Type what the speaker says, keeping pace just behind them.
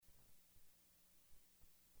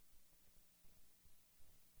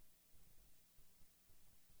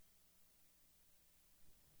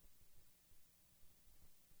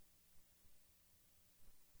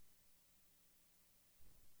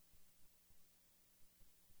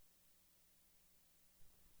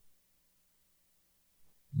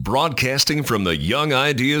Broadcasting from the Young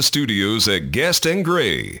Idea Studios at Guest and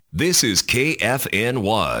Gray, this is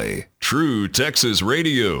KFNY, True Texas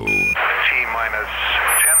Radio. T-minus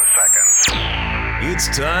 10 seconds.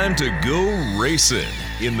 It's time to go racing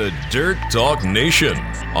in the Dirt Talk Nation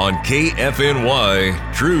on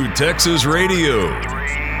KFNY, True Texas Radio. 3, 2, 1,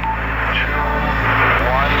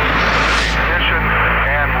 ignition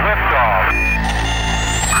and liftoff.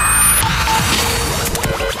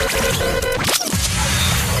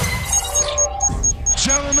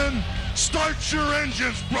 Gentlemen, start your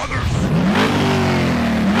engines, brothers!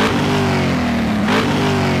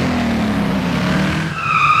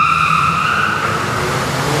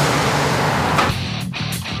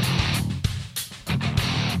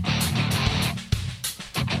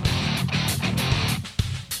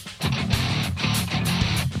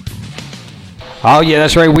 Oh, yeah,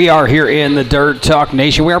 that's right. We are here in the Dirt Talk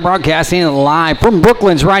Nation. We are broadcasting live from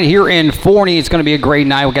Brooklands right here in Forney. It's going to be a great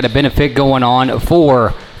night. We've got a benefit going on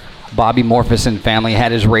for Bobby Morphison family.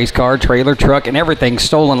 Had his race car, trailer, truck, and everything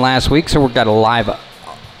stolen last week, so we've got a live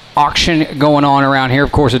auction going on around here.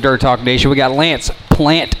 Of course, the Dirt Talk Nation. We got Lance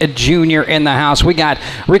Plant Jr. in the house. We got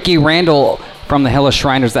Ricky Randall from the Hella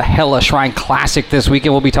Shriners, the Hella Shrine Classic this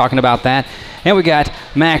weekend. We'll be talking about that. And we got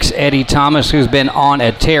Max Eddie Thomas, who's been on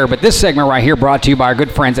a tear. But this segment right here brought to you by our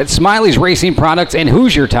good friends at Smiley's Racing Products and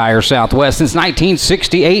Hoosier Tire Southwest. Since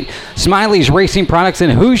 1968, Smiley's Racing Products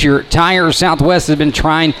and Hoosier Tire Southwest has been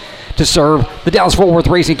trying to serve the Dallas-Fort Worth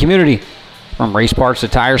racing community. From race parts to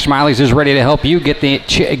tires, Smiley's is ready to help you get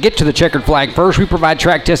to the checkered flag first. We provide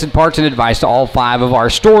track-tested parts and advice to all 5 of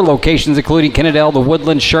our store locations, including Kennedale, The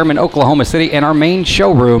Woodlands, Sherman, Oklahoma City, and our main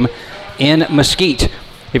showroom in Mesquite.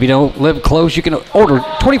 If you don't live close, you can order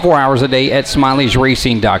 24 hours a day at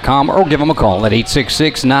Smiley'sRacing.com or give them a call at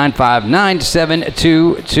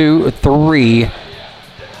 866-959-7223.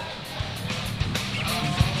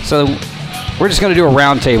 So we're just going to do a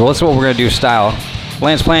round table. That's what we're going to do style.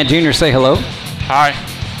 Lance Plant Jr., say hello. Hi.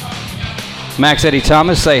 Max Eddie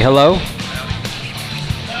Thomas, say hello.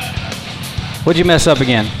 What'd you mess up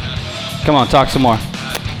again? Come on, talk some more.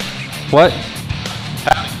 What?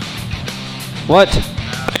 What?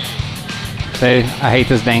 Say, I hate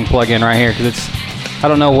this dang plug-in right here because I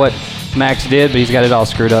don't know what Max did, but he's got it all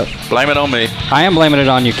screwed up. Blame it on me. I am blaming it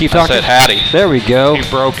on you. Keep talking. I said howdy. There we go. He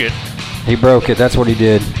broke it. He broke it. That's what he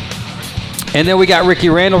did. And then we got Ricky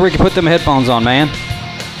Randall. Ricky, put them headphones on, man.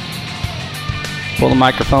 Pull the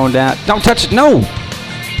microphone down. Don't touch it. No.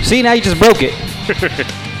 See, now you just broke it.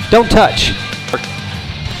 Don't touch.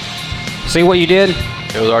 See what you did?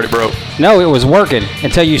 It was already broke. No, it was working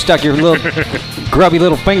until you stuck your little grubby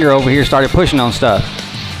little finger over here, started pushing on stuff.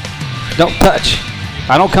 Don't touch.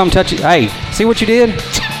 I don't come touch it. Hey, see what you did?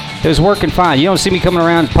 It was working fine. You don't see me coming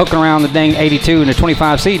around, poking around the dang 82 and the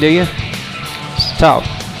 25C, do you? Talk.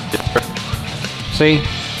 See?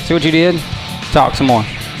 See what you did? Talk some more.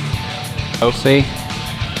 Oh. See?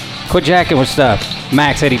 Quit jacking with stuff.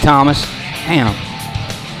 Max Eddie Thomas. Damn.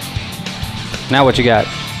 Now what you got?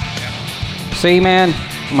 See, man?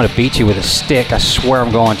 I'm going to beat you with a stick. I swear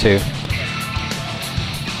I'm going to.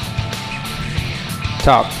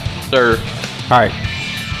 Talk. Sir. All right.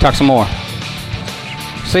 Talk some more.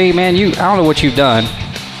 See, man, I don't know what you've done.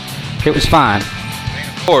 It was fine.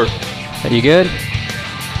 Or. Are you good?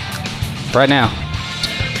 Right now.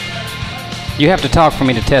 You have to talk for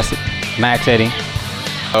me to test it, Max Eddie.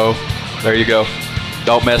 Oh, there you go.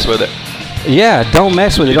 Don't mess with it. Yeah, don't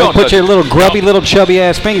mess with it. Don't put your little grubby, little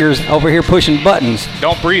chubby-ass fingers over here pushing buttons.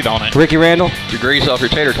 Don't breathe on it. Ricky Randall? You grease off your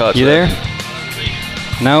tater tots. You there?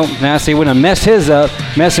 No. Now, see, when I messed his up,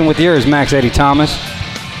 messing with yours, Max Eddie Thomas.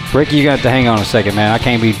 Ricky, you're going to have to hang on a second, man. I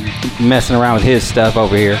can't be messing around with his stuff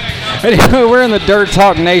over here. Anyway, we're in the Dirt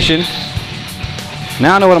Talk Nation.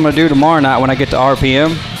 Now I know what I'm going to do tomorrow night when I get to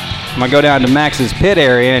RPM. I'm going to go down to Max's pit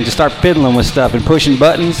area and just start fiddling with stuff and pushing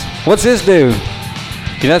buttons. What's this do?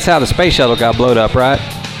 See, that's how the space shuttle got blowed up, right?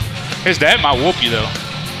 His dad might whoop you, though.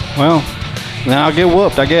 Well, then I'll get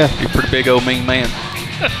whooped, I guess. You're a pretty big old mean man.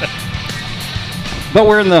 But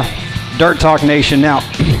we're in the Dirt Talk Nation now.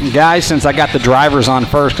 Guys, since I got the drivers on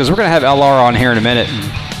first, because we're going to have LR on here in a minute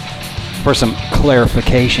for some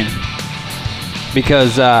clarification.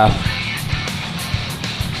 Because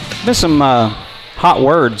there's some hot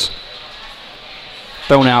words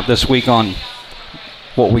thrown out this week on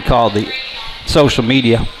what we call the social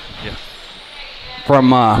media. Yeah.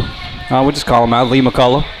 From, we'll just call him out, Lee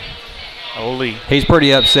McCullough. Oh, Lee. He's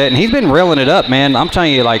pretty upset, and he's been reeling it up, man. I'm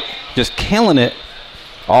telling you, like, just killing it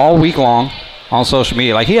all week long on social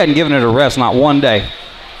media. Like, he hadn't given it a rest, not one day.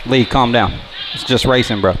 Lee, calm down. It's just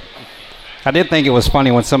racing, bro. I did think it was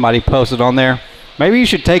funny when somebody posted on there, maybe you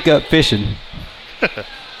should take up fishing.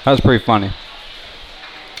 That was pretty funny.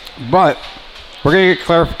 But we're going to get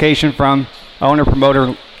clarification from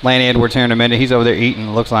owner-promoter Lanny Edwards here in a minute. He's over there eating,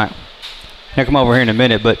 it looks like. He'll come over here in a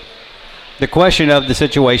minute. But the question of the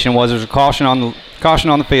situation was there's a caution on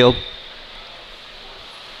the field.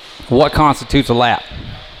 What constitutes a lap?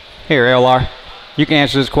 Here, LR, you can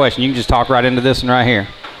answer this question. You can just talk right into this one right here.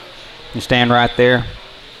 You stand right there.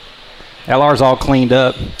 LR's all cleaned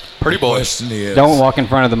up. Pretty boy. Question is, Don't walk in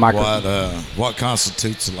front of the microphone. what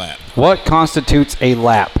constitutes a lap? What constitutes a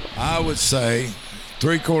lap? I would say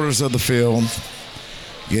 3/4 of the field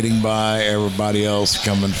getting by everybody else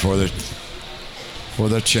coming for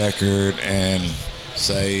the checkered, and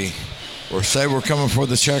say we're coming for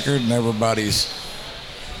the checkered and everybody's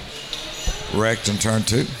wrecked in turn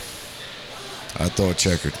 2. I thought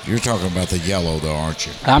checkered. You're talking about the yellow though, aren't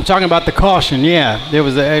you? I'm talking about the caution, yeah.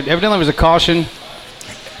 Evidently there was a caution.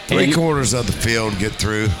 3/4 of the field get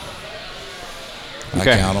through. I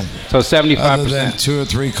count them. So 75%. Other than 2 or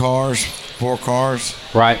 3 cars, 4 cars,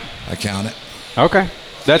 Right. I count it. Okay.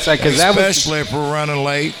 That's because that was. Especially if we're running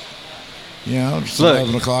late. You know, it's Look,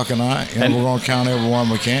 11 o'clock at night. And we're going to count everyone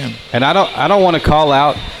we can. And I don't want to call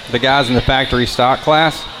out the guys in the factory stock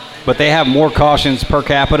class, but they have more cautions per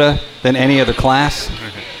capita than any other class.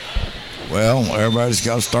 Well, everybody's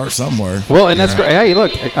got to start somewhere. Well, and that's great. Hey,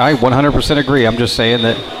 look, I 100% agree. I'm just saying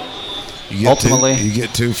that You get ultimately, you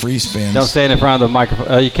get 2 free spins. don't stand in front of the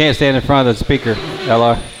microphone. You can't stand in front of the speaker,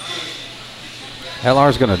 LR.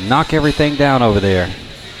 LR's going to knock everything down over there.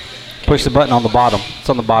 Push the button on the bottom. It's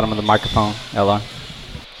on the bottom of the microphone, LR.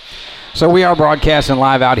 So we are broadcasting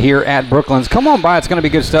live out here at Brooklands. Come on by. It's going to be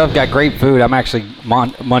good stuff. Got great food. I'm actually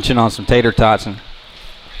munching on some tater tots. And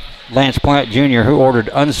Lance Plant Jr., who ordered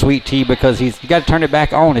unsweet tea because you got to turn it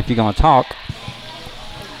back on if you're going to talk.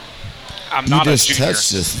 I'm You not a just junior. touch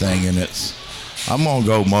this thing and I'm going to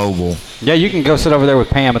go mobile. Yeah, you can go sit over there with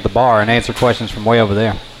Pam at the bar and answer questions from way over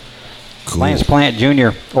there. Cool. Lance Plant Jr.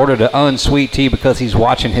 ordered an unsweet tea because he's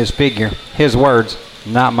watching his figure. His words,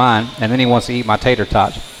 not mine. And then he wants to eat my tater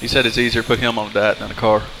tots. Is He said it's easier to put him on a diet than a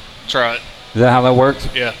car. That's right. that how that works?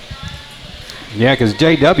 Yeah. Yeah, because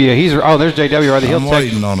JW, there's JW right there. I'm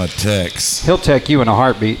waiting on a text. He'll tech you in a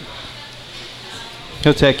heartbeat.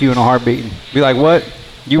 He'll tech you in a heartbeat and be like, what?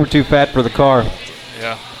 You were too fat for the car.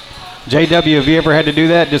 Yeah. JW, have you ever had to do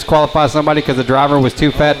that? Disqualify somebody because the driver was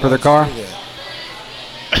too fat for their car?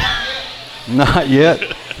 Not yet.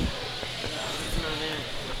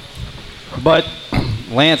 But,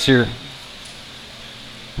 Lance, who's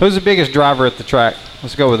the biggest driver at the track?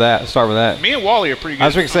 Let's go with that. Let's start with that. Me and Wally are pretty good. I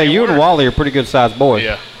was going to say, you and Wally are pretty good-sized boys.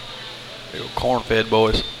 Yeah. They were corn-fed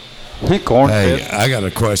boys. Corn Hey, fed. I got a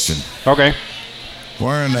question. Okay.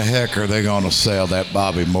 Where in the heck are they going to sell that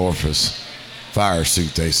Bobby Morphus fire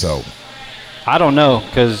suit they sold? I don't know,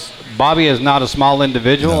 because Bobby is not a small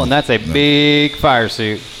individual, No, and that's a no. big fire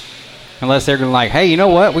suit. Unless they're going to like, hey, you know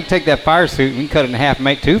what? We can take that fire suit and we can cut it in half and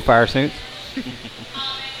make 2 fire suits.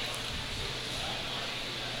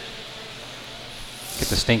 Get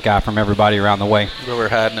the stink eye from everybody around the way. We were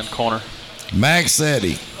hiding in the corner. Max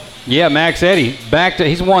Eddy. Yeah, Max Eddy.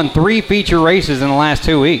 He's won 3 feature races in the last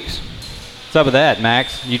 2 weeks. What's up with that,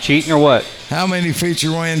 Max? You cheating or what? How many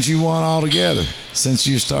feature wins you won altogether since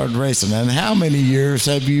you started racing? And how many years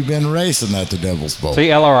have you been racing at the Devil's Bowl? See,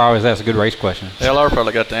 LR always asks a good race question. LR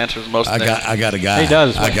probably got the answers to most of them. I got a guy. He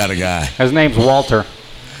does. I got a guy. His name's Walter.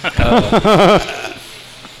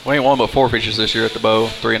 We ain't won but 4 features this year at the Bow.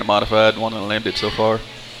 3 in the modified, 1 in the limited so far.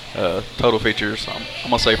 Total features, I'm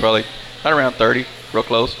going to say probably right around 30, real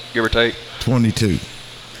close, give or take. 22,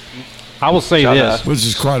 I will say Shot this. high. which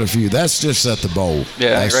is quite a few. That's just at the bowl.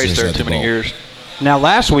 Yeah, I That's raced just there at too the many bowl. years. Now,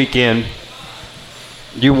 last weekend,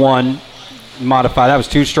 you won modified. That was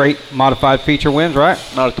 2 straight modified feature wins, right?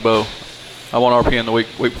 Not at the Bow. I won RPN the week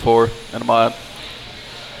before in the mod.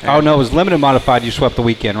 Oh, no, it was limited modified. You swept the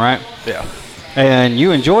weekend, right? Yeah. And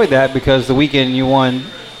you enjoyed that because the weekend you won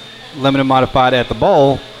limited modified at the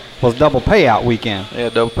bowl was double payout weekend. Yeah,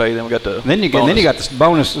 double pay. Then we got the Then you bonus. got the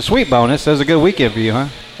bonus, the sweet bonus. That was a good weekend for you, huh?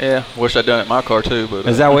 Yeah, wish I'd done it in my car too, but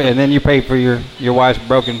Is that what? And then you paid for your wife's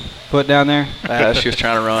broken foot down there. she was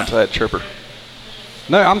trying to run, so I had to chirp her.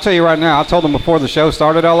 No, I'm telling you right now. I told him before the show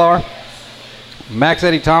started, LR. Max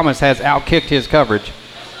Eddie Thomas has outkicked his coverage.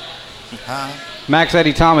 Max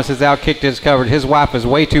Eddie Thomas has outkicked his coverage. His wife is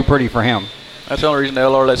way too pretty for him. That's the only reason the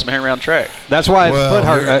LR lets me hang around track. That's why it Well, put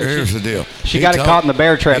her. here's the deal. She got it caught in the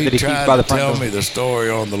bear trap he that he keeps tried by the to front tell door. me the story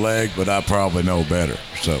on the leg, but I probably know better.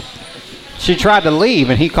 So She tried to leave,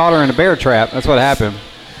 and he caught her in a bear trap. That's what happened.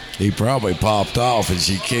 he probably popped off, and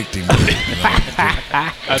she kicked him.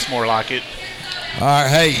 That's more like it. All right,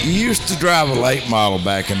 hey, you used to drive a late model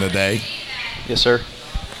back in the day. Yes, sir.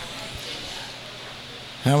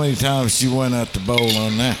 How many times did you win at the bowl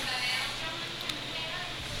on that?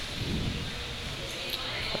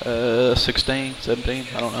 16, 17,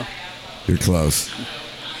 I don't know. You're close.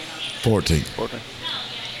 14. 14.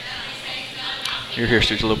 Your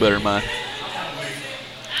history's a little better than mine.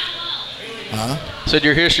 Huh? Said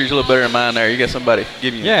your history's a little better than mine there. You got somebody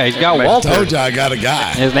giving you. Yeah, he's got information. Walter. Told you I got a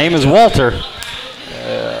guy. His name is Walter.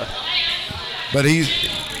 But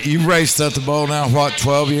you've raced at the bowl now, what,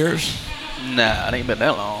 12 years? Nah, it ain't been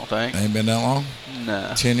that long, I think. Ain't been that long?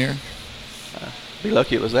 Nah. 10 years? Be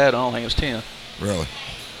lucky it was that. I don't think it was 10. Really?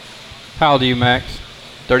 How old are you, Max?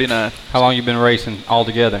 39. How long you been racing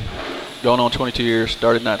altogether? Going on 22 years.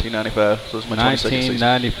 Started in 1995. So it's my 22nd season.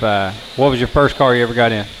 1995. What was your first car you ever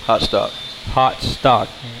got in? Hot stock. Hot stock.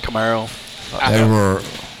 Camaro. They were,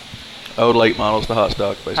 Old late models to hot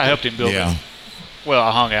stock, basically. I helped him build yeah. it. Well,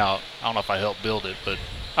 I hung out. I don't know if I helped build it, but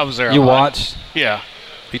I was there. You a lot. watched? Yeah.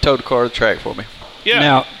 He towed the car to the track for me. Yeah.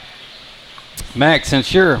 Now, Max,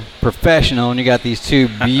 since you're a professional and you got these two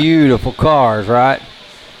beautiful cars, right?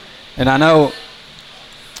 And I know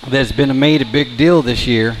that it's been made a big deal this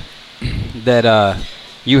year that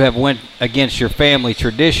you have went against your family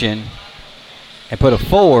tradition and put a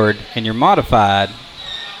Ford in your modified,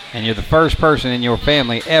 and you're the first person in your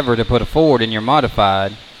family ever to put a Ford in your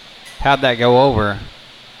modified. How'd that go over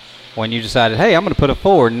when you decided, hey, I'm going to put a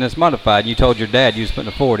Ford in this modified, and you told your dad you was putting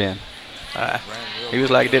a Ford in? He was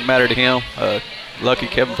like, it didn't matter to him. Lucky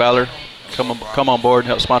Kevin Fowler come on board and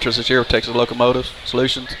help sponsor us this year with Texas Locomotive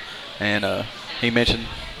Solutions. And he mentioned,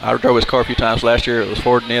 I drove his car a few times last year. It was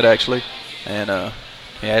Ford and it, actually. And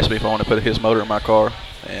he asked me if I wanted to put his motor in my car.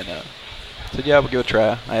 And I said, yeah, I would give it a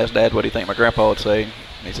try. I asked Dad what he think my grandpa would say. And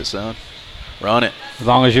he said, son, run it. As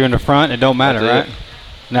long as you're in the front, it don't matter, That's right? it.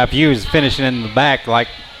 Now, if you was finishing in the back like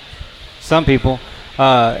some people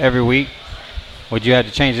every week, would you have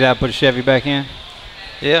to change it out, put a Chevy back in?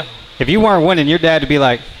 Yeah. If you weren't winning, your dad would be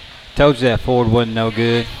like, told you that Ford wasn't no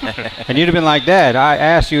good. And you'd have been like, Dad, I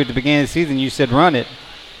asked you at the beginning of the season, you said run it.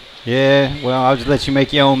 Yeah, well, I'll just let you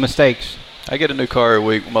make your own mistakes. I get a new car every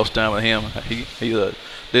week most of the time with him. He's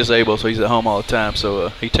disabled, so he's at home all the time. So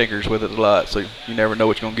he tinkers with it a lot, so you never know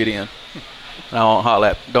what you're going to get in. And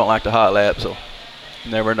I don't like the hot lap, so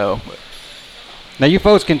you never know. But Now, you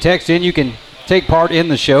folks can text in. You can take part in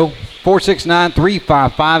the show.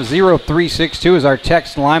 469-355-0362 is our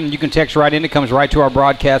text line. You can text right in. It comes right to our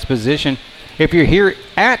broadcast position. If you're here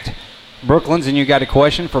at Brooklands and you got a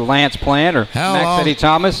question for Lance Plant or How Max long- Eddie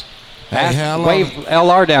Thomas, Hey, how long- wave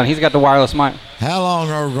LR down. He's got the wireless mic. How long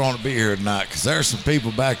are we going to be here tonight? Because there's some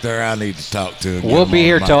people back there I need to talk to. and get We'll them be on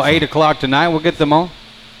here the till microphone. 8 o'clock tonight. We'll get them on.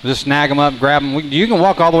 Just snag them up, grab them. You can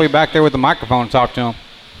walk all the way back there with the microphone and talk to them.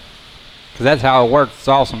 Because that's how it works. It's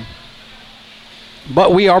awesome.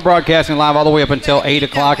 But we are broadcasting live all the way up until 8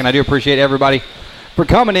 o'clock, and I do appreciate everybody for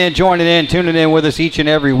coming in, joining in, tuning in with us each and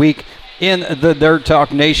every week in the Dirt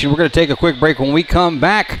Talk Nation. We're going to take a quick break. When we come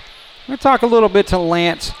back, we're going to talk a little bit to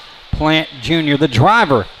Lance Plant Jr., the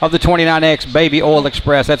driver of the 29X Baby Oil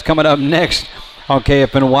Express. That's coming up next on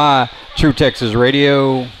KFNY True Texas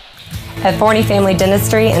Radio. At Forney Family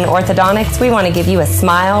Dentistry and Orthodontics, we want to give you a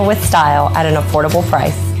smile with style at an affordable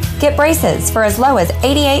price. Get braces for as low as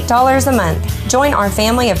 $88 a month. Join our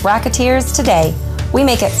family of racketeers today. We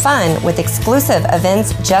make it fun with exclusive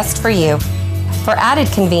events just for you. For added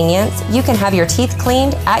convenience, you can have your teeth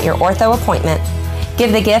cleaned at your ortho appointment.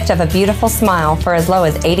 Give the gift of a beautiful smile for as low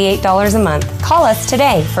as $88 a month. Call us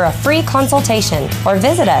today for a free consultation or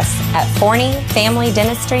visit us at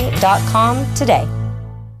ForneyFamilyDentistry.com today.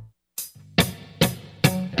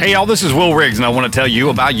 Hey y'all, this is Will Riggs, and I want to tell you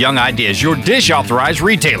about Young Ideas, your Dish authorized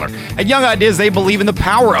retailer. At Young Ideas, they believe in the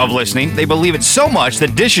power of listening. They believe it so much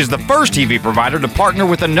that Dish is the first TV provider to partner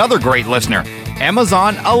with another great listener,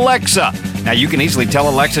 Amazon Alexa. Now, you can easily tell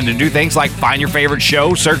Alexa to do things like find your favorite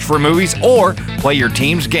show, search for movies, or play your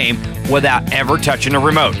team's game without ever touching a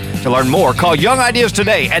remote. To learn more, call Young Ideas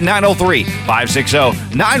today at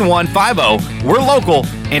 903-560-9150. We're local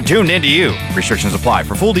and tuned into you. Restrictions apply.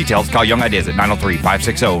 For full details, call Young Ideas at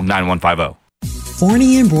 903-560-9150.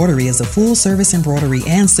 Forney Embroidery is a full-service embroidery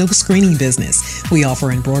and silk screening business. We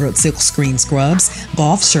offer embroidered silk screen scrubs,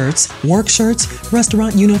 golf shirts, work shirts,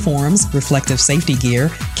 restaurant uniforms, reflective safety gear,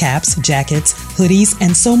 caps, jackets, hoodies,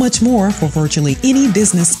 and so much more for virtually any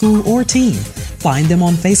business, school, or team. Find them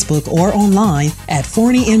on Facebook or online at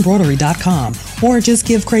ForneyEmbroidery.com Or just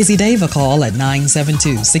give Crazy Dave a call at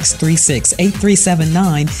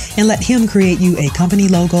 972-636-8379 and let him create you a company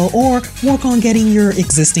logo or work on getting your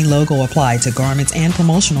existing logo applied to garments and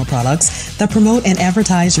promotional products that promote and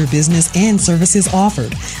advertise your business and services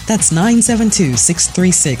offered. That's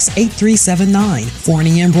 972-636-8379.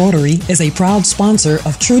 Forney Embroidery is a proud sponsor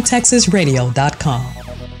of TrueTexasRadio.com.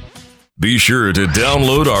 Be sure to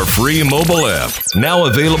download our free mobile app, now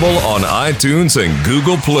available on iTunes and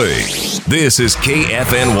Google Play. This is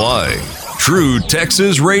KFNY, True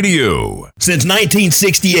Texas Radio. Since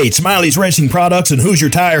 1968, Smiley's Racing Products and Hoosier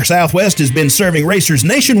Tire Southwest has been serving racers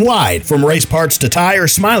nationwide. From race parts to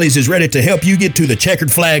tires, Smiley's is ready to help you get to the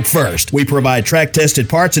checkered flag first. We provide track-tested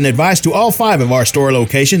parts and advice to all 5 of our store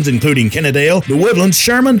locations, including Kennedale, The Woodlands,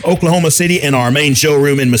 Sherman, Oklahoma City, and our main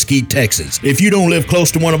showroom in Mesquite, Texas. If you don't live close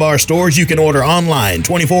to one of our stores, you can order online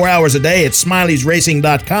 24 hours a day at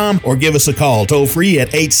Smiley'sRacing.com or give us a call toll-free at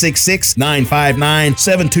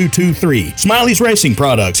 866-959-7223. Smiley's Racing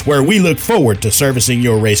Products, where we look forward to servicing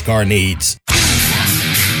your race car needs.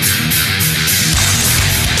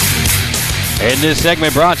 And this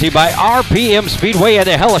segment brought to you by RPM Speedway at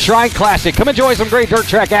the Hella Shrine Classic. Come enjoy some great dirt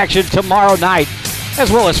track action tomorrow night, as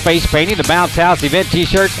well as face painting, the Bounce House event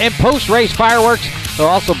t-shirts, and post-race fireworks.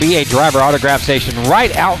 There'll also be a driver autograph station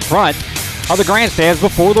right out front of the grandstands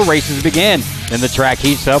before the races begin. Then the track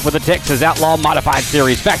heats up with the Texas Outlaw Modified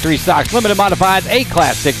Series, Factory Stocks, Limited Modifieds,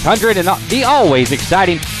 A-Class 600, and the always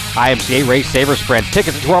exciting IMCA Race Saver Sprints.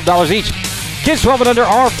 Tickets are $12 each. Kids 12 and under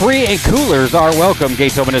are free, and coolers are welcome.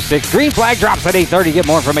 Gates open at 6. Green flag drops at 8:30. Get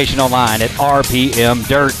more information online at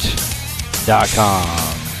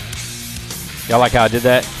rpmdirt.com. Y'all like how I did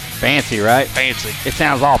that? Fancy, right? Fancy. It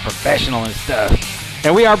sounds all professional and stuff.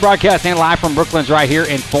 And we are broadcasting live from Brooklands right here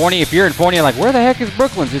in Forney. If you're in Forney, you're like, where the heck is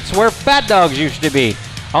Brooklands? It's where Fat Dogs used to be.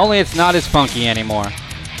 Only it's not as funky anymore.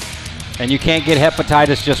 And you can't get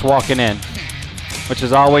hepatitis just walking in, which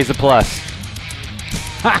is always a plus.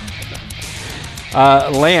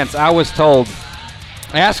 Lance, I was told,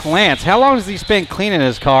 ask Lance, how long does he spend cleaning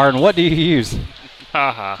his car and what do you use?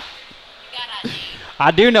 I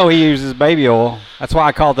do know he uses baby oil. That's why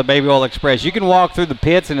I call it the Baby Oil Express. You can walk through the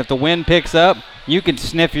pits, and if the wind picks up, you can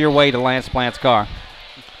sniff your way to Lance Plant's car.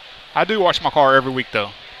 I do wash my car every week, though.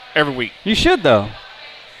 Every week. You should, though.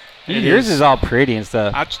 Yours is all pretty and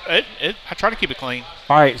stuff. I try to keep it clean.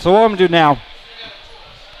 All right, so what I'm going to do now,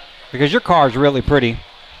 because your car is really pretty.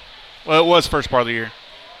 Well, it was first part of the year.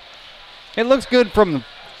 It looks good from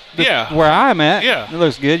where I'm at. Yeah. It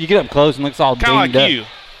looks good. You get up close and it looks all kind of like dinged you. up.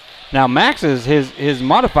 Now, Max's, his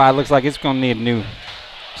modified looks like it's going to need a new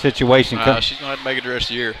situation. She's going to have to make it the rest of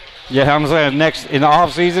the year. Yeah, I'm saying in the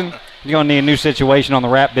off season, you're going to need a new situation on the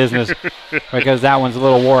wrap business because that one's a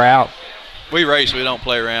little wore out. We race, we don't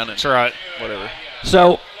play around. That's right. Whatever.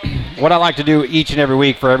 So, what I like to do each and every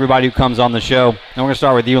week for everybody who comes on the show, and we're going to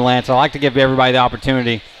start with you, Lance. I like to give everybody the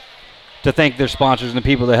opportunity to thank their sponsors and the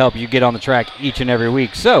people that help you get on the track each and every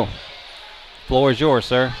week. So, floor is yours,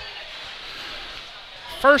 sir.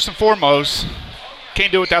 First and foremost,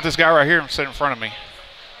 can't do it without this guy right here sitting in front of me.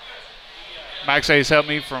 Max A's helped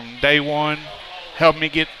me from day one, helped me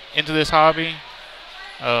get into this hobby.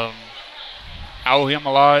 I owe him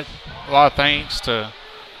a lot of thanks to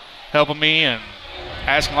helping me and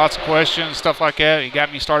asking lots of questions, stuff like that. He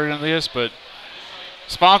got me started in this, but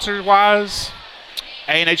sponsors-wise,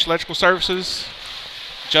 A&H Electrical Services,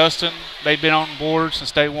 Justin, they've been on board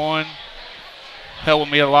since day one,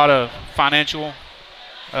 helping me a lot of financial,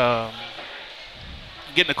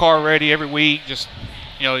 getting the car ready every week. Just,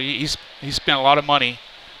 he spent a lot of money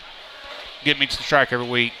getting me to the track every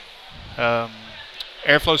week.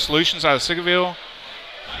 Airflow Solutions out of Sigerville,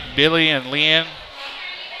 Billy and Leanne,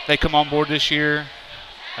 they come on board this year.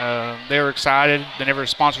 They were excited. They never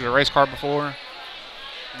sponsored a race car before.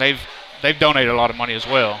 They've donated a lot of money as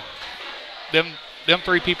well. Them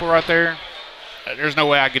 3 people right there, there's no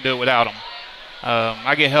way I could do it without them.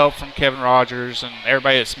 I get help from Kevin Rogers and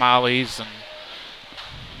everybody at Smiley's, and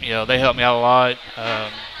they help me out a lot.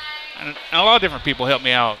 And a lot of different people help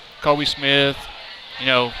me out. Kobe Smith,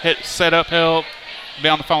 set up help. Be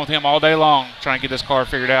on the phone with him all day long trying to get this car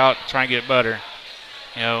figured out, trying to get it better.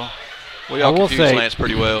 We all confuse Lance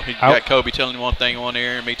pretty well. He got Kobe telling him one thing in one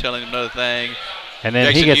ear and me telling him another thing. And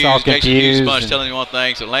then he gets all confused. Jason telling him one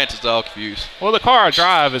thing, so Lance is all confused. Well, the car I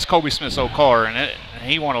drive is Kobe Smith's old car, and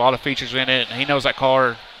he wanted a lot of features in it, and he knows that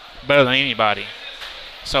car better than anybody.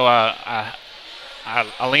 So I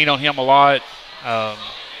lean on him a lot,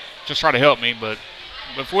 just try to help me. But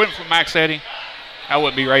if it wasn't for Max Eddy, I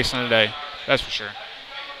wouldn't be racing today. That's for sure.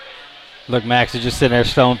 Look, Max is just sitting there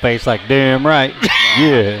stone-faced like, damn right.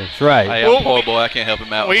 Yeah, that's right. Hey, I'm a poor boy. I can't help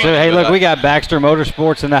him out. We- much, So, hey, but look, I- we got Baxter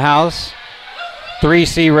Motorsports in the house.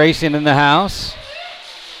 3C Racing in the house.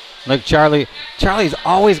 Look, Charlie's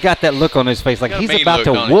always got that look on his face, like Got a he's mean about look,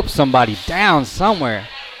 to don't he? whoop somebody down somewhere.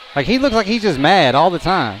 Like he looks like he's just mad all the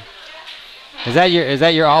time. Is that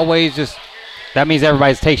your always just? That means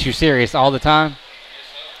everybody takes you serious all the time.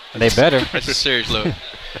 They better. That's a serious look.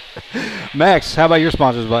 Max, how about your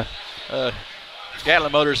sponsors, bud?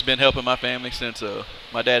 Gatlin Motors has been helping my family since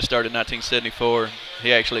my dad started in 1974.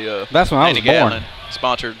 He actually That's when I was Andy born. Gatlin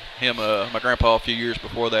sponsored him, my grandpa, a few years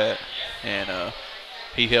before that, and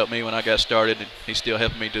he helped me when I got started, and he's still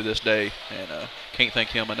helping me to this day. And can't thank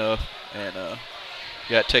him enough. And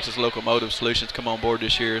got Texas Locomotive Solutions come on board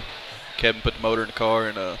this year. Kevin put the motor in the car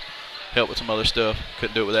and helped with some other stuff.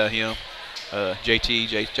 Couldn't do it without him.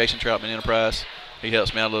 Jason Troutman Enterprise, he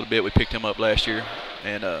helps me out a little bit. We picked him up last year.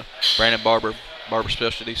 And Brandon Barber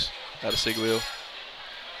Specialties out of Sigville.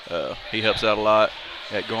 He helps out a lot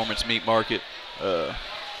at Gorman's Meat Market,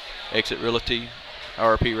 Exit Realty,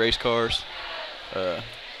 RP Race Cars,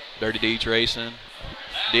 Dirty Deeds Racing,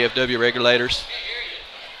 DFW Regulators.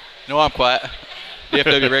 No, I'm quiet.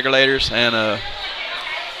 DFW Regulators, and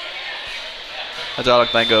that's all I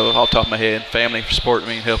can think of off the top of my head. Family for supporting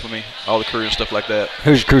me, helping me, all the crew and stuff like that.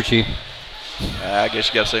 Who's your crew chief? I guess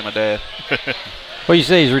you got to say my dad. Well, you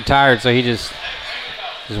say he's retired, so he just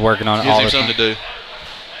is working on it Gives all him the time. something to do.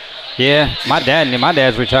 Yeah, my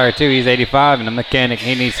dad's retired too. He's 85 and a mechanic.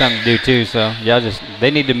 He needs something to do too. So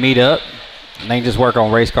they need to meet up and they can just work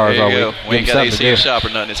on race cars There all you go. week. We Give ain't him got something to AC do. shop or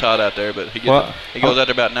nothing. It's hot out there, but he goes out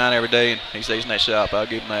there about 9 every day, and he stays in that shop. I'll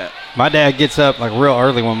give him that. My dad gets up like real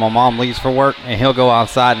early when my mom leaves for work, and he'll go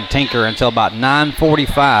outside and tinker until about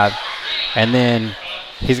 9:45, and then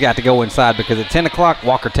he's got to go inside because at 10 o'clock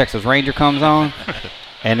Walker Texas Ranger comes on,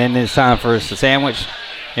 and then it's time for us a sandwich.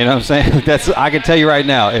 You know what I'm saying? I can tell you right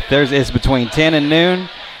now, if it's between 10 and noon,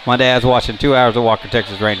 my dad's watching 2 hours of Walker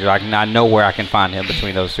Texas Ranger. I know where I can find him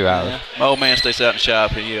between those 2 hours. Yeah. My old man stays out in the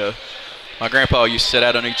shop. My grandpa used to sit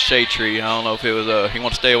out underneath the shade tree. I don't know if it was he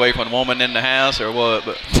wants to stay away from the woman in the house or what,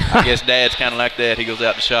 but I guess Dad's kind of like that. He goes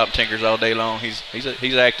out in the shop and tinkers all day long. He's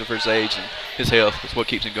active for his age, and his health is what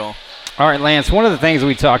keeps him going. All right, Lance, one of the things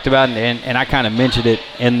we talked about, and I kind of mentioned it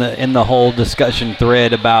in the whole discussion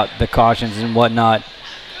thread about the cautions and whatnot,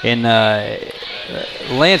 and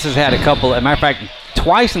Lance has had a couple, as a matter of fact,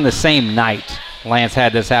 twice in the same night, Lance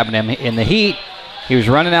had this happen to him. In the heat, he was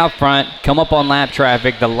running out front, come up on lap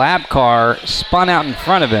traffic. The lap car spun out in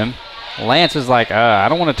front of him. Lance is like, I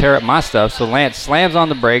don't want to tear up my stuff. So Lance slams on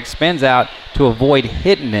the brakes, spins out to avoid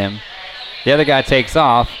hitting him. The other guy takes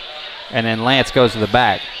off, and then Lance goes to the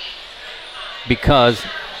back. Because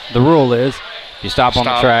the rule is you stop on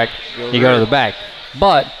the track, you go to the back.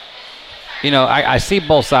 But, I see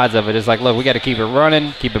both sides of it. It's like, look, we got to keep it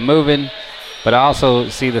running, keep it moving. But I also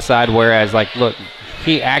see the side whereas, like, look,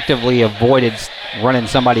 he actively avoided running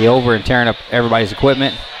somebody over and tearing up everybody's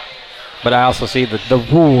equipment. But I also see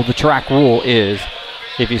the track rule is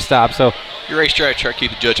if you stop. So your racetrack try to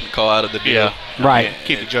keep the judgment call out of the deal. Yeah, right.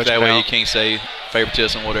 Keep the judgment That way out. you can't say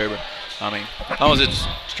favoritism, whatever. I mean, as long as it's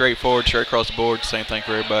straightforward, straight across the board, same thing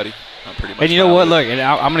for everybody. I'm pretty much. And you know fine what? with it. Look, and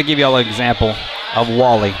I'm going to give you all an example of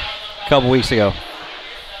Wally a couple weeks ago.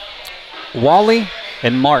 Wally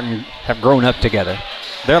and Martin have grown up together.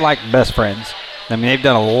 They're like best friends. I mean, they've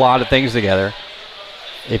done a lot of things together.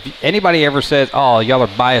 If anybody ever says, oh, y'all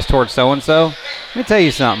are biased towards so-and-so, let me tell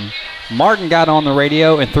you something. Martin got on the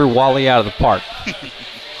radio and threw Wally out of the park.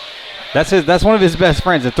 That's one of his best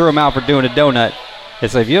friends and threw him out for doing a donut.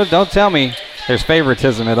 It's like, don't tell me there's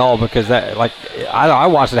favoritism at all because I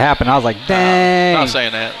watched it happen. I was like, dang. I'm not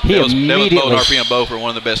saying that. He That was immediately. both RP and both are one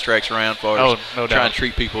of the best tracks around for Oh, us. no Trying doubt. to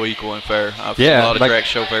treat people equal and fair. I've Yeah, seen a lot of like- tracks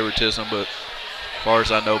show favoritism, but as far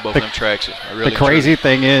as I know, both of them tracks are really The crazy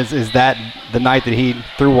thing is that the night that he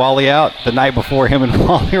threw Wally out, the night before him and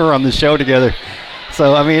Wally were on the show together.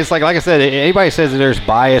 So, I mean, it's like I said, anybody says that there's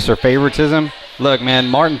bias or favoritism, look, man,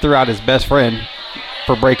 Martin threw out his best friend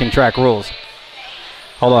for breaking track rules.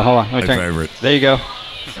 Hold on. Let me My turn. favorite. There you go.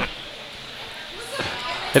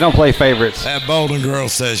 They don't play favorites. That Bolden girl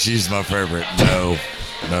says she's my favorite. No.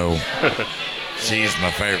 She's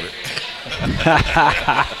my favorite.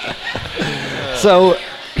 So,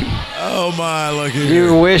 Oh my, look at do you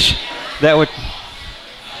you. wish that would?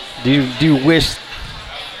 Do you wish?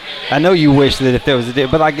 I know you wish that if there was a,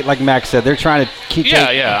 but like Max said, they're trying to keep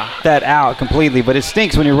that out completely. But it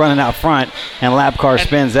stinks when you're running out front and lap car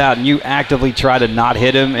spins out and you actively try to not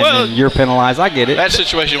hit him and then you're penalized. I get it. That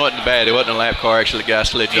situation wasn't bad. It wasn't a lap car. Actually, the guy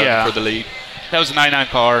slid jumping for the lead. That was a 99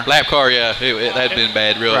 car. Lap car, yeah. It had been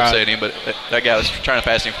bad, real Right. upsetting. But that guy was trying to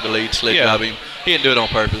pass him for the lead, slid job him. He didn't do it on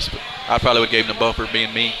purpose, but I probably would have gave him the bumper,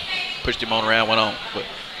 being me, pushed him on around, went on. But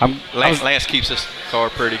Lance keeps his car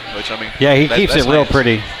pretty, which I mean. Yeah, he keeps it real Lance.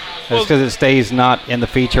 pretty. That's because it stays not in the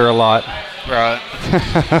feature a lot. Right.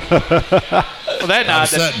 Well, that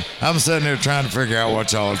night, I'm sitting here trying to figure out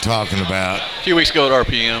what y'all are talking about. A few weeks ago at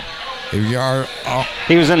RPM. If you are,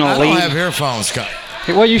 he was in the I lead. don't have earphones.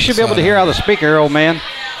 Well, you should be able to hear out the speaker, old man.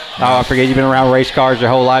 Oh, I forget you've been around race cars your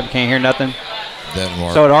whole life. You can't hear nothing. Doesn't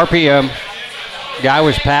work. So at RPM, guy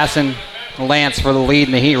was passing Lance for the lead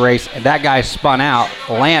in the heat race, and that guy spun out.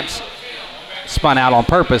 Lance spun out on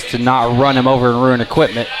purpose to not run him over and ruin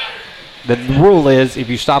equipment. The rule is if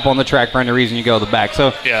you stop on the track for any reason, you go to the back.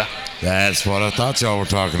 So yeah. That's what I thought y'all were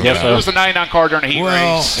talking Yes, about. It was the 99 car during the heat race.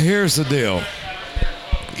 Well, here's the deal.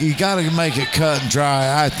 You got to make it cut and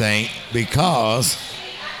dry, I think, because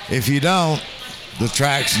if you don't, the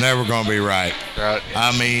track's never going to be right. Right.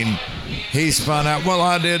 I mean, he spun out. Well,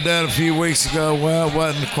 I did that a few weeks ago. Well, it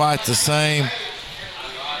wasn't quite the same.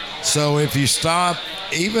 So if you stop,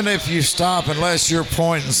 even if you stop, unless you're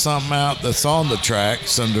pointing something out that's on the track,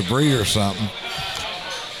 some debris or something,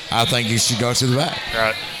 I think you should go to the back.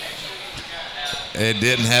 Right. It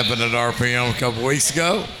didn't happen at RPM a couple weeks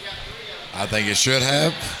ago. I think it should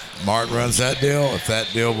have. Martin runs that deal. If that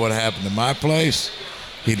deal would have happened in my place,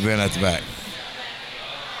 he'd have been at the back.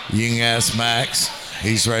 You can ask Max.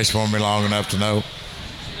 He's raced for me long enough to know.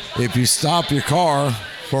 If you stop your car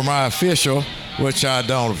for my official, which I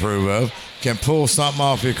don't approve of, can pull something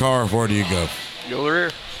off your car, where do you go? Go to the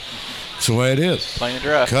rear. It's the way it is. Plain and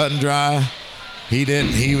dry. Cut and dry. He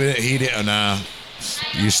didn't. Nah,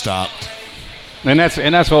 you stopped. And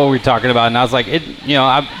that's what we're talking about. And I was like,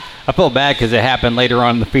 I feel bad because it happened later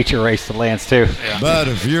on in the feature race to Lance too. Yeah. But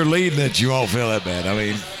if you're leading it, you won't feel that bad. I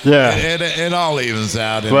mean, yeah, it all evens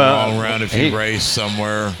out in the long run if you race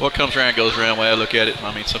somewhere. What comes around goes around. Way I look at it.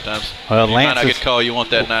 I mean, sometimes you Lance might not get the call you want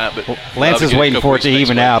that night, but Lance is waiting for it to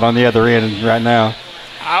even out on the other end right now.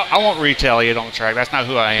 I won't retaliate on the track. That's not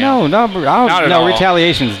who I am. No, no,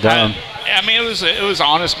 retaliation's dumb. I mean, it was an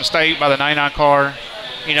honest mistake by the 99 car.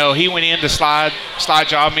 You know, he went in to slide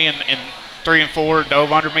job me, and 3 and 4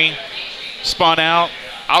 dove under me, spun out.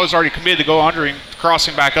 I was already committed to go under him, cross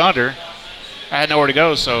him back under. I had nowhere to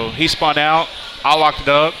go, so he spun out. I locked it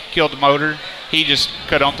up, killed the motor. He just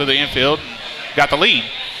cut on through the infield and got the lead.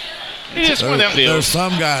 It's just one of them deals. There's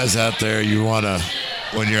some guys out there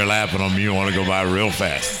when you're lapping them, you want to go by real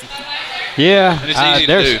fast. Yeah, and it's easy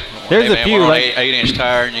to do. There's a few on like 8-inch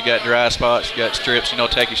tire, and you got dry spots, you got strips,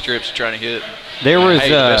 tacky strips you're trying to hit. There was the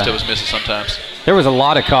best of us miss it sometimes. There was a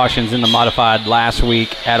lot of cautions in the modified last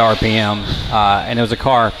week at RPM, and it was a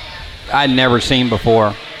car I'd never seen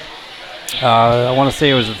before. I want to say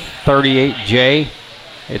it was a 38J.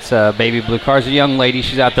 It's a baby blue car. It's a young lady.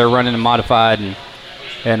 She's out there running a modified,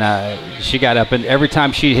 and she got up, and every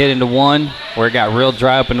time she hit into one, where it got real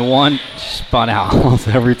dry up into one, she spun out almost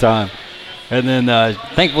every time. And then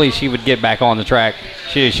thankfully she would get back on the track.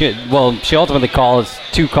 She ultimately calls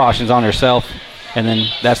 2 cautions on herself, and then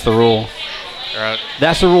that's the rule. Right.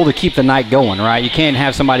 That's the rule to keep the night going, right? You can't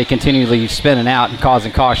have somebody continually spinning out and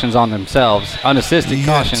causing cautions on themselves. Unassisted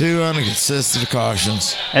cautions. You got 2 unassisted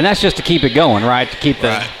cautions. And that's just to keep it going, right? To keep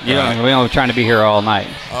the we don't trying to be here all night.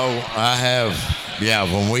 Oh, I have. Yeah,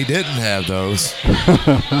 when we didn't have those,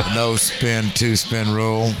 no spin, 2 spin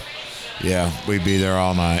rule, yeah, we'd be there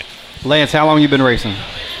all night. Lance, how long you been racing?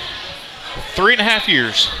 3.5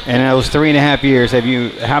 years. And in those 3.5 years,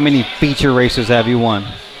 how many feature races have you won?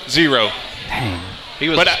 0. Dang.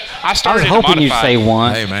 I started. I was hoping you'd say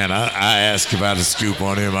 1. Hey man, I asked about a scoop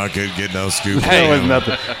on him. I couldn't get no scoop. That was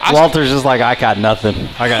nothing. Walter's just like, I got nothing.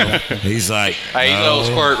 He's like, hey, he's an old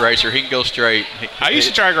squirt racer. He can go straight. I used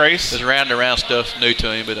to drag race. This round and around stuff's new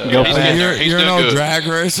to him, but he's you're doing no good. drag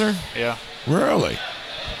racer? Yeah. Really?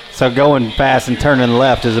 So going fast and turning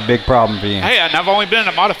left is a big problem for you. Hey, and I've only been in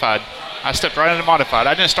a modified. I stepped right into modified.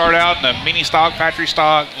 I didn't start out in a mini stock, factory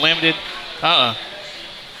stock, limited.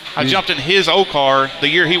 I jumped in his old car the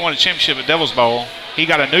year he won a championship at Devil's Bowl. He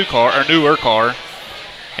got a newer car,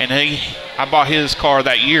 and I bought his car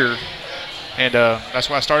that year, and that's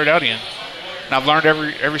what I started out in. And I've learned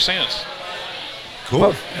ever since.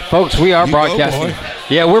 Cool. Folks, we are broadcasting.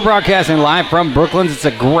 Yeah, we're broadcasting live from Brooklands. It's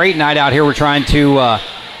a great night out here. We're trying to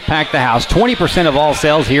pack the house. 20% of all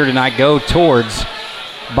sales here tonight go towards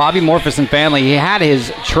Bobby Morphus and family. He had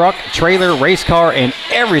his truck, trailer, race car, and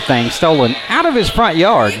everything stolen out of his front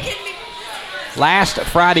yard last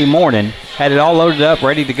Friday morning. Had it all loaded up,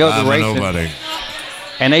 ready to go to the race.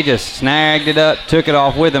 And they just snagged it up, took it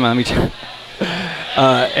off with them. And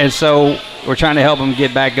so we're trying to help them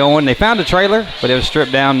get back going. They found a trailer, but it was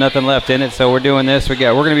stripped down, nothing left in it. So we're doing this. We're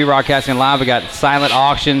going to be broadcasting live. We got silent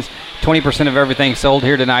auctions. 20% of everything sold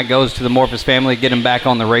here tonight goes to the Morphus family, get them back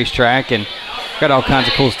on the racetrack, and got all kinds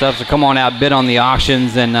of cool stuff. So come on out, bid on the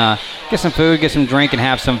auctions, and get some food, get some drink, and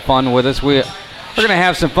have some fun with us. We're going to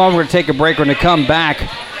have some fun. We're going to take a break. We're going to come back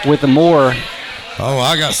with more. Oh,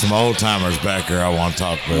 I got some old timers back here I want to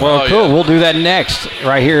talk about. Well, cool. Yeah. We'll do that next,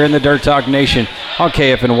 right here in the Dirt Talk Nation on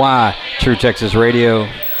KFNY, True Texas Radio.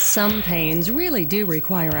 Some pains really do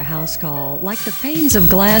require a house call, like the panes of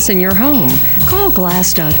glass in your home. Call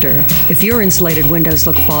Glass Doctor. If your insulated windows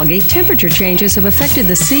look foggy, temperature changes have affected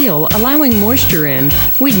the seal, allowing moisture in.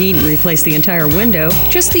 We needn't replace the entire window,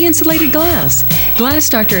 just the insulated glass. Glass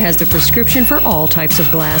Doctor has the prescription for all types of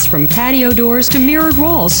glass, from patio doors to mirrored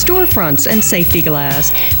walls, storefronts, and safety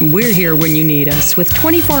glass. We're here when you need us with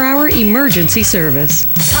 24-hour emergency service.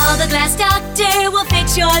 Call the Glass Doctor, we'll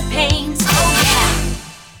fix your pains. Oh, yeah.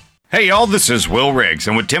 Hey y'all, this is Will Riggs,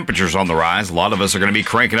 and with temperatures on the rise, a lot of us are going to be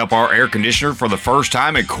cranking up our air conditioner for the first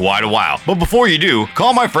time in quite a while. But before you do,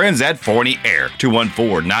 call my friends at Forney Air,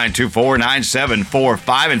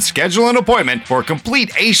 214-924-9745, and schedule an appointment for a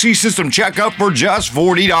complete AC system checkup for just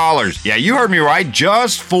 $40. Yeah, you heard me right,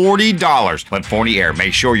 just $40. Let Forney Air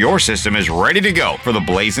make sure your system is ready to go for the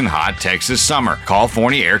blazing hot Texas summer. Call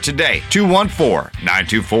Forney Air today,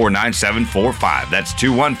 214-924-9745. That's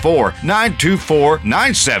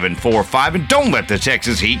 214-924-9745. And don't let the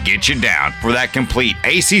Texas heat get you down. For that complete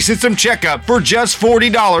AC system checkup for just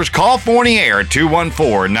 $40, call Forney Air at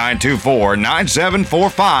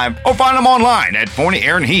 214-924-9745 or find them online at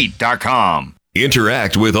ForneyAirandHeat.com.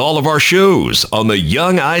 Interact with all of our shows on the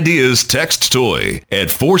Young Ideas text toy at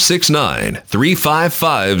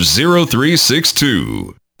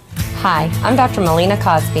 469-355-0362. Hi, I'm Dr. Melina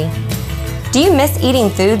Cosby. Do you miss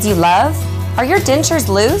eating foods you love? Are your dentures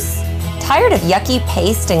loose? Tired of yucky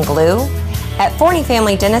paste and glue? At Forney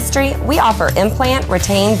Family Dentistry, we offer implant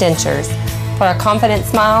retained dentures for a confident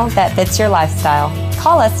smile that fits your lifestyle.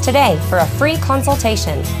 Call us today for a free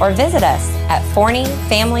consultation or visit us at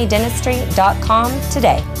ForneyFamilyDentistry.com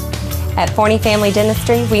today. At Forney Family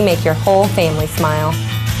Dentistry, we make your whole family smile.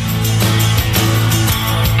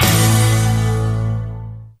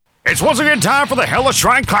 It's once again time for the Hella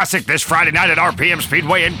Shrine Classic this Friday night at RPM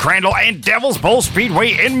Speedway in Crandall and Devil's Bowl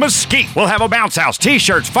Speedway in Mesquite. We'll have a bounce house,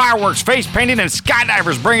 t-shirts, fireworks, face painting, and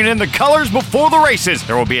skydivers bringing in the colors before the races.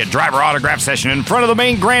 There will be a driver autograph session in front of the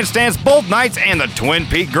main grandstands both nights, and the Twin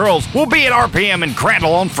Peak girls will be at RPM in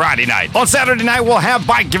Crandall on Friday night. On Saturday night, we'll have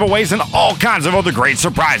bike giveaways and all kinds of other great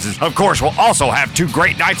surprises. Of course, we'll also have 2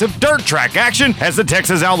 great nights of dirt track action, as the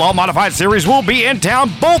Texas Outlaw Modified Series will be in town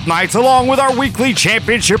both nights, along with our weekly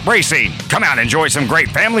championship racing. Come out and enjoy some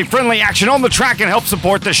great family-friendly action on the track and help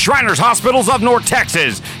support the Shriners Hospitals of North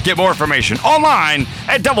Texas. Get more information online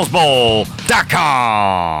at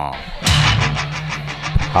devilsbowl.com.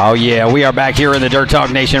 Oh, yeah, we are back here in the Dirt Talk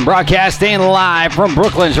Nation, broadcasting live from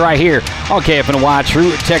Brooklands right here on KFNY,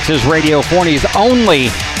 True Texas Radio, Forney's only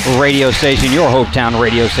radio station, your hometown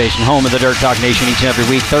radio station, home of the Dirt Talk Nation each and every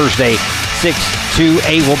week. Thursday, 6 to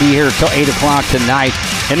 8. We'll be here till 8 o'clock tonight.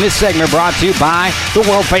 And this segment brought to you by the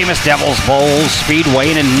world-famous Devil's Bowl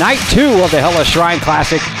Speedway. And in night 2 of the Hella Shrine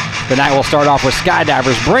Classic, the night will start off with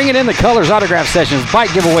skydivers, bringing in the colors, autograph sessions, bike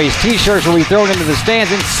giveaways, t-shirts will be thrown into the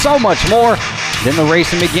stands, and so much more. Then the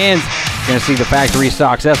racing begins. You're going to see the factory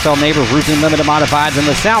stocks, SL Neighbors, Roofing Limited Modifieds, and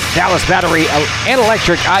the South Dallas Battery and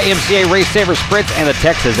Electric IMCA Race Saver Sprints, and the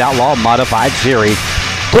Texas Outlaw Modified Series.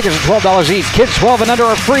 Tickets are $12 each. Kids 12 and under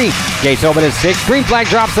are free. Gates open at 6. Green flag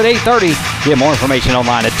drops at 8:30. Get more information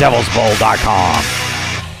online at devilsbowl.com.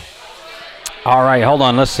 All right, hold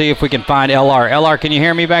on. Let's see if we can find LR. LR, can you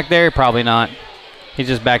hear me back there? Probably not. He's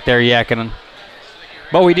just back there yakking.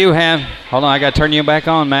 But we do have... Hold on, I got to turn you back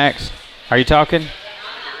on, Max. Are you talking?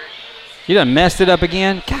 You done messed it up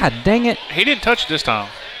again? God dang it. He didn't touch it this time.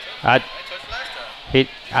 I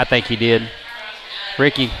think he did.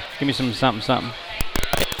 Ricky, give me something.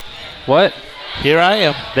 What? Here I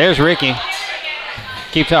am. There's Ricky.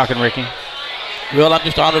 Keep talking, Ricky. Well, I'm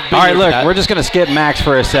just honored to be All right, here look, tonight. we're just going to skip Max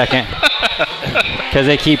for a second because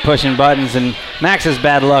they keep pushing buttons, and Max has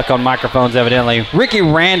bad luck on microphones, evidently. Ricky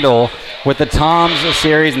Randall with the Toms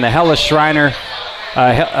series and the Hella Shriner,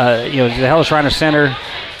 the Hella Shriner Center,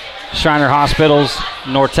 Shriner Hospitals,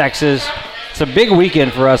 North Texas. It's a big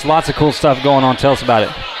weekend for us. Lots of cool stuff going on. Tell us about it.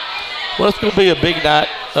 Well, it's going to be a big night.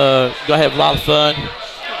 Going to have a lot of fun.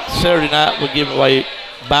 Saturday night, we're giving away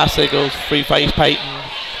bicycles, free face painting,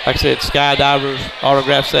 like I said, skydivers,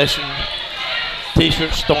 autograph session,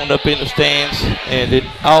 t-shirts thrown up in the stands, and it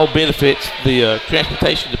all benefits the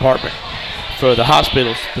transportation department for the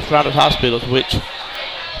hospitals, the Shriners hospitals, which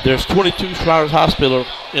there's 22 Shriners hospitals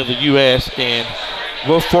in the U.S., and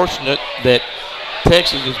we're fortunate that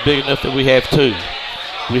Texas is big enough that we have 2.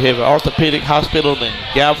 We have an orthopedic hospital in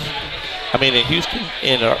Houston,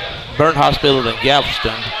 and a burn hospital in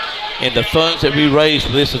Galveston. And the funds that we raise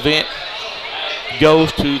for this event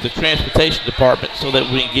goes to the transportation department so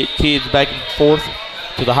that we can get kids back and forth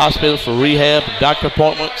to the hospital for rehab and doctor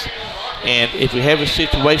appointments. And if we have a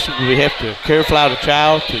situation where we have to care fly the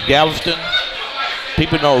child to Galveston,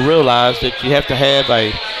 people don't realize that you have to have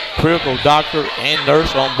a critical doctor and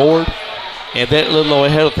nurse on board, and that little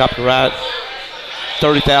old helicopter ride,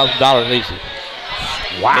 $30,000 easy.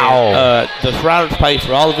 Wow. And, the Shriners pay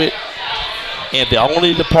for all of it, and the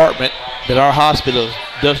only department that our hospital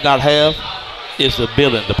does not have is the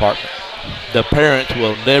billing department. The parents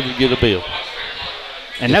will never get a bill.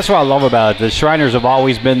 And that's what I love about it. The Shriners have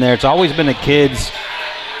always been there. It's always been a kids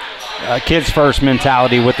first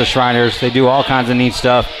mentality with the Shriners. They do all kinds of neat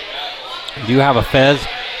stuff. Do you have a Fez?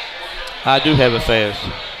 I do have a Fez.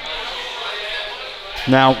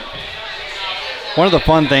 Now, one of the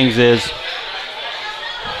fun things is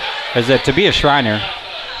that to be a Shriner,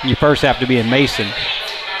 you first have to be a Mason.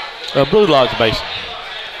 A Blue Lodge Mason.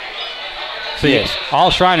 So yes.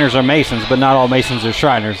 All Shriners are Masons, but not all Masons are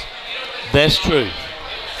Shriners. That's true.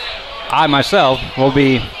 I myself will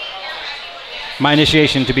be, my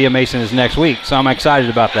initiation to be a Mason is next week, so I'm excited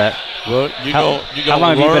about that. Well, how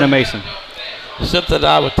long have you been a Mason? Something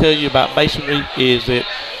I would tell you about Masonry is that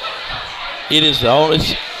it is the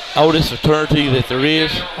oldest fraternity that there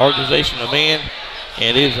is, organization of men,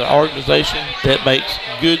 and it is an organization that makes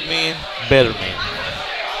good men better men.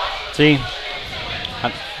 See?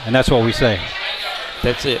 And that's what we say.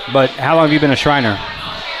 That's it. But how long have you been a Shriner?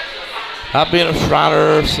 I've been a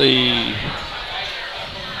Shriner,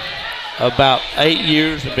 about 8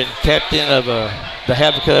 years. I've been captain of the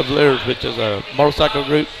Havre Cavaliers, which is a motorcycle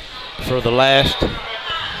group, for the last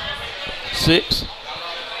 6.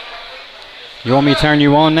 You want me to turn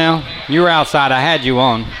you on now? You were outside. I had you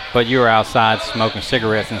on, but you were outside smoking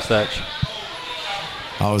cigarettes and such.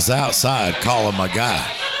 I was outside calling my guy.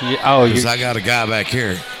 Because I got a guy back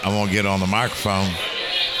here. I want to get on the microphone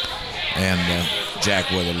and jack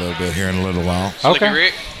with a little bit here in a little while. Okay.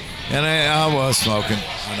 Rick. And I was smoking.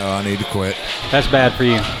 I know I need to quit. That's bad for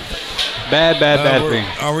you. Bad for you.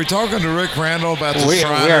 Are we talking to Rick Randall about the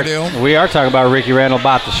Shriner deal? We are talking about Ricky Randall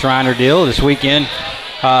about the Shriner deal this weekend.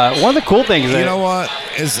 One of the cool things you know what?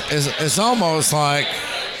 It's almost like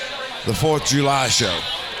the 4th of July show.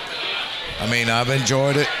 I mean, I've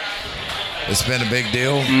enjoyed it. It's been a big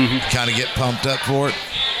deal. Kind of get pumped up for it.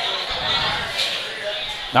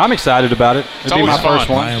 I'm excited about it. It'll be my first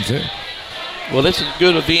one. I am too. Well, this is a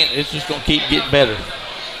good event. It's just going to keep getting better.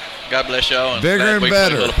 God bless y'all. Bigger and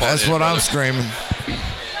better. That's what I'm screaming.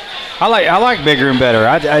 I like bigger and better.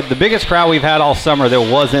 The biggest crowd we've had all summer that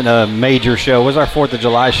wasn't a major show was our 4th of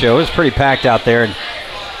July show. It was pretty packed out there, and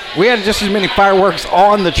we had just as many fireworks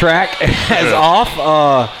on the track as off.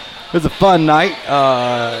 It was a fun night,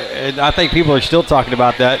 and I think people are still talking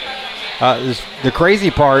about that. The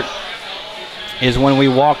crazy part is when we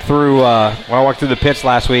walked through. When I walked through the pits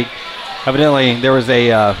last week, evidently there was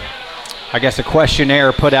a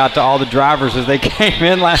questionnaire put out to all the drivers as they came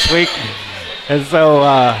in last week. And so,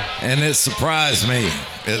 and it surprised me.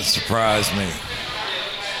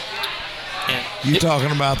 You talking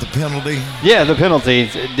about the penalty? Yeah, the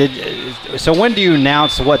penalties. So when do you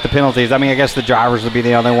announce what the penalties? I mean, I guess the drivers would be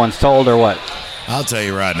the only ones told, or what? I'll tell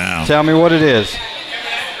you right now. Tell me what it is.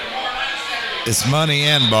 It's money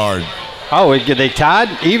and barred. Oh, they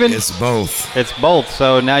tied even? It's both. It's both.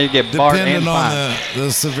 So now you get barred and fined. Depending on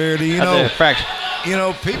the severity, you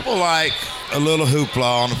know, people like a little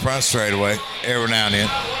hoopla on the front straightaway every now and then.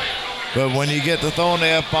 But when you get to throwing the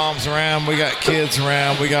F-bombs around, we got kids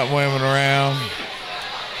around, we got women around.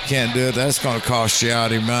 Can't do it. That's going to cost you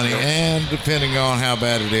out your money. And depending on how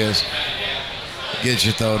bad it is, get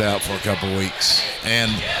you thrown out for a couple of weeks.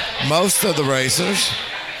 And most of the racers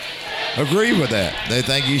agree with that. They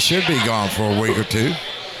think you should be gone for a week or two.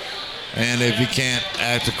 And if you can't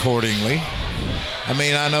act accordingly. I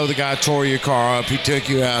mean, I know the guy tore your car up, he took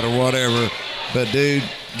you out or whatever. But, dude,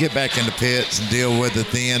 get back in the pits and deal with it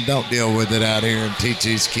then. Don't deal with it out here and teach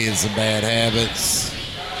these kids the bad habits.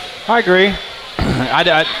 I agree.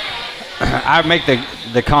 I make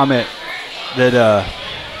the comment that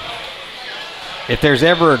if there's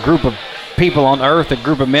ever a group of people on Earth, a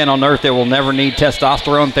group of men on Earth that will never need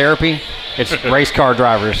testosterone therapy, it's race car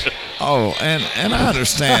drivers. Oh, and I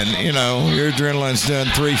understand, you know, your adrenaline's doing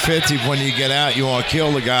 350. When you get out, you want to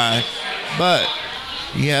kill the guy. But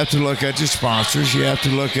you have to look at your sponsors. You have to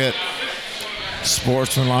look at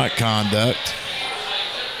sportsmanlike conduct.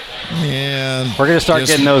 And we're going to start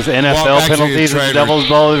getting those NFL penalties at the Devil's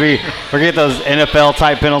Bowl. We're going to get those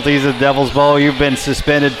NFL-type penalties at the Devil's Bowl. You've been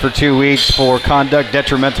suspended for 2 weeks for conduct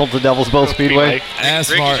detrimental to Devil's Bowl Speedway. Ricky's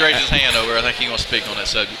raised his hand over. I think he wants to speak on that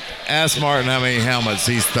subject. Ask Martin how many helmets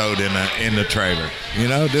he's throwed in the trailer. You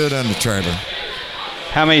know, do it in the trailer.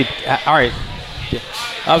 How many? All right.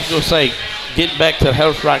 I was going to say, getting back to the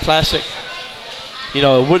Harris Wright Classic, you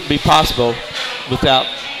know, it wouldn't be possible without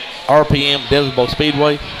RPM Devil's Bowl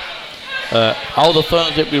Speedway. All the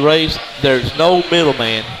funds that we raise, there's no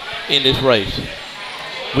middleman in this race.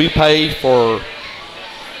 We pay for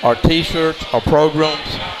our T-shirts, our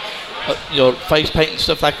programs, you know, face painting,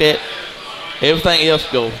 stuff like that. Everything else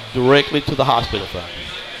goes directly to the hospital fund.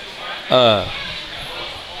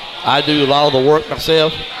 I do a lot of the work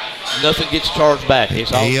myself. Nothing gets charged back. He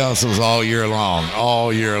hustles all year long,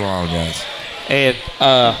 guys. And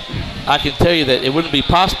I can tell you that it wouldn't be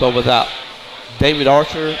possible without David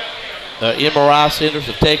Archer, MRI Centers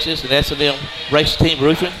of Texas, and S&M Race Team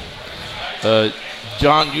Roofing.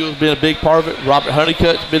 John Yule's been a big part of it. Robert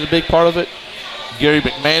Honeycutt's been a big part of it. Gary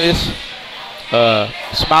McManus,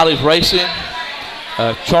 Smiley's Racing.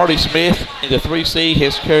 Charlie Smith in the 3C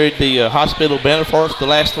has carried the hospital banner for us the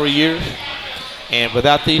last 3 years. And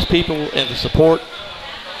without these people and the support,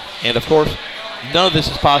 and of course, none of this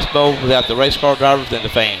is possible without the race car drivers and the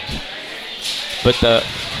fans. But the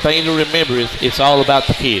thing to remember is it's all about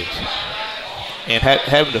the kids. And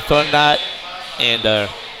having a fun night and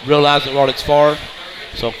realizing what it's for.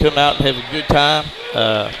 So come out and have a good time.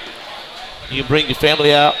 You can bring your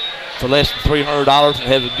family out for less than $300 and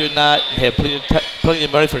have a good night and have plenty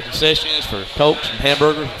of money for concessions, for Cokes and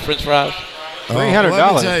hamburgers and French fries. $300.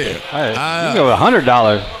 Let me tell you, you go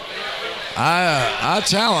 $100. I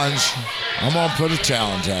challenge. I'm gonna put a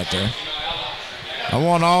challenge out there. I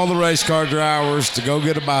want all the race car drivers to go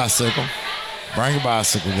get a bicycle. Bring a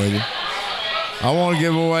bicycle with you. I want to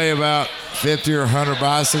give away about 50 or 100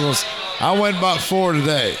 bicycles. I went and bought 4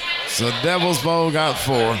 today. So Devil's Bowl got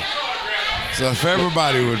 4. So if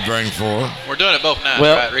everybody would bring 4. We're doing it both nights,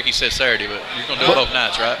 right? Ricky said Saturday, but you're going to do it both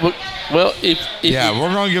nights, right? Well, if we're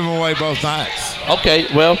going to give them away both nights. Okay,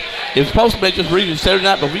 well, it's supposed to be just Region Saturday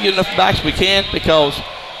night, but if we get enough bikes, we can, because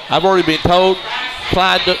I've already been told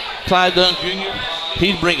Clyde Dunn Jr.,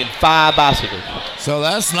 he's bringing 5 bicycles. So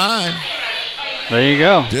that's 9. There you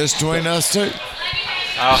go. Just between us two.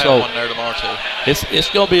 I'll have one there tomorrow, too. It's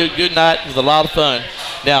going to be a good night with a lot of fun.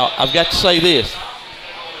 Now, I've got to say this.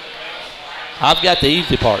 I've got the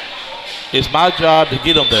easy part. It's my job to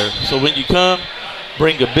get them there. So when you come,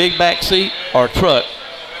 bring a big back seat or a truck,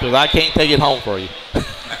 because I can't take it home for you.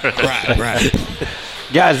 Right.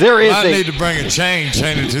 Guys, there is need to bring a chain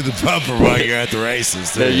it to the bumper while you're at the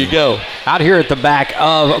races. There you go. Out here at the back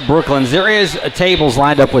of Brooklands, there is tables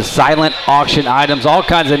lined up with silent auction items, all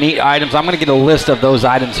kinds of neat items. I'm going to get a list of those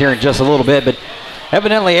items here in just a little bit, but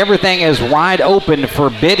evidently everything is wide open for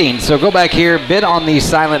bidding. So go back here, bid on these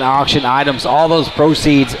silent auction items. All those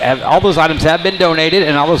items have been donated,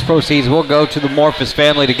 and all those proceeds will go to the Morphus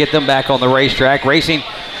family to get them back on the racetrack. Racing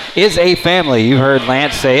is a family. You heard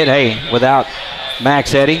Lance say it. Hey, without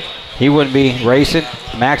Max Eddy, he wouldn't be racing.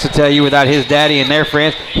 Max will tell you without his daddy and their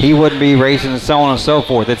friends, he wouldn't be racing, and so on and so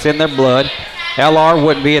forth. It's in their blood. LR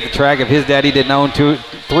wouldn't be at the track if his daddy didn't own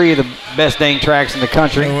 3 of the best dang tracks in the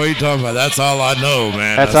country. What are you talking about? That's all I know,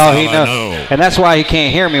 man. That's all he knows. And that's why he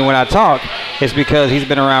can't hear me when I talk. It's because he's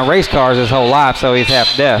been around race cars his whole life, so he's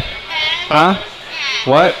half deaf. Huh?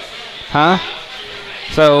 What? Huh?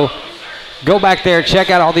 So go back there, check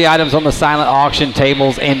out all the items on the silent auction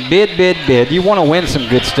tables, and bid. You want to win some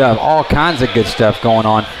good stuff. All kinds of good stuff going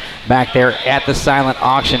on back there at the silent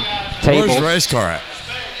auction tables. Where's the race car at?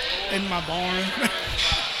 In my barn.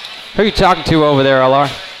 Who are you talking to over there, LR?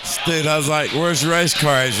 Dude, I was like, where's the race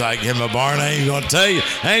car? He's like, in my barn. I ain't going to tell you.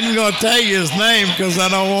 I ain't going to tell you his name because I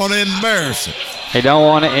don't want to embarrass him. They don't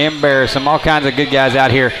want to embarrass him. All kinds of good guys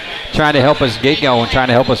out here trying to help us get going, trying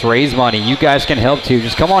to help us raise money. You guys can help too.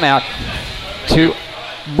 Just come on out to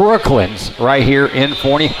Brooklands right here in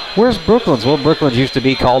Forney. Where's Brooklands? Well, Brooklands used to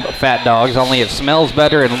be called Fat Dogs, only it smells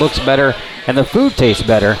better and looks better and the food tastes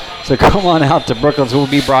better. So come on out to Brooklands. We'll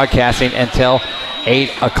be broadcasting until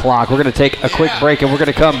 8 o'clock. We're going to take a quick break, and we're going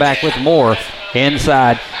to come back with more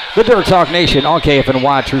inside the Dirt Talk Nation on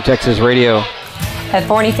KFNY True Texas Radio. At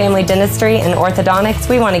Forney Family Dentistry and Orthodontics,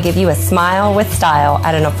 we want to give you a smile with style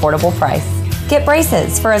at an affordable price. Get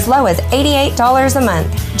braces for as low as $88 a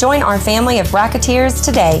month. Join our family of racketeers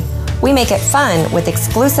today. We make it fun with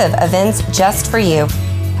exclusive events just for you.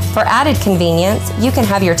 For added convenience, you can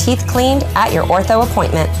have your teeth cleaned at your ortho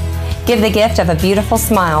appointment. Give the gift of a beautiful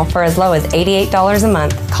smile for as low as $88 a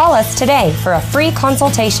month. Call us today for a free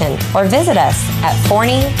consultation or visit us at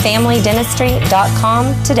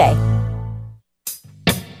ForneyFamilyDentistry.com today.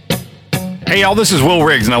 Hey y'all, this is Will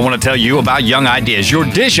Riggs, and I want to tell you about Young Ideas, your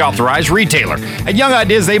Dish authorized retailer. At Young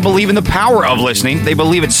Ideas, they believe in the power of listening. They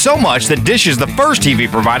believe it so much that Dish is the first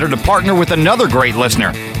TV provider to partner with another great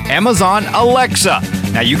listener, Amazon Alexa.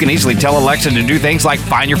 Now, you can easily tell Alexa to do things like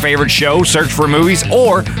find your favorite show, search for movies,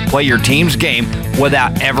 or play your team's game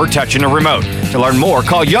without ever touching a remote. To learn more,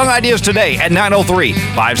 call Young Ideas today at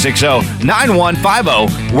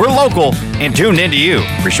 903-560-9150. We're local and tuned into you.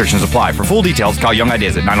 Restrictions apply. For full details, call Young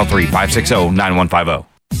Ideas at 903-560-9150.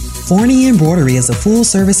 Forney Embroidery is a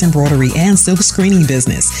full-service embroidery and silk screening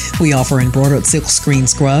business. We offer embroidered silk screen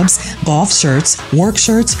scrubs, golf shirts, work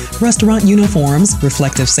shirts, restaurant uniforms,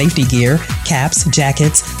 reflective safety gear, caps,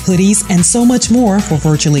 jackets, hoodies, and so much more for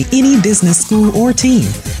virtually any business, school, or team.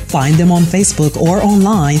 Find them on Facebook or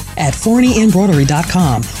online at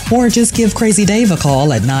ForneyEmbroidery.com, or just give Crazy Dave a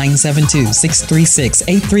call at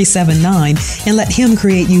 972-636-8379 and let him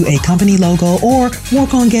create you a company logo or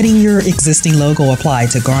work on getting your existing logo applied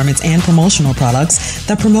to garments and promotional products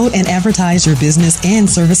that promote and advertise your business and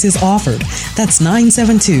services offered. That's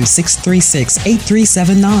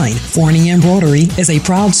 972-636-8379. Forney Embroidery is a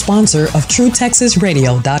proud sponsor of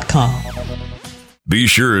TrueTexasRadio.com. Be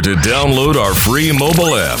sure to download our free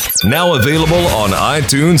mobile app, now available on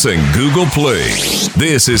iTunes and Google Play.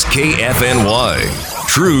 This is KFNY,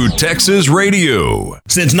 True Texas Radio.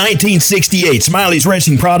 Since 1968, Smiley's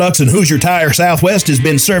Racing Products and Hoosier Tire Southwest has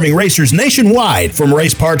been serving racers nationwide. From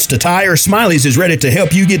race parts to tires, Smiley's is ready to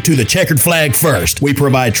help you get to the checkered flag first. We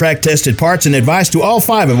provide track-tested parts and advice to all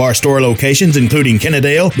 5 of our store locations, including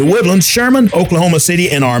Kennedale, The Woodlands, Sherman, Oklahoma City,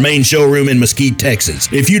 and our main showroom in Mesquite, Texas.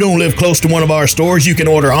 If you don't live close to one of our stores, you can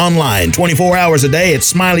order online 24 hours a day at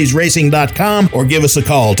Smiley'sRacing.com or give us a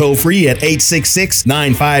call toll-free at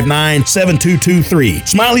 866-959-7223.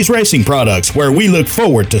 Smiley's Racing Products, where we look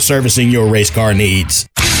forward to servicing your race car needs.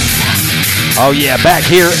 Oh, yeah, back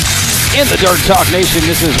here in the Dirt Talk Nation,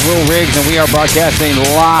 this is Will Riggs, and we are broadcasting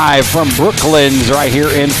live from Brooklands right here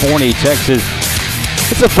in Forney, Texas.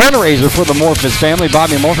 It's a fundraiser for the Morphus family.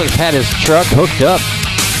 Bobby Morphus had his truck hooked up.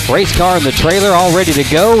 Race car in the trailer, all ready to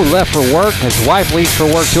go, left for work. His wife leaves for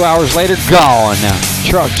work 2 hours later, gone.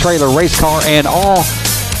 Truck, trailer, race car, and all.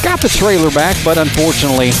 Got the trailer back, but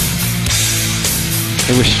unfortunately,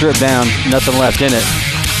 it was stripped down, nothing left in it.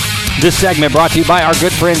 This segment brought to you by our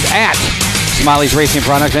good friends at Smiley's Racing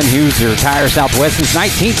Products and Hoosier Tire Southwest since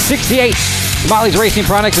 1968. Smiley's Racing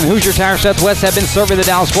Products and Hoosier Tire Southwest have been serving the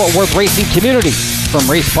Dallas-Fort Worth racing community. From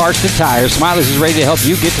race parts to tires, Smiley's is ready to help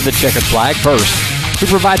you get to the checkered flag first. We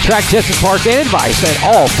provide track-tested parts and advice at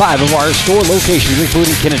all 5 of our store locations,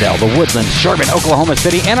 including Kennedale, The Woodlands, Sherman, Oklahoma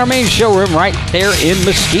City, and our main showroom right there in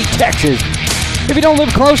Mesquite, Texas. If you don't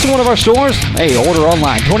live close to one of our stores, hey, order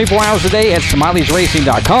online 24 hours a day at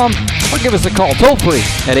Smiley'sRacing.com or give us a call toll-free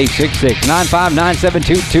at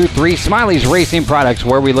 866-959-7223. Smiley's Racing Products,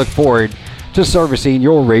 where we look forward to servicing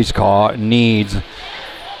your race car needs.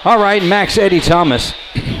 All right, Max Eddie Thomas.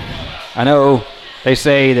 I know they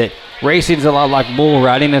say that racing is a lot like bull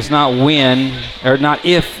riding. It's not when, or not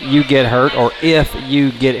if you get hurt or if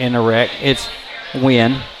you get in a wreck. It's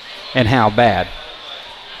when and how bad.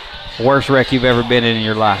 Worst wreck you've ever been in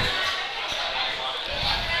your life?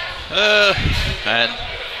 I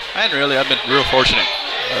hadn't really. I've been real fortunate.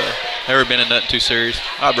 Never been in nothing too serious.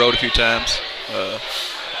 I've rode a few times, but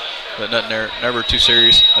nothing there. Never too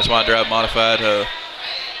serious. That's why I drive modified.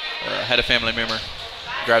 Had a family member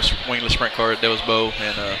drives wingless sprint car at Devil's Bow,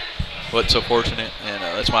 and wasn't so fortunate. And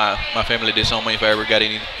that's why my family disowned me if I ever got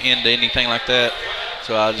into anything like that.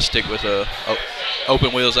 So I just stick with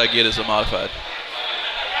open wheels. I get as a modified.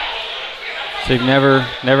 So you've never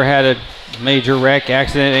had a major wreck,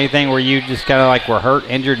 accident, anything where you just kind of like were hurt,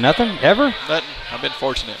 injured, nothing, ever? Nothing. I've been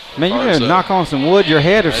fortunate. Man, you're going to knock on some wood, your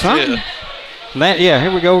head or something? Yeah,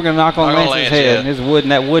 here we go. We're going to knock on Lance's head. His wood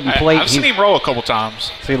and that wooden plate. I've seen him roll a couple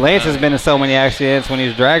times. See, Lance has been in so many accidents when he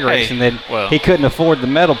was drag racing that he couldn't afford the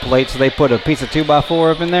metal plate, so they put a piece of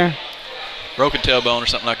 2x4 up in there. Broken tailbone or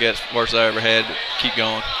something like that. Worst I ever had. Keep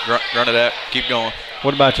going. Run it out. Keep going.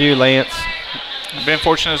 What about you, Lance? I've been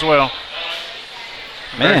fortunate as well.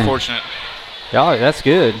 Very fortunate. Y'all, that's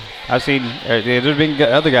good. I've seen there's been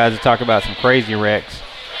other guys that talk about some crazy wrecks.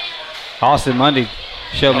 Austin Mundy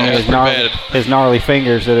showed me his gnarly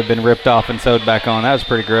fingers that have been ripped off and sewed back on. That was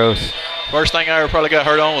pretty gross. First thing I ever probably got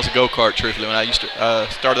hurt on was a go-kart, truthfully. When I used to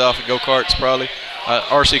started off in go-karts probably.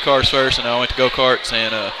 RC cars first, and I went to go-karts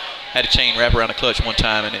and had a chain wrap around the clutch one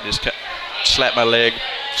time, and it just slapped my leg.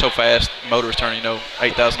 so fast. Motor was turning,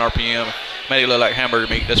 8,000 RPM. Made it look like hamburger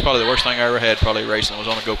meat. That's probably the worst thing I ever had. Probably racing was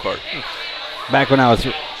on a go-kart. Back when I was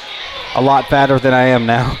a lot fatter than I am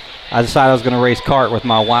now, I decided I was going to race kart with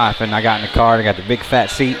my wife, and I got in the car and I got the big fat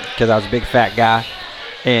seat because I was a big fat guy,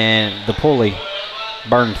 and the pulley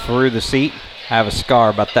burned through the seat. I have a scar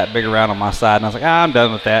about that big around on my side, and I was like, I'm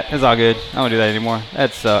done with that. It's all good. I don't do that anymore.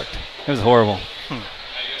 That sucked. It was horrible.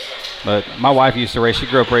 But my wife used to race. She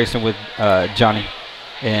grew up racing with Johnny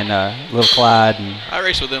and little Clyde. And I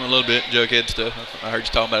raced with them a little bit, Jughead stuff. I heard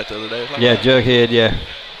you talking about it the other day. Like, yeah, Jughead, yeah.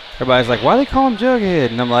 Everybody's like, why do they call him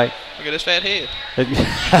Jughead? And I'm like, look at his fat head.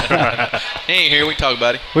 He ain't here. We can talk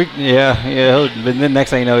about it. Yeah. But then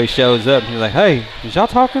next thing you know, he shows up. And he's like, hey, is y'all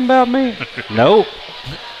talking about me? Nope.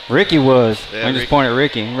 Ricky was. Yeah, I just pointed at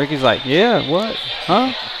Ricky. And Ricky's like, yeah, what?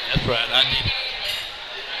 Huh? That's right. I did it.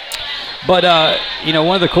 But,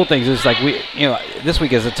 one of the cool things is, like, this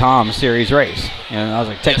week is a Tom Series race. I was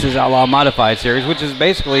like, Texas Outlaw Modified Series, which is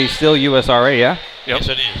basically still USRA, yeah? Yes,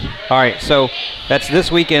 it is. All right, so that's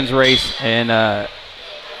this weekend's race. And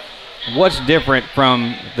what's different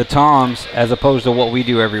from the Toms as opposed to what we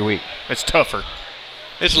do every week? It's tougher.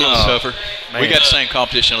 It's a little tougher. Man. We got the same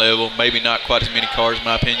competition level, maybe not quite as many cars in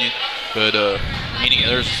my opinion, but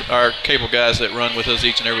there's our capable guys that run with us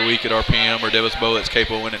each and every week at RPM, or Davis Bow that's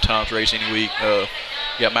capable of winning Tom's race any week. You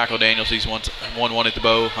got Michael Daniels, he's won one at the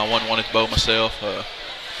Bow, I won one at the Bow myself. The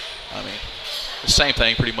same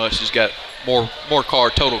thing pretty much, just got more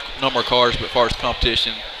total number of cars, but as far as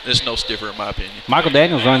competition, it's no stiffer in my opinion. Michael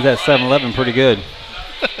Daniels runs that 7-Eleven pretty good.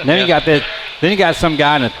 And then you got some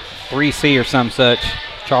guy in a 3C or some such,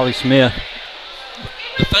 Charlie Smith.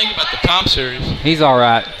 The thing about the Tom Series, he's all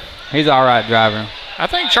right. He's all right driving. I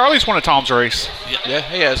think Charlie's won a Tom's race. Yeah,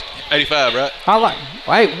 he has 85, right?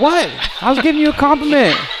 Wait, what? I was giving you a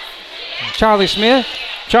compliment. Charlie Smith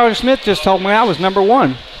just told me I was number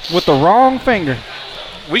one with the wrong finger.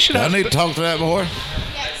 I need to talk to that boy.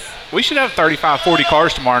 We should have 35, 40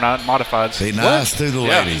 cars tomorrow night, modifieds. Be nice to the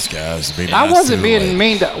ladies, guys. Be nice I wasn't to the being ladies.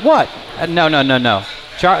 mean to what? No.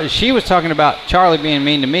 She was talking about Charlie being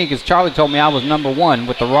mean to me because Charlie told me I was number one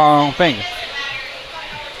with the wrong finger.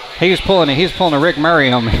 He was pulling a Rick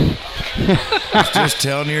Murray on me. I was just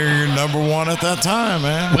telling you you're number one at that time,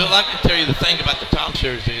 man. well, I can tell you the thing about the Tom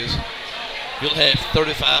Series is you'll have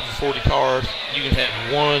 35 or 40 cars. You can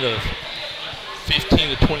have one of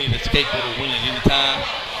 15 to 20 that's capable of winning any time.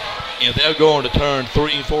 And they'll go on to turn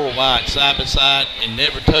 3 and 4 wide side by side and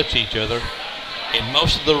never touch each other. In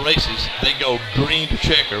most of the races, they go green to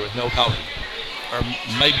checker with no caution, or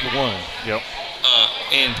maybe one. Yep.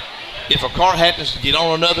 And if a car happens to get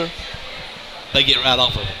on another, they get right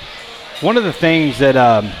off of it. One of the things that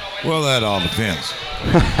well, that all depends.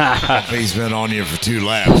 If he's been on you for 2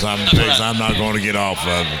 laps, I'm not going to get off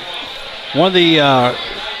of it. One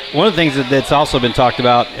of the things that's also been talked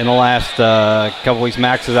about in the last couple weeks,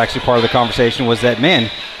 Max is actually part of the conversation, was that,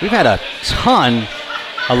 man, we've had a ton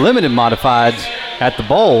of limited modifieds at the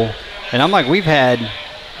bowl, and I'm like, we've had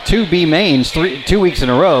 2 B mains 2 weeks in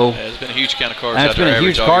a row. Yeah, it's been a huge count of cars. And it's been a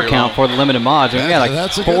huge car count for the limited mods. And we got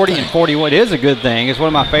like 40 and 41. It is a good thing. It's one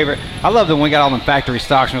of my favorite. I love that when we got all them factory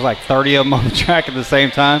stocks and there's like 30 of them on the track at the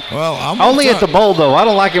same time. Well, I'm only at the bowl though. I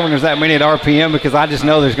don't like it when there's that many at RPM because I just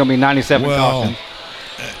know there's going to be 97 cautions.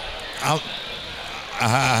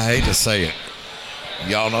 I hate to say it.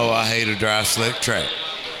 Y'all know I hate a dry, slick track.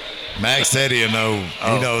 Max said he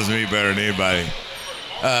knows me better than anybody.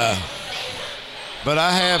 But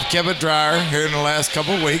I have kept it drier here in the last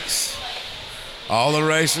couple of weeks. All the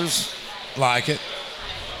racers like it.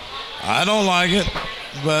 I don't like it,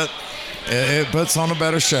 but it puts on a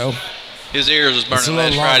better show. His ears was burning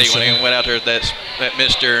last Friday when he went out there at that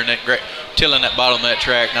mister and that tilling that bottom of that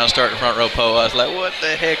track. And I was starting front row pole. I was like, what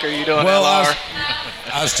the heck are you doing, LR?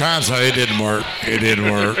 I was trying, so it didn't work. It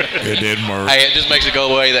didn't work. Hey, it just makes it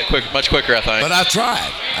go away much quicker, I think. But I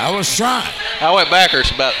tried. I was trying. I went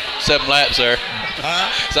backwards about 7 laps there.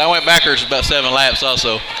 So I went backwards about 7 laps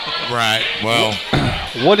also. Right. Well,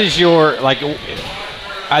 what is your, like,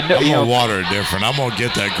 I'm going to water it different. I'm going to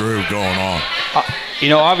get that groove going on.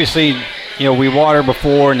 Obviously, we water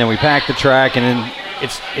before and then we pack the track and then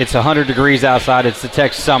it's 100 degrees outside. It's the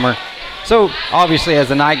Texas summer. So obviously as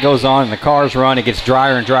the night goes on and the cars run, it gets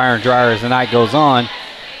drier and drier and drier as the night goes on.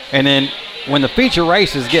 And then when the feature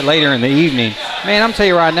races get later in the evening, man, I'm telling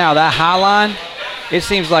you right now, that high line, it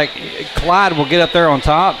seems like Clyde will get up there on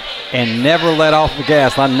top and never let off the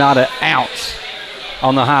gas, not an ounce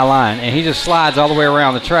on the high line. And he just slides all the way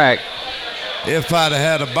around the track. If I'd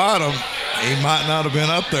have had a bottom, he might not have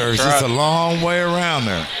been up there. It's just a long way around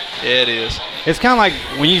there. Yeah, it is. It's kind of like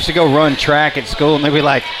when you used to go run track at school and they'd be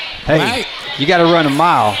like, hey. you got to run a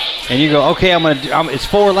mile, and you go, okay, it's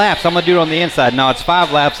 4 laps. I'm gonna do it on the inside. No, it's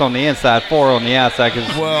 5 laps on the inside, 4 on the outside.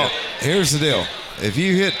 Well, here's the deal. If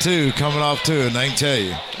you hit 2 coming off 2, and they can tell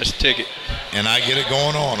you, that's a ticket. And I get it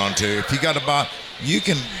going on 2. If you got about, you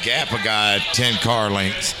can gap a guy 10 car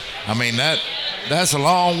lengths. I mean that's a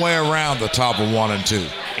long way around the top of 1 and 2.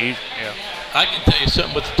 Yeah. I can tell you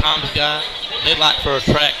something with the Thomas guy. They like for a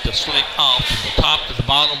track to slick off from the top to the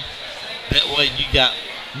bottom. That way you got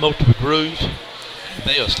multiple grooves.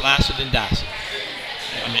 They'll slice it and dice it.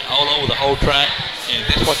 I mean, all over the whole track, and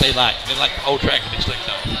that's what they like. They like the whole track to be slicked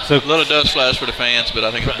off. So a little dust flies for the fans, but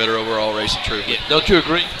I think it's better overall racing, truthfully. Yeah, don't you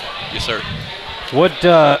agree? Yes, sir.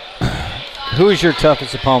 Who is your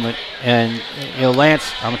toughest opponent? And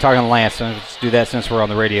Lance, I'm talking Lance. So let's do that since we're on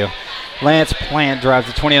the radio. Lance Plant drives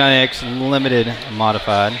the 29X Limited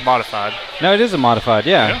Modified. Modified. No, it is a modified.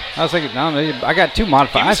 Yeah. I was thinking, no, I got 2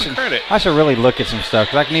 modified. Give me some credit. I should really look at some stuff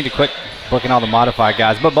because I need to quit booking all the modified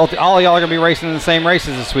guys. But all of y'all are gonna be racing in the same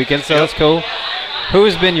races this weekend, so that's cool. Who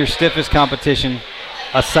has been your stiffest competition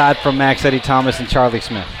aside from Max Eddie Thomas and Charlie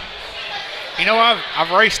Smith?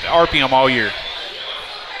 I've raced RPM all year.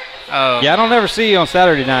 I don't ever see you on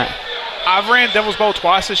Saturday night. I've ran Devil's Bowl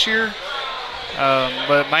twice this year,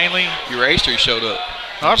 but mainly you raced or you showed up.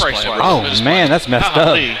 I've raced twice. Oh man, that's messed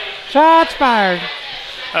up. Shots fired.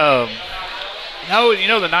 The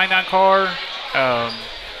 99 car.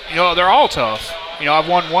 They're all tough. I've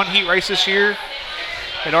won 1 heat race this year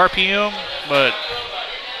at RPM, but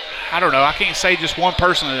I don't know. I can't say just one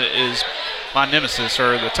person is my nemesis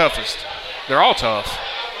or the toughest. They're all tough.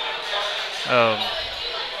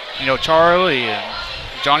 Charlie and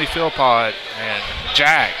Johnny Philpott and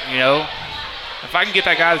Jack, If I can get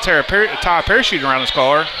that guy to tie a parachute around his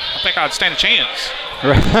car, I think I'd stand a chance.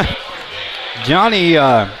 Johnny,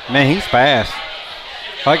 man, he's fast.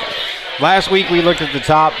 Like last week we looked at the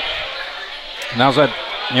top, and I was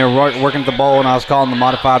working at the bowl, and I was calling the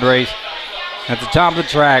modified race. At the top of the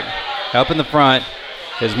track, up in the front,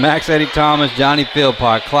 is Max Eddie Thomas, Johnny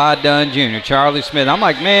Philpott, Clyde Dunn Jr., Charlie Smith. I'm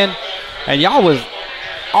like, man, and y'all was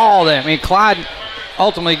all that. I mean, Clyde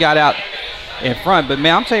ultimately got out in front, but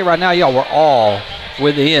man, I'm telling you right now, y'all were all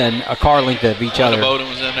within a car length of each other. Wendell Bolden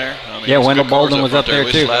was in there. Wendell Bolden was up there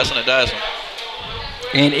too. Slicing and dicing.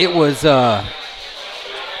 And it was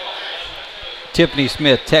Tiffany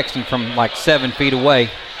Smith texting from like 7 feet away,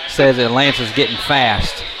 says that Lance is getting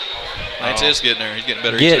fast. Lance is getting there. He's getting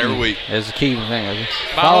better each and every week. Is the key thing.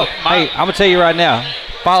 Hey, I'm gonna tell you right now,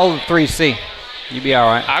 follow the 3C. You'll be all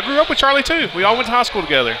right. I grew up with Charlie too. We all went to high school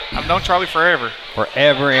together. I've known Charlie forever.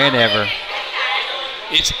 Forever and ever.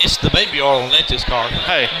 It's the baby oil on Lance's car.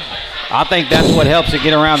 Hey. I think that's what helps it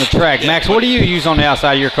get around the track. Max, what do you use on the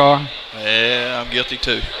outside of your car? Yeah, I'm guilty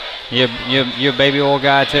too. You're a baby oil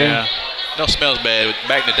guy too? Yeah. Don't smell as bad.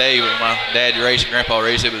 Back in the day when my dad raced and grandpa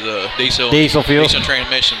raced, it was diesel fuel. Diesel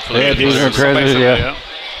transmission fluid. Yeah, diesel transmission, yeah.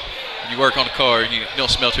 You work on the car, you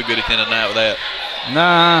don't smell too good at the end of the night with that.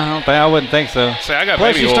 Nah, I wouldn't think so. See, I got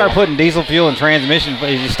Plus, baby you oil. start putting diesel fuel in transmission.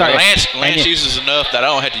 You start. Lance uses enough that I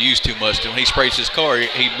don't have to use too much. When he sprays his car,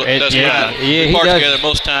 he does good. Yeah, we park together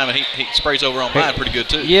most of the time, and he sprays over on mine pretty good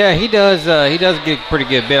too. Yeah, he does. He does get a pretty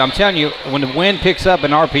good bit. I'm telling you, when the wind picks up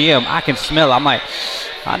in RPM, I can smell it. I'm like,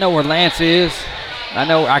 I know where Lance is. I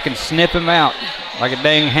know I can sniff him out like a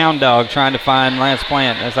dang hound dog trying to find Lance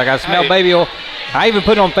Plant. It's like I smell baby oil. I even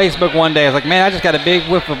put it on Facebook one day. I was like, man, I just got a big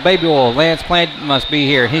whiff of baby oil. Lance Plant must be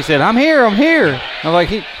here. And he said, I'm here. I'm like,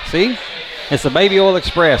 see? It's the Baby Oil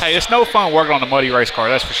Express. Hey, it's no fun working on a muddy race car,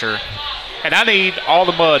 that's for sure. And I need all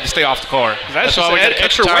the mud to stay off the car. That's why we got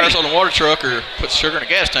extra tires on the water truck or put sugar in a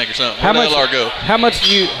gas tank or something. How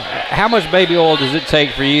much baby oil does it take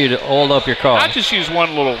for you to oil up your car? I just use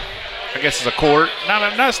one little, I guess it's a quart. No,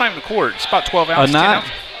 it's not even a quart. It's about 12 ounces. 10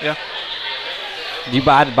 ounces. Yeah. Do you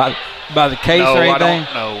buy it by the case or anything?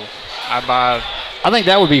 No, I think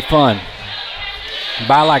that would be fun.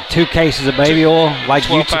 Buy like 2 cases of baby oil, like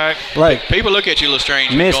 12-pack. Like people look at you a little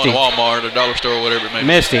strange. Misty, going to Walmart or dollar store or whatever it may be.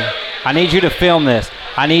 Misty, I need you to film this.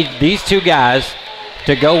 I need these 2 guys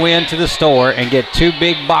to go into the store and get 2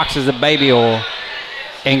 big boxes of baby oil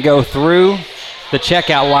and go through the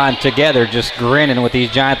checkout line together, just grinning with these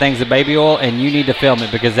giant things of baby oil. And you need to film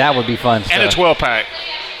it because that would be fun stuff. And a 12-pack.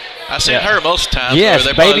 I've seen her most of the time. Yes,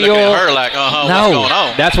 they're baby looking oil. at her like, what's going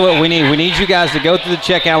on? That's what we need. We need you guys to go through the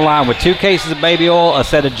checkout line with 2 cases of baby oil, a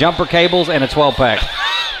set of jumper cables, and a 12-pack.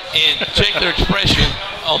 And check their expression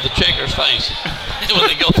on the checker's face when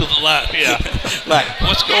they go through the line. Yeah. Like,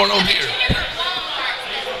 what's going on here?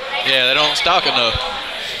 Yeah, they don't stock enough.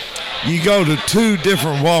 You go to 2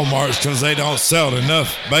 different Walmarts because they don't sell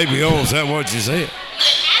enough baby oil. Is that what you said?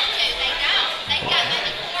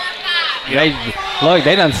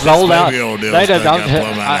 They done sold out. They done.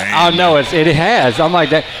 I know it has. I'm like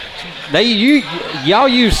that. Y'all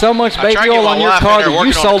use so much baby oil on your car that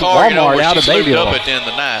you sold Walmart out of baby oil. At the end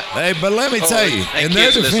of the night. Hey, but let me tell you, in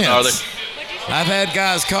their defense, I've had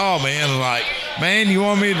guys call me and like, man, you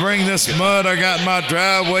want me to bring this mud I got in my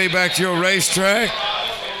driveway back to your racetrack?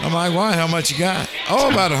 I'm like, why? How much you got? Oh,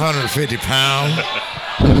 about 150 pounds.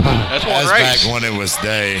 That's one race. Back when it was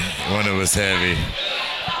when it was heavy.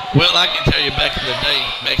 Well, I can tell you back in the day,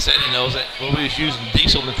 Max Sandy knows that when we was using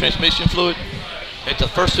diesel and transmission fluid, at the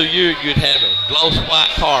first of the year, you'd have a gloss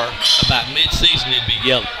white car. About mid-season, it'd be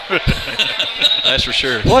yellow. That's for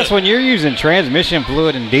sure. Plus, when you're using transmission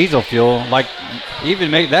fluid and diesel fuel, like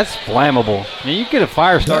that's flammable. I mean, you get a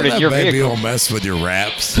fire started in your vehicle. Baby will mess with your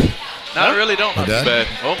wraps. No, I really don't. Not too bad.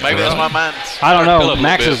 Well, maybe that's my mind. I don't know.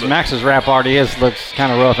 Max's wrap already looks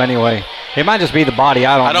kind of rough anyway. It might just be the body.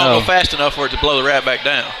 I don't know. I don't go fast enough for it to blow the wrap back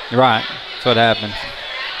down. Right. That's what happens.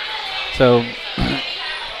 So,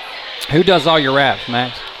 who does all your wraps,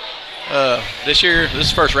 Max? This year, this is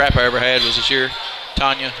the first wrap I ever had was this year.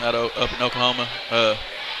 Tanya up in Oklahoma.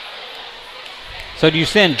 So do you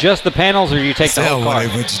send just the panels, or do you take the whole car? They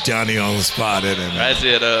put Johnny on the spot, isn't it? That's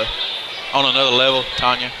it. On another level,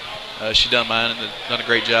 Tanya. She done mine and done a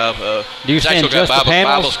great job. Do you send just the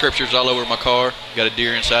panels? Bible scriptures all over my car. Got a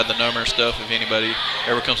deer inside the number and stuff. If anybody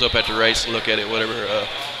ever comes up at the race to look at it, whatever.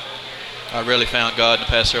 I really found God in the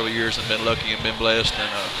past several years and been lucky and been blessed, and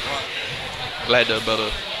glad to be able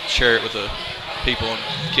to share it with the people and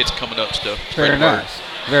kids coming up and stuff. Very nice.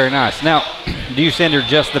 Very nice. Now, do you send her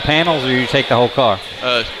just the panels, or do you take the whole car?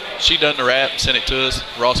 She done the wrap and sent it to us.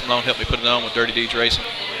 Ross Malone helped me put it on with Dirty Deeds Racing.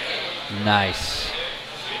 Nice.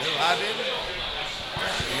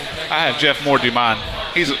 I have Jeff Moore do mine.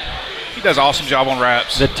 He does an awesome job on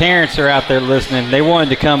wraps. The Terrence are out there listening. They wanted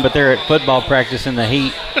to come, but they're at football practice in the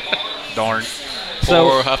heat. Darn.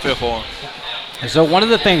 I feel for them. So one of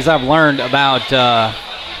the things I've learned about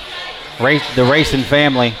the racing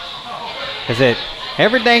family is that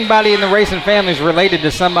every dang body in the racing family is related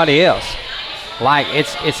to somebody else. Like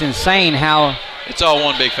it's insane how it's all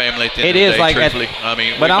one big family at the end of the day, like truthfully. I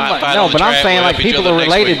mean, I'm saying like people are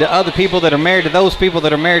related to other people that are married to those people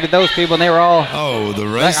that are married to those people, and they were all. Oh, the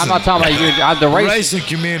racing. I'm not talking about you. The racing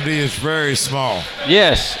community is very small.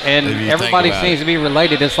 Yes, and everybody seems to be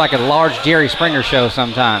related. It's like a large Jerry Springer show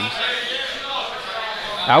sometimes.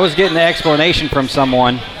 I was getting the explanation from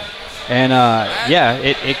someone, and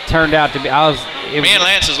it turned out to be. Me and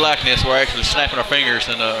Lance's likeness, we're actually snapping our fingers,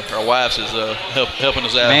 and our wives is helping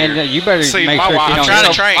us out. Man, here. You better make sure my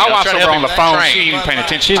wife's over on the phone. She ain't even paying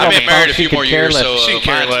attention. I've been married a few more years, so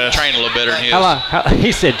mine's trained a little better than his.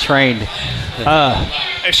 He said trained. How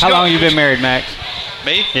long have you been married, Max?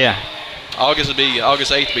 Me? Yeah. August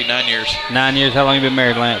 8th will be 9 years. 9 years. How long have you been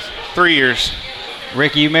married, Lance? 3 years.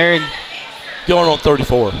 Ricky, you married? Going on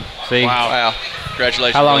 34. See? Wow.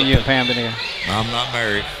 Congratulations. How long you and Pam been together? I'm not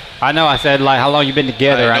married. I know. I said, like, how long you been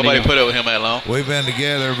together? Nobody put up with him that long. We've been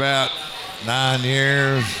together about 9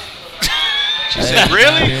 years. She said,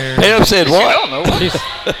 really? Pam said what? I don't know. She's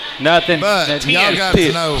nothing. But y'all got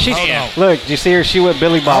to know. Look, did you see her? She went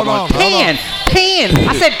Billy Bob on 10. 10.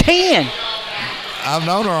 I said 10. I've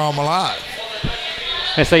known her all my life.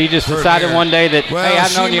 And so you just decided one day that, hey,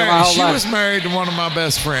 I've known you my whole life. She was married to one of my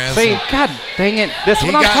best friends. See, God dang it. That's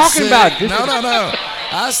what I'm talking about. No.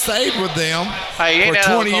 I stayed with them for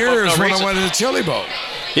 20 years when I went to the Chili Bowl.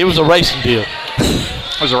 It was a racing deal.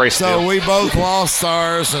 It was a racing deal. So we both lost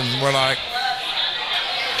ours, and we're like,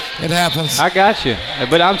 it happens. I got you.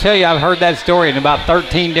 But I'm telling you, I've heard that story in about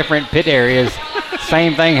 13 different pit areas.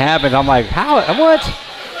 Same thing happened. I'm like, how? What?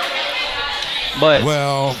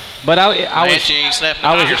 But I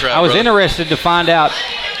was interested to find out.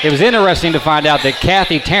 It was interesting to find out that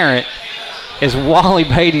Kathy Tarrant is Wally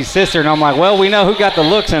Beatty's sister, and I'm like, well, we know who got the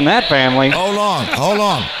looks in that family. Hold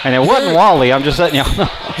on. And it wasn't Wally. I'm just letting y'all know.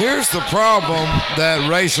 Here's the problem that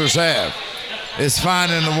racers have. It's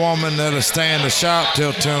finding a woman that'll stay in the shop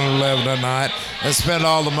till 10 or 11 at night and spend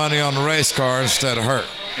all the money on the race car instead of her.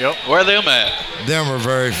 Yep. Where are them at? Them are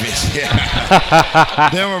very few. Yeah.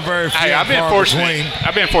 Them are very few. Hey, I've been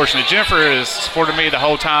fortunate. Jennifer has supported me the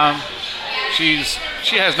whole time. She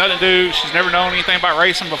has nothing to do. She's never known anything about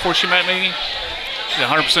racing before she met me. She's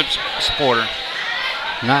 100% supporter.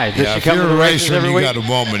 Nice. Yeah, if you're a racer and you got a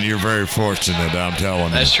woman, you're very fortunate, I'm telling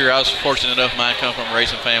you. That's true. I was fortunate enough mine come from a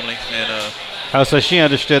racing family. And so she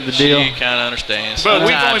understood the deal? She kind of understands. But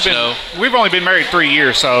we've only been married 3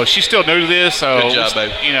 years, so she's still new to this. So good job,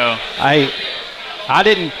 baby. You know. I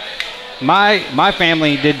didn't. My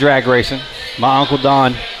family did drag racing. My Uncle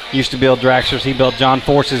Don used to build dragsters. He built John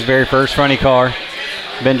Force's very first funny car.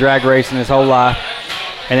 been drag racing his whole life.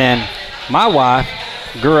 And then my wife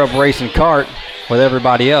grew up racing kart with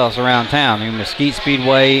everybody else around town, in Mesquite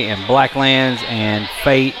Speedway and Blacklands and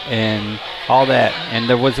Fate and all that. And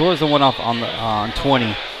there was the one off on 20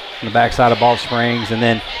 on the backside of Bald Springs. And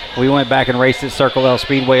then we went back and raced at Circle L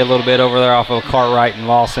Speedway a little bit over there off of Cartwright and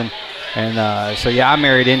Lawson. And so, yeah, I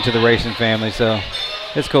married into the racing family, so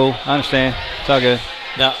it's cool. I understand. It's all good.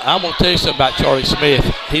 Now, I'm going to tell you something about Charlie Smith.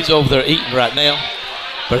 He's over there eating right now,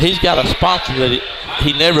 but he's got a sponsor that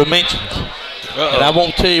he never mentions. And I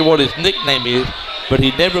won't tell you what his nickname is, but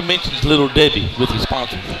he never mentions Little Debbie with his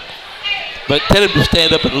sponsors. But tell him to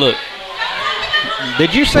stand up and look.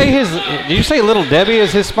 Did you say Little Debbie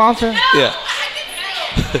is his sponsor? Yeah.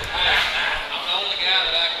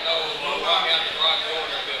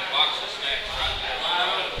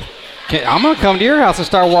 I'm going to come to your house and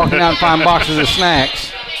start walking out and find boxes of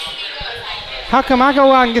snacks. How come I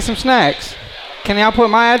go out and get some snacks? Can y'all put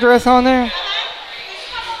my address on there?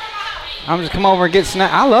 I'm just come over and get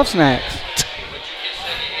snacks. I love snacks.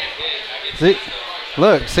 See?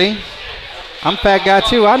 Look, see? I'm a fat guy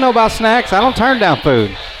too. I know about snacks. I don't turn down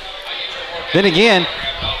food. Then again,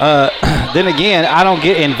 I don't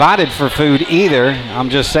get invited for food either. I'm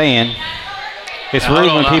just saying. It's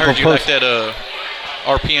rude when people post. Like that,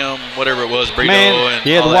 RPM, whatever it was, burrito. Man,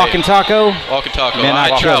 yeah, the walking taco. Walking taco. Man,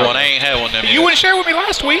 I tried one. I ain't had one of them yet. You wouldn't share with me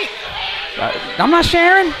last week. I'm not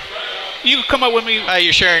sharing. You could come up with me. Hey,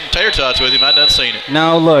 you're sharing tater tots with him. I done seen it.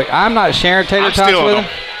 No, look, I'm not sharing tater tots with him.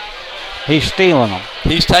 He's stealing them.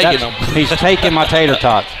 He's taking them. He's taking my tater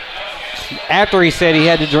tots. After he said he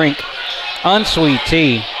had to drink unsweet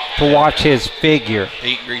tea to watch his figure.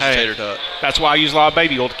 Eat greasy tater tot. That's why I use a lot of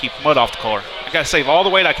baby oil to keep the mud off the car. I got to save all the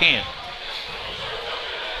weight I can.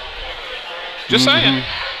 Just saying.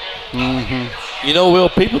 Mm-hmm. You know, Will,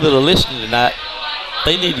 people that are listening tonight,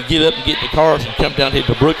 they need to get up and get in the cars and come down here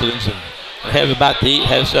to Brooklands and have a bite to eat,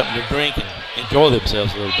 have something to drink, and enjoy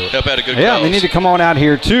themselves a little bit. Help out a good Yeah, cause. they need to come on out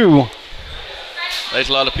here, too. There's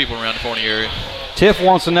a lot of people around the Forney area. Tiff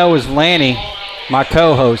wants to know, is Lanny my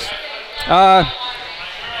co-host?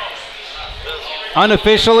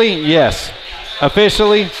 Unofficially, yes.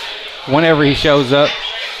 Officially, whenever he shows up.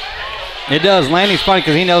 It does. Lanny's funny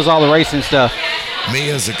because he knows all the racing stuff.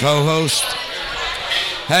 Me as a co-host.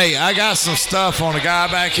 Hey, I got some stuff on a guy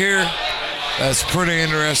back here that's pretty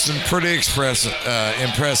interesting, pretty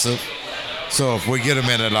impressive. So if we get a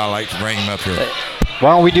minute, I'd like to bring him up here.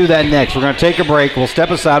 Why don't we do that next? We're going to take a break. We'll step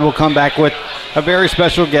aside. We'll come back with a very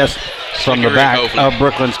special guest from the back of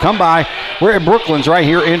Brooklands. Come by. We're at Brooklands right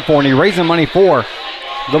here in Forney, raising money for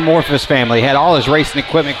the Morphus family. Had all his racing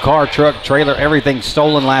equipment, car, truck, trailer, everything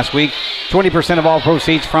stolen last week. 20% of all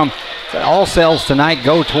proceeds from all sales tonight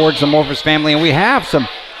go towards the Morphus family. And we have some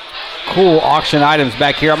cool auction items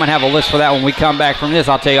back here. I'm going to have a list for that when we come back from this.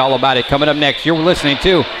 I'll tell you all about it. Coming up next, you're listening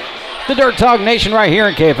to the Dirt Talk Nation right here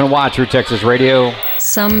in KFNY True Texas Radio.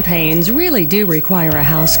 Some pains really do require a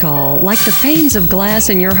house call, like the panes of glass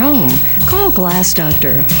in your home. Call Glass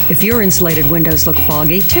Doctor. If your insulated windows look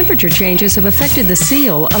foggy, temperature changes have affected the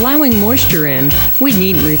seal, allowing moisture in. We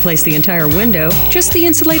needn't replace the entire window, just the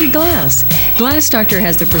insulated glass. Glass Doctor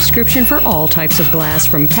has the prescription for all types of glass,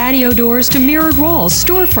 from patio doors to mirrored walls,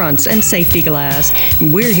 storefronts, and safety glass.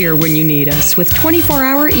 We're here when you need us with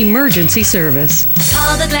 24-hour emergency service.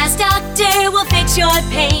 Call the Glass Doctor, we'll fix your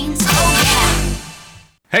pains. Oh, yeah.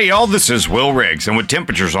 Hey y'all, this is Will Riggs, and with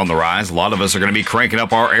temperatures on the rise, a lot of us are going to be cranking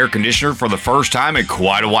up our air conditioner for the first time in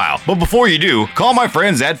quite a while. But before you do, call my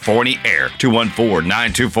friends at Forney Air,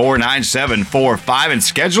 214-924-9745, and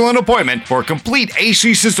schedule an appointment for a complete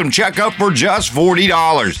AC system checkup for just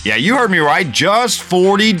 $40. Yeah, you heard me right, just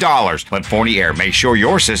 $40. Let Forney Air make sure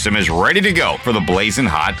your system is ready to go for the blazing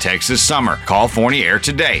hot Texas summer. Call Forney Air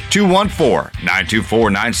today,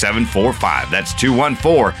 214-924-9745. That's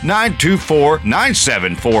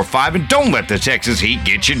 214-924-9745. And don't let the Texas heat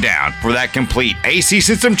get you down. For that complete AC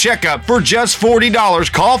system checkup for just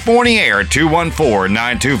 $40, call Forney Air at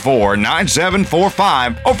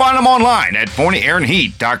 214-924-9745 or find them online at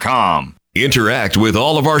ForneyAirandHeat.com. Interact with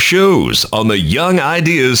all of our shows on the Young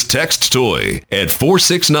Ideas text toy at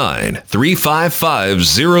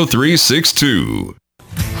 469-355-0362.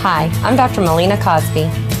 Hi, I'm Dr. Melina Cosby.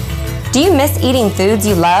 Do you miss eating foods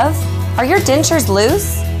you love? Are your dentures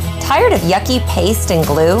loose? Tired of yucky paste and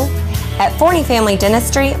glue? At Forney Family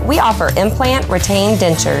Dentistry, we offer implant retained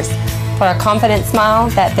dentures for a confident smile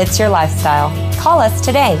that fits your lifestyle. Call us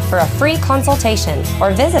today for a free consultation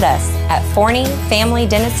or visit us at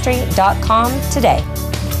ForneyFamilyDentistry.com today.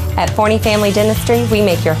 At Forney Family Dentistry, we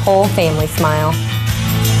make your whole family smile.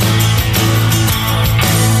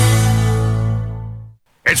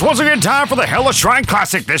 It's once again time for the Hella Shrine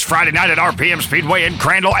Classic this Friday night at RPM Speedway in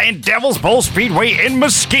Crandall and Devil's Bowl Speedway in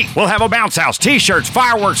Mesquite. We'll have a bounce house, t-shirts,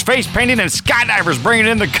 fireworks, face painting, and skydivers bringing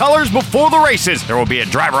in the colors before the races. There will be a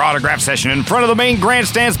driver autograph session in front of the main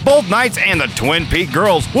grandstands both nights, and the Twin Peak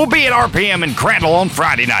girls will be at RPM in Crandall on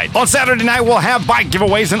Friday night. On Saturday night, we'll have bike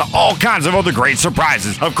giveaways and all kinds of other great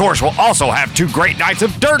surprises. Of course, we'll also have 2 great nights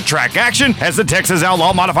of dirt track action, as the Texas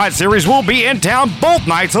Outlaw Modified Series will be in town both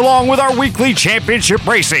nights, along with our weekly championship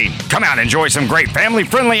racing. Come out and enjoy some great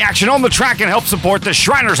family-friendly action on the track and help support the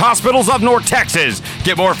Shriners Hospitals of North Texas.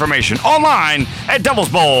 Get more information online at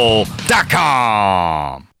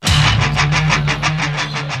devilsbowl.com.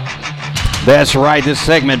 That's right. This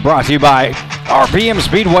segment brought to you by RPM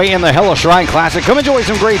Speedway and the Hella Shrine Classic. Come enjoy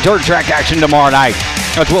some great dirt track action tomorrow night,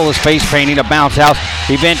 as well as face painting, a bounce house,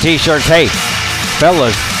 event t-shirts. Hey,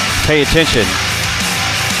 fellas, pay attention,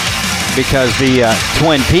 because the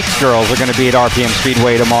Twin Peaks girls are going to be at RPM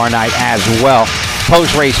Speedway tomorrow night as well.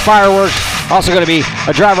 Post-race fireworks. Also going to be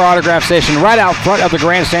a driver autograph session right out front of the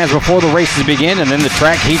grandstands before the races begin, and then the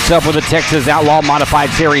track heats up with the Texas Outlaw Modified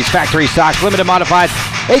Series factory stocks, limited modified,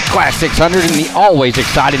 a Class 600, and the always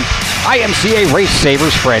exciting IMCA Race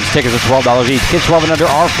Savers Friends. Tickets are $12 each. Kids 12 and under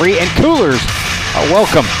are free, and coolers are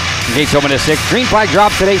welcome. Gates open at 6. Green flag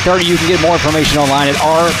drops at 8:30. You can get more information online at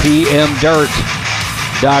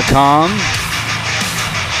rpmdirt.com.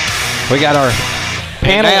 We got our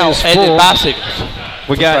panel is full. Bicycles.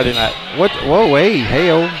 We got Friday night. What? Whoa, wait,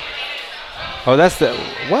 hey-o. Oh, that's the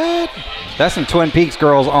what? That's some Twin Peaks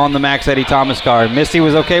girls on the Max Eddie Thomas car. Misty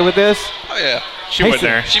was okay with this? Oh, yeah. She wasn't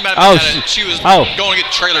there. She might have she was going to get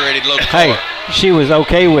the trailer ready to load the car. Hey, she was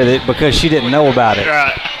okay with it because she didn't know about it.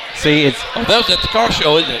 Right. See, it's... Oh, that was at the car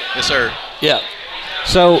show, isn't it? Yes, sir. Yeah.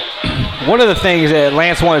 So, one of the things that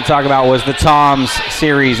Lance wanted to talk about was the Tom's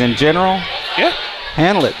series in general. Yeah.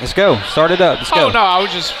 Handle it. Let's go. Start it up. Let's go. Oh, no, I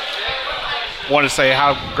was just want to say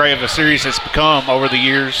how great of a series it's become over the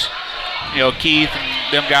years. You know, Keith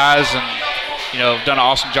and them guys, and, you know, done an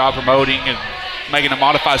awesome job promoting and making the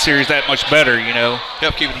modified series that much better, you know.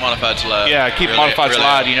 Help keep the modifieds alive. Yeah, keep the modifieds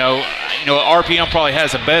alive, you know. RPM probably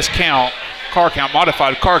has the best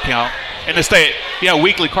modified car count in the state,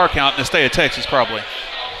 weekly car count in the state of Texas probably.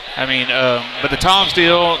 I mean, but the Tom's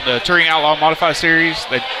deal, the Touring Outlaw Modified Series,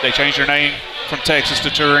 they changed their name from Texas to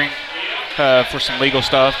Touring for some legal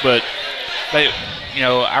stuff, but I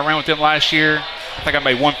ran with them last year. I think I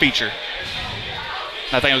made one feature.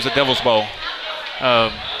 I think it was the Devil's Bowl.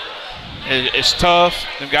 It's tough.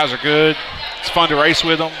 Them guys are good. It's fun to race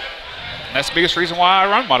with them. And that's the biggest reason why I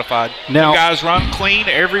run modified. Now, them guys run clean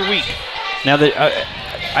every week. Now,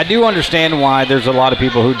 I do understand why there's a lot of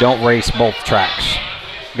people who don't race both tracks,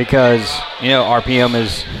 because RPM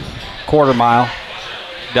is quarter mile,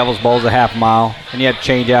 Devil's Bowl is a half mile, and you have to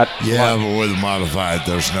change out. Yeah, but with a modified,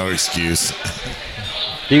 there's no excuse.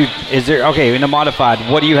 In the modified,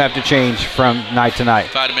 what do you have to change from night to night?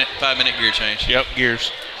 5-minute gear change. Yep,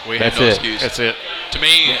 gears. We have no excuse. That's it. To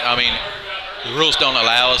me, I mean, the rules don't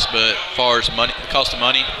allow us, but as far as money, the cost of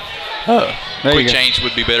money, quick change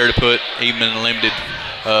would be better to put, even in the limited.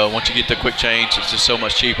 Once you get the quick change, it's just so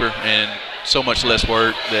much cheaper and so much less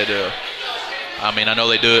work that, I know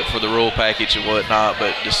they do it for the rule package and whatnot,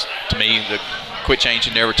 but just to me, the quick change,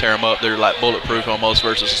 you never tear them up. They're like bulletproof almost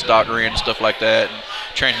versus stock rear and stuff like that. And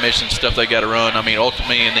transmission stuff they got to run. I mean,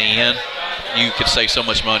 ultimately in the end, you could save so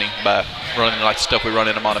much money by running like the stuff we run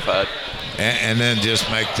in a modified. And then just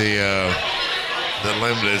make the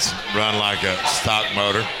limiteds run like a stock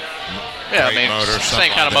motor. Yeah,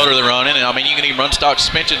 same kind of motor they're running. And you can even run stock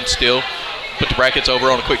suspension still, put the brackets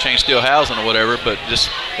over on a quick change steel housing or whatever, but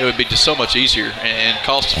it would be just so much easier and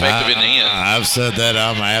cost effective in the end. I've said that.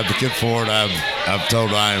 I'm an advocate for it. I've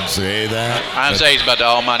told IMCA that. IMCA is about the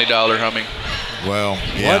almighty dollar. Well,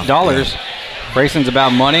 yeah. What dollars? Racing's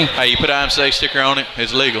about money. Hey, you put an IMCA sticker on it,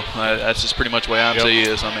 it's legal. That's just pretty much the way IMCA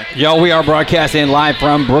is. Yo, we are broadcasting live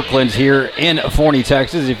from Brooklands here in Forney,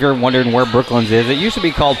 Texas. If you're wondering where Brooklands is, it used to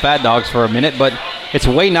be called Fat Dogs for a minute, but it's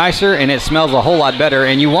way nicer and it smells a whole lot better,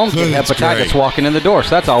 and you won't get hepatitis walking in the door.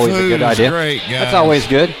 So that's always a good idea. Great, that's always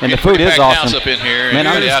good, and the food is awesome. Up in here, man,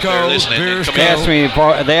 and out there listening. They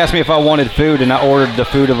asked me if I wanted food, and I ordered the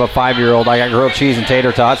food of a 5-year-old. I got grilled cheese and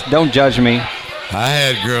tater tots. Don't judge me. I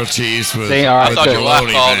had grilled cheese with. I thought your wife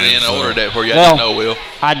called in and ordered that for you. I didn't know, Will.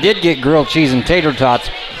 I did get grilled cheese and tater tots.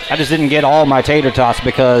 I just didn't get all my tater tots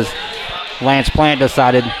because Lance Plant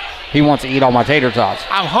decided he wants to eat all my tater tots.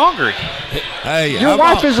 I'm hungry. Hey, your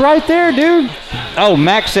wife is right there, dude. Oh,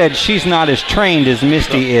 Max said she's not as trained as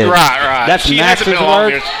Misty is. Right. That's Max's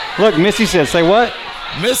word. Look, Missy said, say what?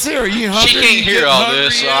 Missy, are you hungry? She can't hear all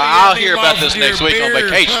this, so I'll hear about this next week on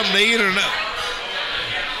vacation.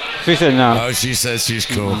 She said no. Oh, she said she's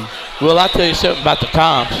cool. Well, I'll tell you something about the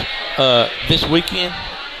Toms. This weekend,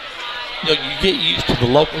 you get used to the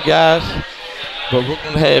local guys, but we're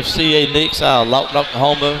going to have C.A. Nix out of Lawton,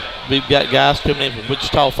 Oklahoma. We've got guys coming in from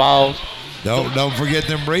Wichita Falls. Don't forget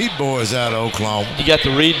them Reed boys out of Oklahoma. You got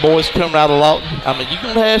the Reed boys coming out of Lawton. I mean, you're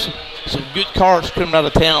going to have some good cars coming out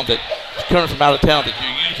of town that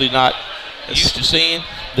you're usually not used to seeing,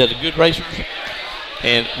 that are good racers.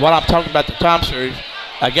 And what I'm talking about the Tom Series,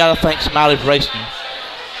 I got to thank Smiley's Racing.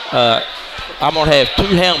 I'm going to have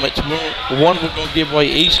 2 helmets. One we're going to give away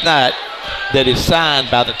each night that is signed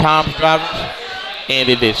by the Tom's drivers, and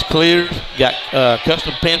it is clear, got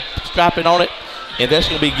custom pin striping on it, and that's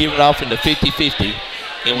going to be given off in the 50-50.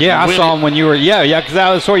 Yeah, I saw him when you were. Yeah, because that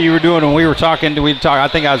was what you were doing when we were talking. I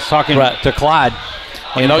think I was talking to Clyde.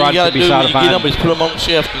 And all you got to do when you get them is put them on the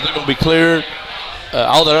shelf because they're going to be cleared.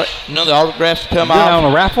 None of the autographs come out.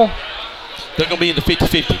 On a raffle? They're going to be in the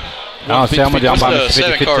 50-50. What's the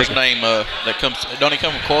 7 car's name that comes? Don't he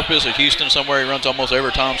come from Corpus or Houston somewhere? He runs almost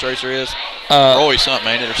every Tom's race there is. Roy something,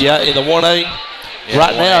 ain't it? Yeah, in the 1A. Yeah,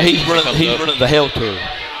 right the now 1A, he's running the Hell Tour.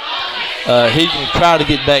 He's going to try to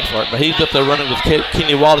get back for it, but he's up there running with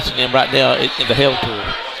Kenny Wallace and them right now in the Hell Tour.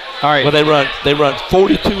 All right. Well, they run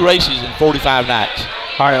 42 races in 45 nights.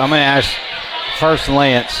 All right, I'm going to ask first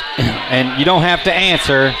Lance, and you don't have to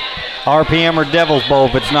answer RPM or Devil's Bowl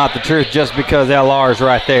if it's not the truth, just because LR is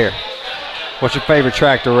right there. What's your favorite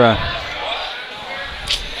track to run?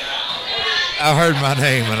 I heard my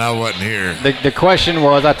name and I wasn't here. The question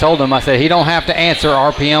was, I told him, I said, he don't have to answer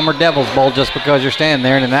RPM or Devil's Bowl just because you're standing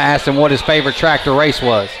there, and then I asked him what his favorite track to race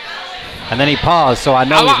was. And then he paused, so I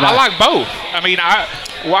know he's not. I like both. I mean, I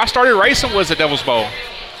started racing was the Devil's Bowl.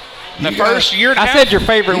 The first year and a half. I said your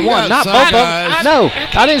favorite one, not both of them. No,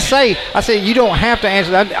 I didn't say. I said you don't have to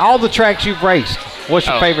answer that. All the tracks you've raced. What's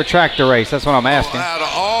your favorite track to race? That's what I'm asking. Out of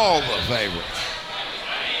all the favorites.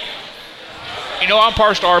 You know, I'm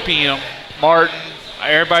partial to RPM. Martin,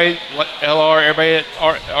 everybody, LR, everybody at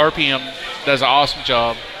RPM does an awesome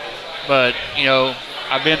job. But, you know,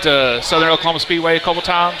 I've been to Southern Oklahoma Speedway a couple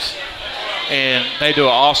times, and they do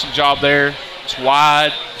an awesome job there. It's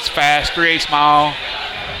wide, it's fast, 3/8 mile.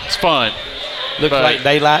 It's fun. Looks like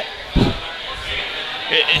daylight.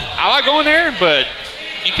 I like going there, but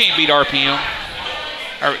you can't beat RPM.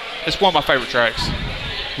 It's one of my favorite tracks.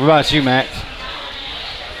 What about you, Max?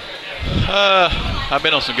 I've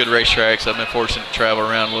been on some good racetracks. I've been fortunate to travel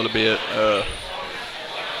around a little bit.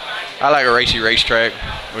 I like a racy racetrack.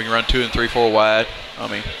 We can run 2 and 3, 4 wide. I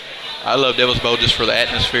mean, I love Devil's Bowl just for the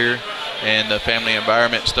atmosphere and the family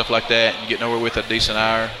environment and stuff like that, and getting over with a decent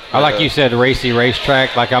hour. I like you said, racy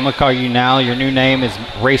racetrack. Like I'm gonna call you now. Your new name is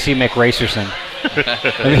Racy McRacerson.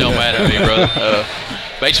 It don't matter to me, brother.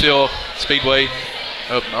 Batesville Speedway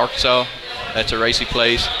up in Arkansas. That's a racy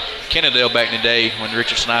place. Kennedale back in the day when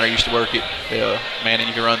Richard Snyder used to work it. Man, and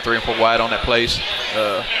you can run 3 and 4 wide on that place.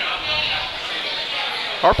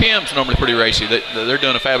 RPM's normally pretty racy. They're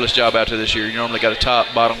doing a fabulous job out there this year. You normally got a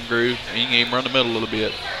top, bottom groove, and you can even run the middle a little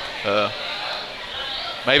bit.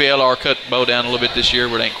 Maybe LR cut the bow down a little bit this year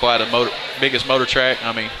where it ain't quite a biggest motor track.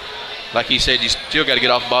 I mean, like he said, you still got to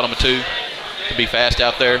get off the bottom of 2 to be fast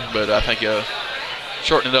out there, but I think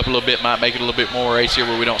shorten it up a little bit might make it a little bit more racier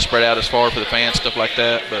where we don't spread out as far for the fans, stuff like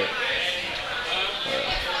that. But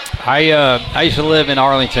I used to live in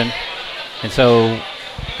Arlington, and so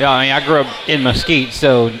I grew up in Mesquite,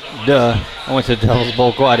 so I went to Devil's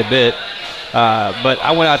Bowl quite a bit. But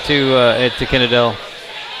I went out to Kennedale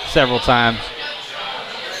several times.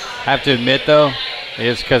 I have to admit though,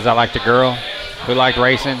 it's because I liked a girl who liked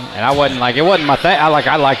racing, and I wasn't like, it wasn't my thing. I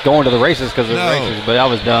liked going to the races because of the races, but I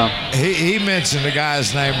was dumb. He mentioned a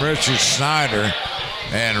guy's name, Richard Snyder,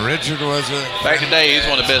 and Richard was back in the day, he's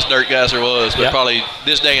one of the best dirt guys there was, but probably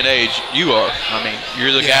this day and age, you are. I mean,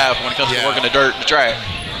 you're the guy when it comes to working the dirt and the track.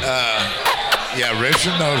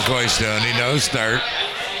 Richard knows what he's doing. He knows dirt.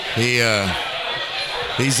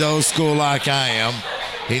 He's old school like I am.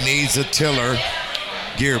 He needs a tiller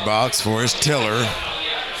gearbox for his tiller.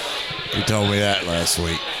 He told me that last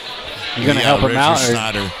week. You gonna help him out?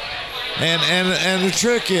 Snyder. And the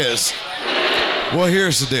trick is, well,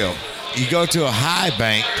 here's the deal. You go to a high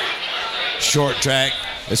bank short track,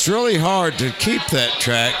 it's really hard to keep that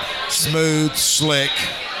track smooth, slick,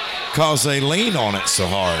 because they lean on it so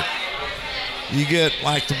hard. You get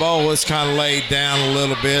like the bowl, it's kind of laid down a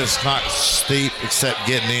little bit. It's not steep except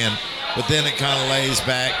getting in, but then it kind of lays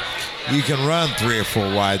back. You can run 3 or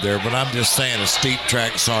 4 wide there, but I'm just saying a steep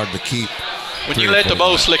track's hard to keep. When you let the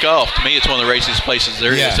bow slick off, to me, it's one of the raciest places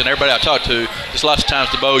there is. And everybody I talk to, there's lots of times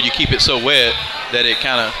the bow, you keep it so wet, that it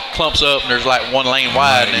kind of clumps up and there's like one lane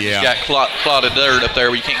wide, and it's got clotted dirt up there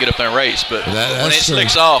where you can't get up there and race. But when it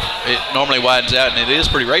slicks off, it normally widens out, and it is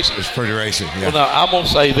pretty racing. It's pretty racing, yeah. Well, now, I'm going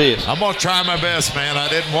to say this. I'm going to try my best, man. I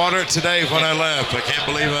didn't water it today when I left. I can't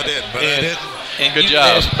believe I didn't, but I didn't. And good you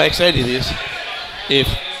job. asked Max Eddie this. If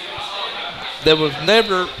there was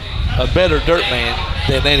never a better dirt man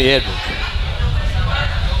than Lanny Edwards.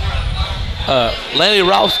 Lanny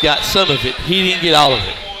Ross got some of it. He didn't get all of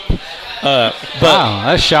it. But wow,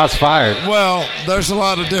 that's shots fired. Well, there's a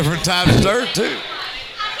lot of different types of dirt, too.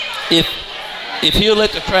 If he'll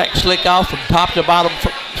let the track slick off from top to bottom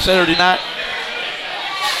Saturday night,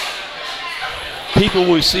 people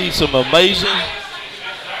will see some amazing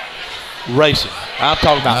racing. I'm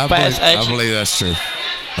talking about fast action. I believe that's true.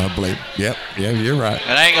 I believe. Yep. Yeah, you're right.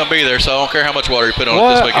 And I ain't going to be there, so I don't care how much water you put on it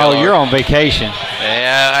this weekend. Oh, you're on vacation.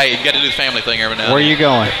 Yeah, hey, you got to do the family thing every now and then. Where are you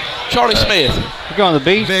going? Charlie Smith. You going to the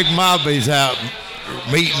beach? Big Mobby's out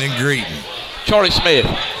meeting and greeting. Charlie Smith.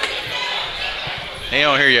 He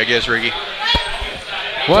don't hear you, I guess, Ricky.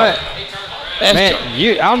 What? Man,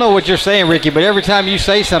 I don't know what you're saying, Ricky, but every time you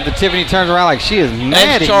say something, Tiffany turns around like she is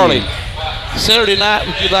mad at Charlie, you. Saturday night,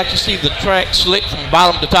 would you like to see the track slick from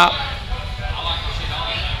bottom to top?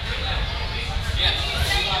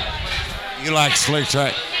 You like slick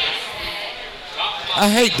track? I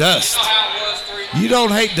hate dust. You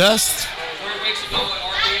don't hate dust?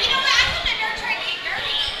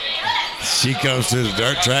 She goes to the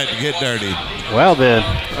dirt track to get dirty. Well then.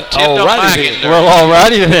 Alrighty then. Well,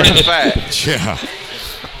 alrighty then. Yeah.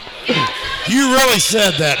 You really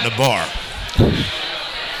said that in the bar.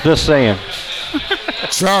 Just saying.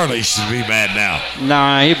 Charlie should be mad now.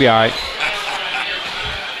 Nah, he'll be all right.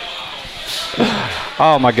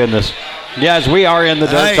 Oh, my goodness. Yes, we are in the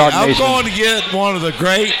Dirt Talk Nation. I'm going to get one of the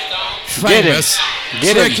great, famous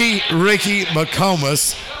Ricky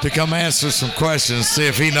McComas to come answer some questions, see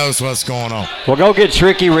if he knows what's going on. Well, go get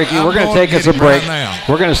Tricky, Ricky. We're going to take us a break.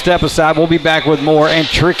 We're going to step aside. We'll be back with more and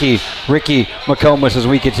Tricky Ricky McComas as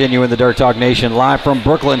we continue in the Dirt Talk Nation live from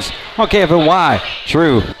Brooklands on KFNY,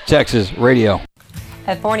 True Texas Radio.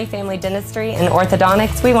 At Forney Family Dentistry and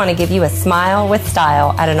Orthodontics, we want to give you a smile with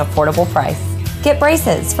style at an affordable price. Get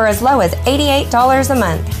braces for as low as $88 a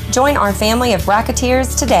month. Join our family of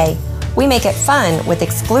racketeers today. We make it fun with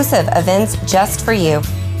exclusive events just for you.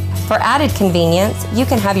 For added convenience, you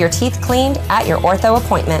can have your teeth cleaned at your ortho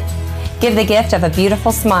appointment. Give the gift of a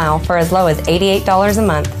beautiful smile for as low as $88 a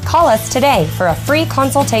month. Call us today for a free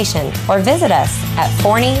consultation or visit us at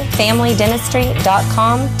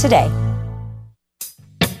ForneyFamilyDentistry.com today.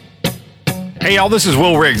 Hey y'all, this is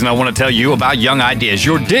Will Riggs, and I want to tell you about Young Ideas,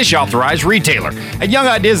 your Dish authorized retailer. At Young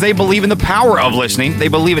Ideas, they believe in the power of listening. They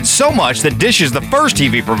believe it so much that Dish is the first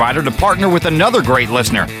TV provider to partner with another great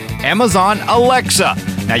listener, Amazon Alexa.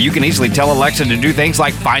 Now, you can easily tell Alexa to do things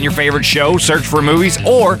like find your favorite show, search for movies,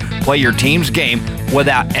 or play your team's game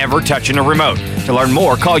without ever touching a remote. To learn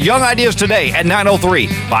more, call Young Ideas today at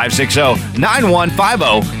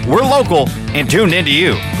 903-560-9150. We're local and tuned into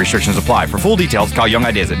you. Restrictions apply. For full details, call Young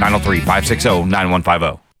Ideas at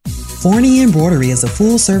 903-560-9150. Forney Embroidery is a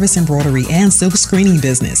full-service embroidery and silk screening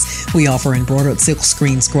business. We offer embroidered silk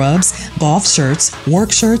screen scrubs, golf shirts,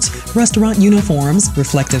 work shirts, restaurant uniforms,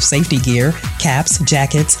 reflective safety gear, caps,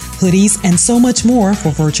 jackets, hoodies, and so much more for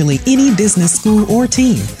virtually any business, school, or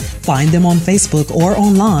team. Find them on Facebook or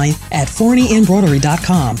online at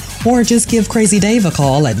ForneyEmbroidery.com, or just give Crazy Dave a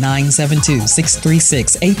call at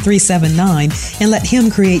 972-636-8379 and let him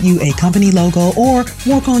create you a company logo or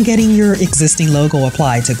work on getting your existing logo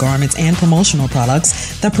applied to garments and promotional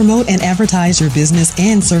products that promote and advertise your business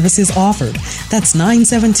and services offered. That's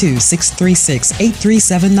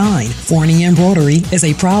 972-636-8379. Forney Embroidery is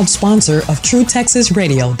a proud sponsor of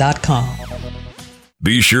TrueTexasRadio.com.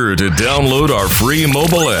 Be sure to download our free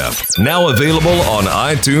mobile app, now available on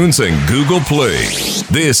iTunes and Google Play.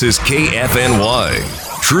 This is KFNY,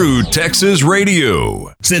 True Texas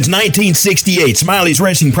Radio. Since 1968, Smiley's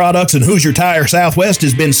Racing Products and Hoosier Tire Southwest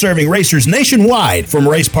has been serving racers nationwide. From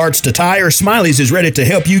race parts to tires, Smiley's is ready to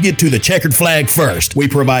help you get to the checkered flag first. We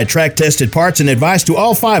provide track-tested parts and advice to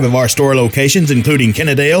all 5 of our store locations, including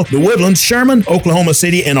Kennedale, The Woodlands, Sherman, Oklahoma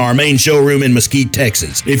City, and our main showroom in Mesquite,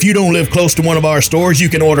 Texas. If you don't live close to one of our stores, you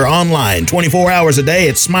can order online 24 hours a day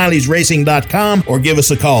at Smiley'sRacing.com or give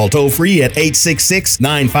us a call toll-free at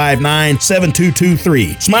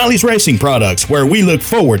 866-959-7223. Smiley's Racing Products, where we look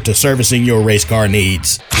forward to servicing your race car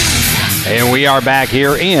needs. And we are back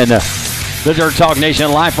here in the Dirt Talk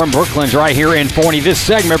Nation live from Brooklands right here in Forney. This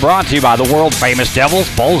segment brought to you by the world-famous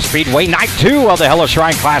Devils Bowl Speedway, Night 2 of the Hella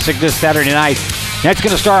Shrine Classic this Saturday night. That's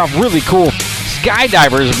going to start off really cool.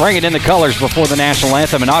 Skydivers bringing in the colors before the national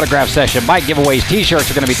anthem, an autograph session, bike giveaways, T-shirts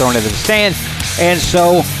are going to be thrown into the stands, and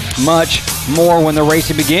so much more when the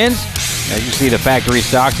racing begins. As you see the factory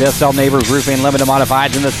stocks, SL Neighbors Roofing Limited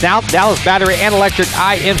Modifieds in the South, Dallas Battery and Electric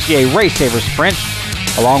IMCA Race Saver Sprint,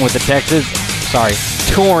 along with the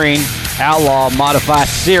Touring Outlaw Modified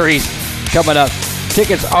Series coming up.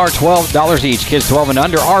 Tickets are $12 each. Kids 12 and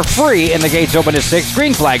under are free, and the gates open at 6.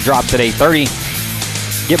 Green flag drops at 8:30.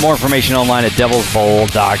 Get more information online at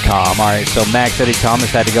devilsbowl.com. All right, so Max Eddie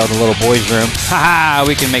Thomas had to go to the little boys' room. Ha-ha,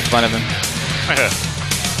 we can make fun of him.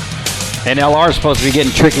 And LR is supposed to be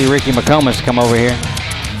getting Tricky Ricky McComas to come over here.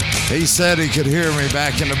 He said he could hear me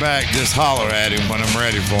back in the back. Just holler at him when I'm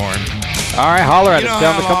ready for him. All right, holler at him.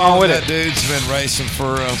 Tell him to come on with that it. Dude's been racing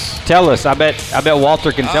for us. Tell us. I bet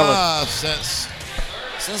Walter can tell us.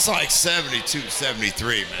 Since like 72,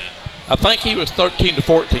 73, man. I think he was 13 to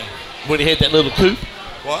 14 when he had that little coupe.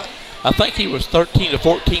 What? I think he was 13 to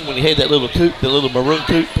 14 when he had that little coupe, the little maroon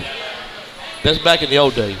coupe. That's back in the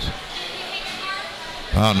old days.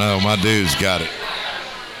 Oh, no, my dude's got it.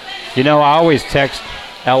 You know, I always text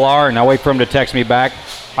LR, and I wait for him to text me back.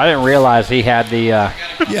 I didn't realize he had the...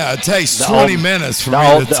 yeah, it takes 20 minutes for me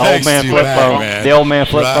to text old man you flip back, phone. man. The old man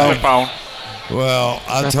flip Right. phone. Well,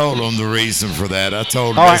 I told him the reason for that. I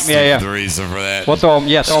told All right, Misty the reason for that. Well, throw him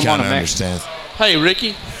on him next. Understands. Hey,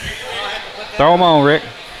 Ricky. Throw him on, Rick.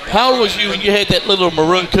 How old was you when you had that little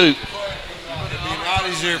maroon coupe? It'd be a lot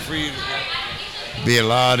easier for you to be a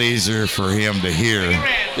lot easier for him to hear.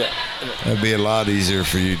 It'd be a lot easier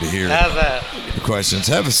for you to hear. How's that? The questions.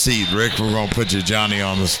 Have a seat, Rick. We're going to put you, Johnny,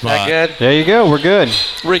 on the spot. That good? There you go. We're good.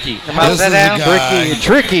 Ricky.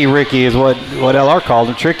 Tricky Ricky is what LR called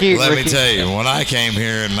him. Tricky Let Ricky. me tell you, when I came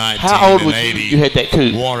here in 1980, How old was you when you had that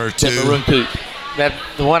coupe? One or two. That maroon coupe. That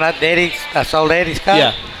the one I sold Eddie's car?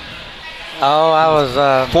 Yeah. Oh, I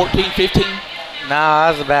was 14, 15? No,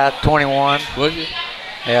 I was about 21. Was you?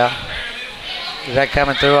 Yeah. Is that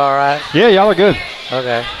coming through all right? Yeah, y'all are good.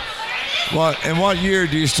 Okay. In what year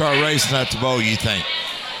do you start racing at the bowl, you think?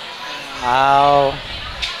 Oh,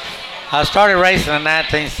 I started racing in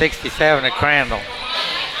 1967 at Crandall.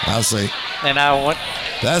 I see. And I went.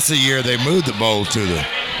 That's the year they moved the bowl to the.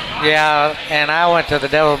 Yeah, and I went to the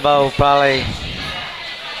Devil Bowl probably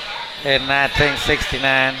in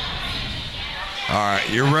 1969. All right,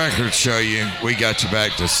 your records show you we got you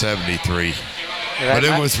back to 73. that But it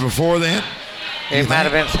right? was before then? It might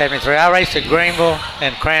have been 73. I raced at Greenville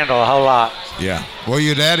and Crandall a whole lot. Yeah. Well,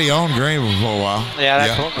 your daddy owned Greenville for a while. Yeah,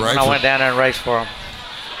 that's when I went down there and raced for him.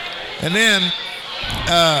 And then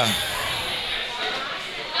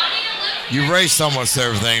you raced almost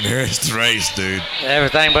everything there is to race, dude.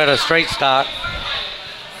 Everything but a street stock.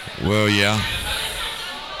 Well, yeah.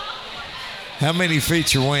 How many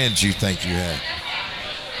feature wins do you think you had?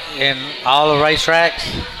 In all the racetracks?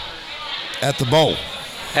 At the bowl.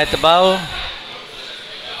 At the bowl?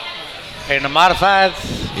 In the modifieds?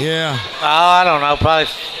 Yeah. Oh, I don't know, probably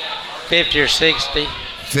 50 or 60.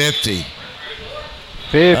 50.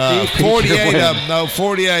 50. 48 of them. No,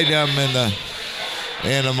 48 of them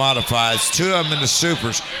in the modifieds. 2 of them in the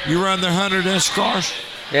supers. You run their 100-inch cars?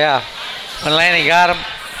 Yeah. When Lanny got them,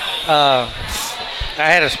 I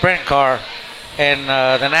had a sprint car. And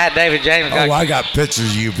the night David James got... Oh, I got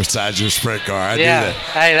pictures of you besides your sprint car. I do yeah. that.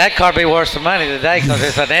 Hey, that car be worth some money today because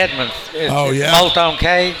it's an Edmunds. It's bolt-on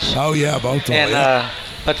cage. Oh, yeah, bolt-on. And,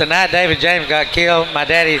 but the night David James got killed, my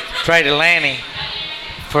daddy traded Lanny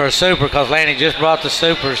for a super because Lanny just brought the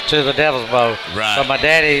supers to the Devil's Bowl. Right. So my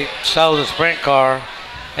daddy sold the sprint car,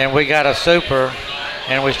 and we got a super,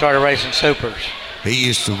 and we started racing supers. He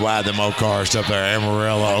used to buy them old cars up there in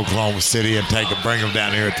Amarillo, Oklahoma City, and bring them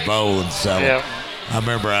down here at the bowl and sell them. Yeah. I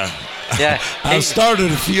remember I he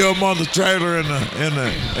started a few of them on the trailer in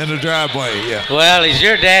the driveway. Yeah. Well, he's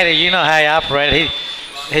your daddy. You know how he operated.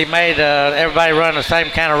 He made everybody run the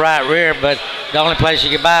same kind of right rear, but the only place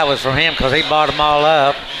you could buy it was from him because he bought them all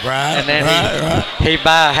up. Right. And then he'd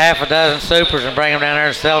buy half a dozen supers and bring them down there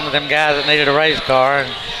and sell them to them guys that needed a race car.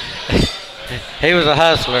 And he was a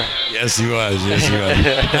hustler. Yes, he was. Yes, he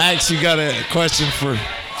was. Max, you got a question for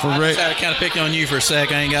Rick? I kind of pick on you for a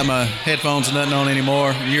sec. I ain't got my headphones and nothing on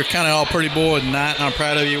anymore. You're kind of all pretty boy tonight, and I'm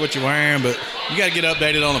proud of you, what you're wearing, but you got to get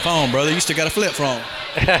updated on the phone, brother. You still got a flip phone.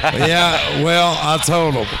 Yeah, well, I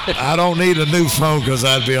told him I don't need a new phone because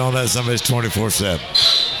I'd be on that somebody's 24/7.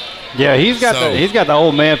 Yeah, he's got the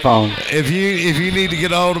old man phone. If you need to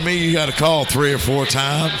get a hold of me, you got to call 3 or 4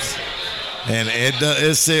 times, and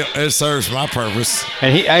it serves my purpose.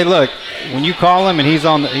 And hey, look, when you call him and he's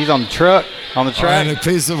on the truck, on the track? On a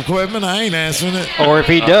piece of equipment, I ain't answering it. Or if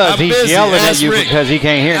he does, I'm he's busy. yelling at Ask you Rick. because he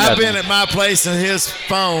can't hear I've nothing. been at my place and his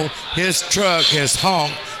phone, his truck has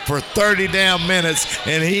honked for 30 damn minutes,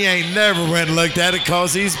 and he ain't never went and looked at it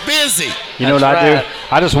because he's busy. You know what I do?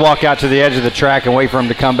 I just walk out to the edge of the track and wait for him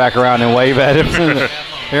to come back around and wave at him.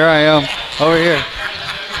 Here I am, over here.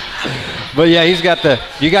 But yeah, he's got the.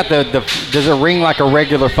 You got the. Does it ring like a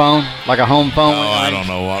regular phone, like a home phone? Oh, I don't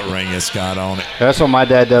know what ring it's got on it. That's what my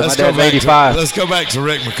dad does. My dad's 85. Let's go back to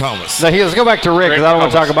Rick McComas. So let's go back to Rick because I don't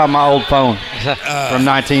want to talk about my old phone from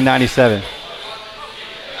 1997.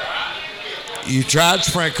 You tried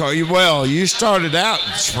sprint car. You started out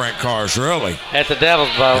in sprint cars, really. At the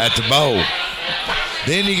Devil's Bowl. At the bowl.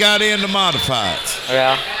 Then you got into modifieds.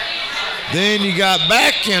 Yeah. Then you got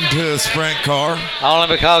back into a sprint car.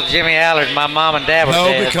 Only because Jimmy Allard, my mom and dad were No,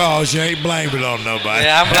 dead. because you ain't blaming it on nobody.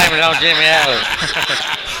 Yeah, I'm blaming it on Jimmy Allard.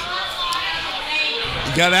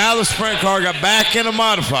 You got out of the sprint car, got back into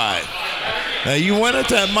modified. Now you went at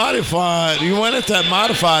that modified. You went at that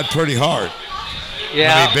modified pretty hard.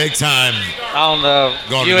 Yeah. I mean, big time. On the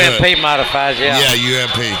Gonna do UMP it. modifieds, yeah. Yeah,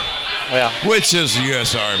 UMP. Yeah. Which is the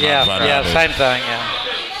US Army Yeah, modified. yeah, nowadays. same thing, yeah.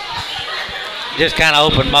 Just kind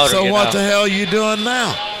of open motor, So you what know. the hell you doing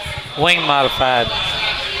now? Wing modified.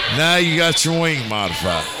 Now you got your wing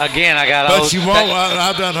modified. Again, I got But old. you won't.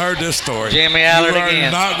 I've done heard this story. Jimmy Allard you are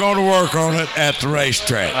again. not going to work on it at the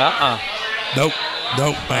racetrack. Nope.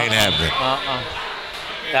 Ain't happening.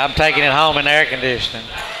 I'm taking it home in air conditioning.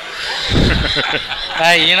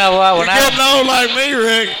 Hey, you know what? You're getting old like me,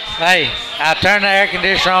 Rick. Hey, I turned the air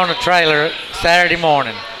conditioner on the trailer Saturday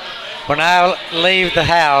morning. When I leave the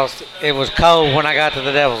house, it was cold when I got to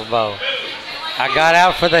the Devil's Bowl. I got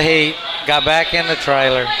out for the heat, got back in the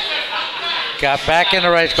trailer, got back in the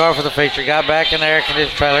race car for the feature, got back in the air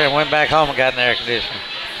conditioning trailer, and went back home and got in the air conditioner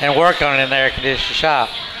and worked on it in the air conditioning shop.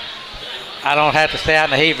 I don't have to stay out in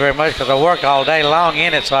the heat very much because I work all day long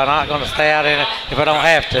in it, so I'm not going to stay out in it if I don't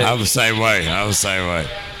have to. I'm the same way.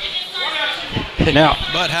 Now,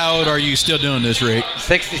 but how old are you still doing this, Rick?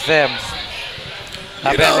 67.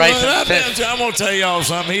 I've You been know, racing I'm going to tell y'all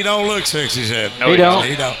something. He don't look 67. No, he don't.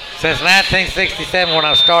 He don't. Since 1967 when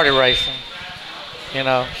I started racing, you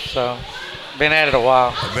know, so been at it a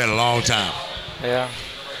while. It's been a long time. Yeah.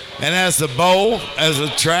 And as the bowl, as a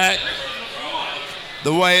track,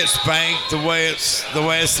 the way it's banked, the way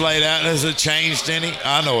it's laid out, has it changed any?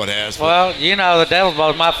 I know it has. but- Well, you know, the Devil's Bowl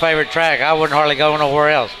is my favorite track. I wouldn't hardly go nowhere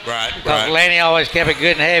else. Right, Because right. Lanny always kept it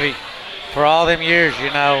good and heavy for all them years, you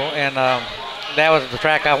know, and that was the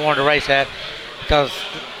track I wanted to race at because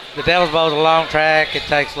the Devil's Bowl is a long track. It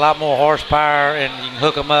takes a lot more horsepower, and you can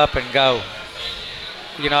hook them up and go.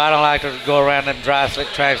 You know, I don't like to go around them dry slick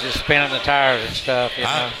tracks just spinning the tires and stuff, you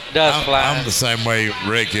know. Dust flying. I'm the same way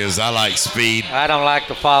Rick is. I like speed. I don't like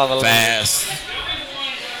to follow the lead. Fast.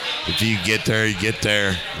 If you get there, you get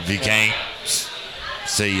there. If you can't,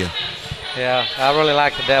 see you. Yeah, I really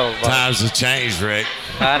like the Devil's Bowl. Times have changed, Rick.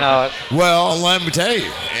 I know it. Well, let me tell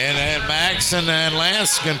you, and Max and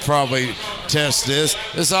Lance can probably test this.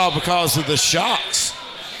 It's all because of the shocks.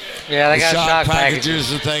 Yeah, they the got shock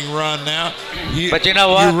packages that they can run now. But you know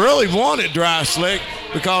what? You really want it dry slick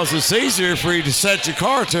because it's easier for you to set your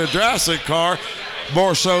car to a dry slick car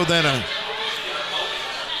more so than a.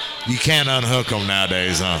 You can't unhook them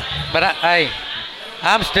nowadays, huh? But hey,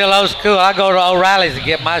 I'm still old school. I go to O'Reilly's to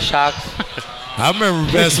get my shocks. I remember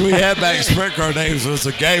the best we had back in sprint car names was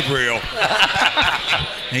a Gabriel.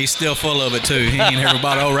 He's still full of it, too. He ain't ever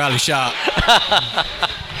bought an O'Reilly shop.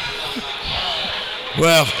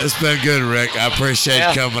 Well, it's been good, Rick. I appreciate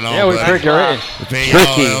you coming on. Yeah, we buddy. Ricky. If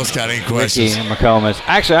anyone else got any questions. Ricky McComas.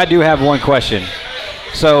 Actually, I do have one question.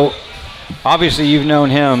 So, obviously, you've known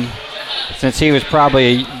him since he was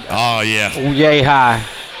probably yay high.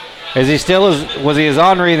 Is he still was he as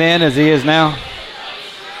ornery then as he is now?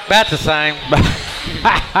 About the same.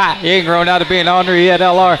 He ain't grown out of being ornery yet,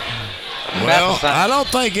 LR. Well, I don't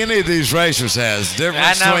think any of these racers has. The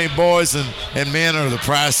difference between boys and men are the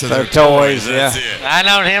price of their toys. That's it. I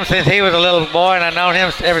known him since he was a little boy, and I known him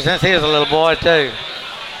ever since he was a little boy too.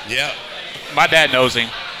 Yep. My dad knows him.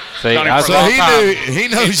 See, Known him for a long time. he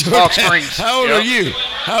knows your Walk dad. Springs. How old are you?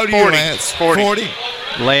 How old are you, 40. Lance? 40.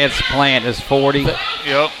 Lance Plant is 40.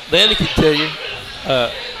 Yep. Lenny can tell you,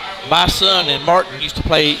 my son and Martin used to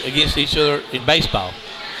play against each other in baseball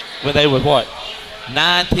when they were what,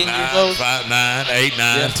 9, 10 years old? 5, 9, 8,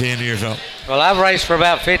 9, 10 years old. Well, I've raced for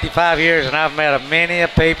about 55 years, and I've met many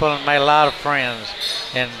people and made a lot of friends,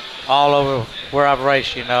 and all over where I've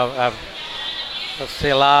raced. You know, I've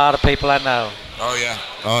seen a lot of people I know.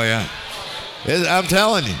 Oh yeah. I'm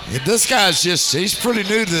telling you, this guy's he's pretty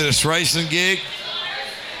new to this racing gig.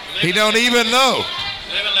 He don't even know.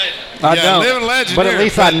 I yeah, don't. Living legend. But at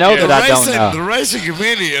least I know that I don't know. The racing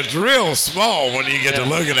community is real small when you get to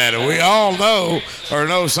looking at it. We all know or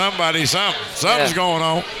know somebody something. Something's going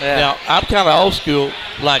on. Now, I'm kind of old school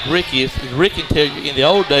like Ricky is. Ricky can tell you in the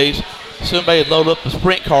old days, somebody would load up a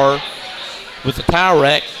sprint car with a tire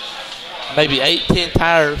rack, maybe 8-10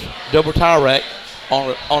 tires, double tire rack,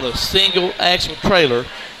 on a single axle trailer,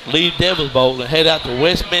 leave Devil's Bowl and head out to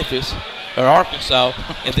West Memphis or Arkansas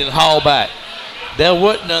and then haul back. There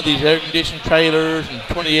wasn't none of these air-conditioned trailers and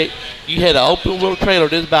 28. You had an open-wheel trailer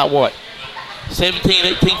that's about, what, 17,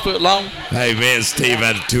 18 foot long? Hey, me and Steve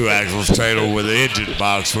had a 2-axle trailer with an engine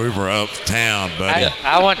box. We were uptown, buddy.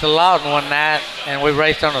 I went to Lawton one night, and we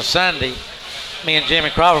raced on a Sunday. Me and Jimmy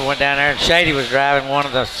Crawford went down there, and Shady was driving one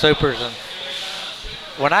of the Supers. And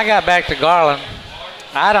when I got back to Garland,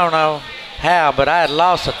 I don't know how, but I had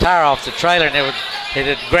lost a tire off the trailer, and it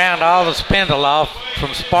had ground all the spindle off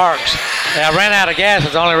from sparks. And I ran out of gas.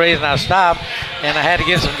 That's the only reason I stopped, and I had to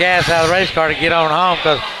get some gas out of the race car to get on home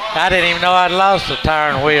because I didn't even know I'd lost the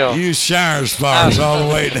tire and wheel. You shire sparks all the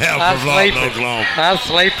way down from Lawton, Oklahoma. I was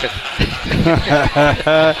sleeping.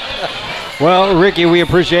 Well, Ricky, we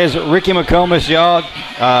appreciate it. Ricky McComas, y'all,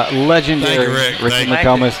 legendary Thank you, Rick. Ricky Thank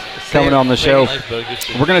McComas coming on the show.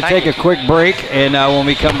 We're going to take a quick break, and when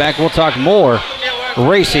we come back, we'll talk more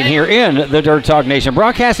racing here in the Dirt Talk Nation.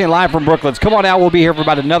 Broadcasting live from Brooklands. Come on out. We'll be here for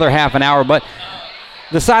about another half an hour, but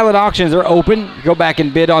the silent auctions are open. Go back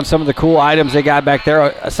and bid on some of the cool items they got back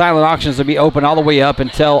there. Silent auctions will be open all the way up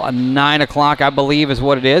until 9 o'clock, I believe is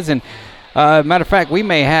what it is. And matter of fact, we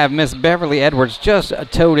may have Miss Beverly Edwards just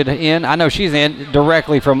toted in. I know she's in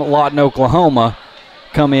directly from Lawton, Oklahoma,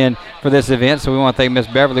 come in for this event. So we want to thank Miss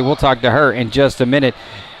Beverly. We'll talk to her in just a minute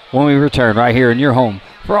when we return right here in your home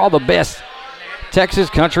for all the best Texas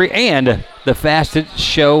country and the fastest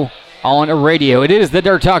show on radio. It is the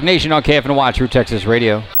Dirt Talk Nation on KFNY True Texas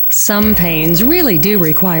Radio. Some pains really do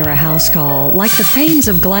require a house call, like the panes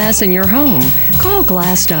of glass in your home. Call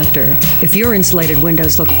Glass Doctor. If your insulated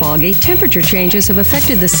windows look foggy, temperature changes have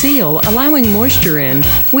affected the seal, allowing moisture in.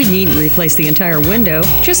 We needn't replace the entire window,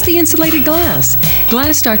 just the insulated glass.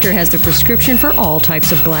 Glass Doctor has the prescription for all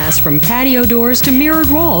types of glass, from patio doors to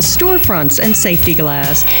mirrored walls, storefronts, and safety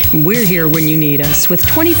glass. We're here when you need us with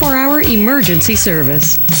 24-hour emergency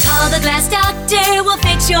service. Call the Glass Doctor, we'll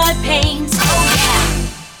fix your pains. Oh, yeah.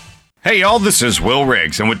 Hey y'all, this is Will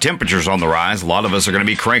Riggs, and with temperatures on the rise, a lot of us are going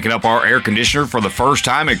to be cranking up our air conditioner for the first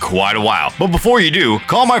time in quite a while. But before you do,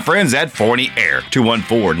 call my friends at Forney Air,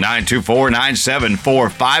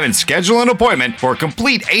 214-924-9745, and schedule an appointment for a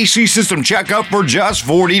complete AC system checkup for just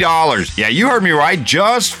 $40. Yeah, you heard me right,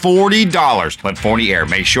 just $40. Let Forney Air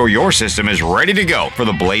make sure your system is ready to go for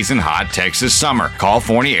the blazing hot Texas summer. Call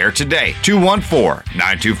Forney Air today,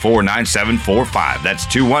 214-924-9745. That's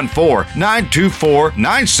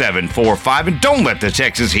 214-924-9745. And don't let the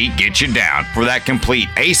Texas heat get you down. For that complete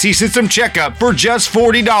AC system checkup for just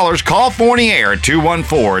 $40, call Forney Air at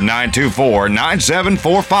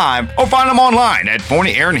 214-924-9745 or find them online at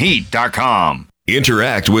ForneyAirandHeat.com.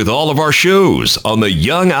 Interact with all of our shows on the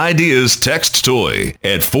Young Ideas text toy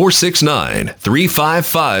at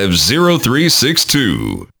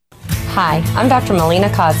 469-355-0362. Hi, I'm Dr. Melina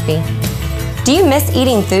Cosby. Do you miss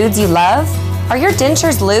eating foods you love? Are your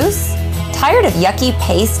dentures loose? Tired of yucky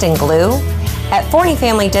paste and glue? At Forney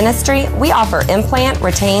Family Dentistry, we offer implant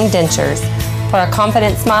retained dentures for a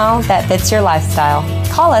confident smile that fits your lifestyle.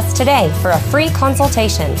 Call us today for a free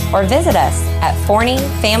consultation or visit us at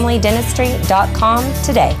ForneyFamilyDentistry.com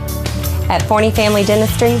today. At Forney Family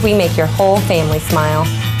Dentistry, we make your whole family smile.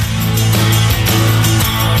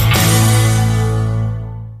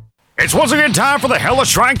 It's once again time for the Hella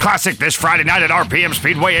Shrine Classic this Friday night at RPM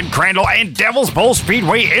Speedway in Crandall and Devil's Bowl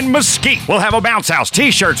Speedway in Mesquite. We'll have a bounce house,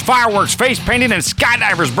 t-shirts, fireworks, face painting, and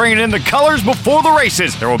skydivers bringing in the colors before the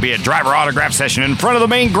races. There will be a driver autograph session in front of the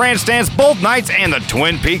main grandstands both nights, and the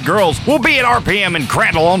Twin Peak girls will be at RPM in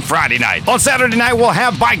Crandall on Friday night. On Saturday night, we'll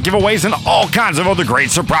have bike giveaways and all kinds of other great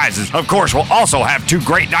surprises. Of course, we'll also have 2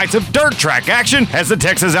 great nights of dirt track action, as the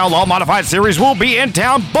Texas Outlaw Modified Series will be in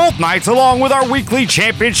town both nights, along with our weekly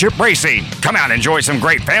championship race. Come out and enjoy some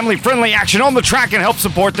great family-friendly action on the track and help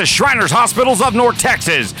support the Shriners Hospitals of North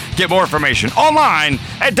Texas. Get more information online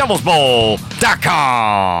at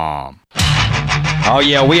devilsbowl.com. Oh,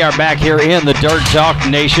 yeah, we are back here in the Dirt Talk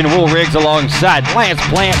Nation. Will Riggs alongside Lance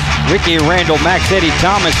Plant, Ricky Randall, Max Eddie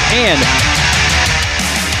Thomas, and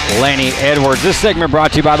Lanny Edwards. This segment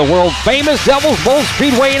brought to you by the world-famous Devil's Bowl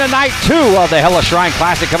Speedway in a night 2 of the Hella Shrine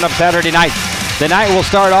Classic coming up Saturday night. The night will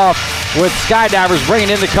start off with skydivers bringing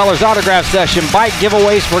in the colors, autograph session, bike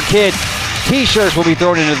giveaways for kids, t-shirts will be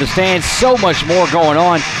thrown into the stands, so much more going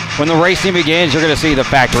on. When the racing begins, you're going to see the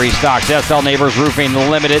factory stocks, SL Neighbors Roofing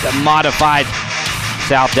Limited, Modified,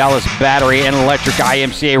 South Dallas Battery and Electric,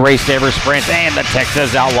 IMCA Race Saver Sprints, and the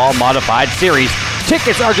Texas Outlaw Modified Series.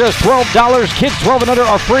 Tickets are just $12. Kids 12 and under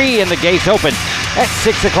are free, and the gates open at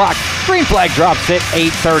 6 o'clock. Green flag drops at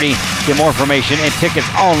 8:30. Get more information and tickets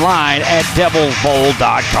online at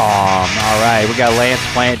devilsbowl.com. All right, we got Lance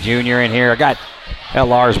Plant Jr. in here. I got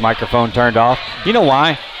LR's microphone turned off. You know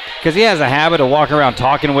why? Because he has a habit of walking around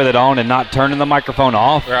talking with it on and not turning the microphone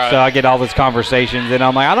off. Right. So I get all these conversations, and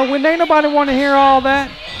I'm like, ain't nobody want to hear all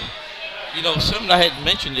that. You know, something I hadn't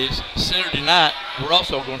mentioned is Saturday night, we're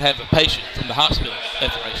also going to have a patient from the hospital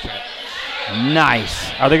at the racetrack.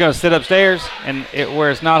 Nice. Are they going to sit upstairs and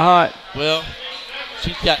where it's not hot? Well,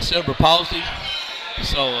 she's got cerebral palsy,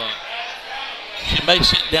 so she may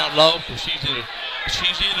sit down low because she's either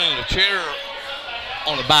in a chair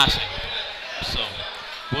or on a bicycle. So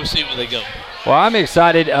we'll see where they go. Well, I'm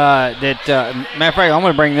excited that, matter of fact, I'm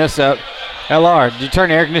going to bring this up. LR, did you turn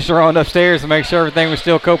the air conditioner on upstairs to make sure everything was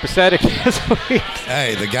still copacetic this week?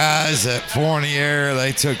 Hey, the guys at Fournier,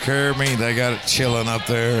 they took care of me. They got it chilling up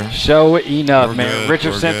there. Show enough, We're man. good.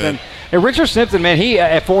 Richard We're Simpson. good. And Richard Simpson, man, he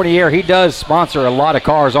at Fournier, he does sponsor a lot of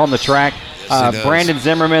cars on the track. Yes, he does. Brandon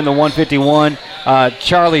Zimmerman, the 151.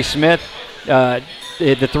 Charlie Smith, the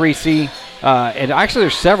 3C. And actually,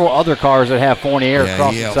 there's several other cars that have Fournier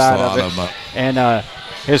across he the helps side a lot of of it. them up. And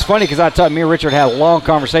it was funny because me and Richard had a long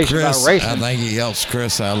conversation Chris, about racing. I think he helps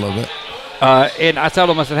Chris out a little bit. And I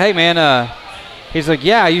told him, I said, hey, man, he's like,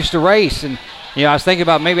 yeah, I used to race. And, I was thinking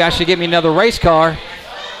about maybe I should get me another race car.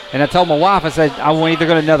 And I told my wife, I said, I want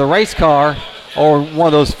either another race car or one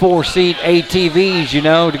of those 4-seat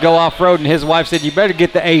ATVs, to go off-road. And his wife said, you better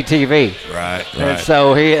get the ATV. Right. And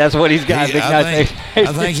so that's what he's got. I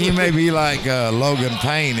think he may be like Logan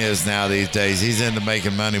Payne is now these days. He's into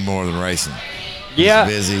making money more than racing. Yeah.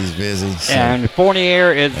 He's busy. So. And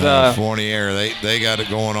Fournier is Fournier, they got it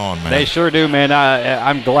going on, man. They sure do, man.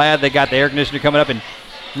 I'm glad they got the air conditioner coming up. And,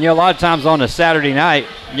 a lot of times on a Saturday night,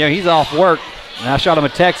 he's off work. And I shot him a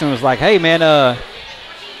text and was like, hey, man,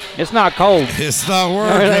 it's not cold. It's not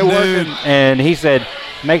working, it ain't working. And he said,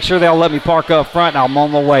 make sure they'll let me park up front, and I'm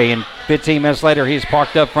on the way. And 15 minutes later, he's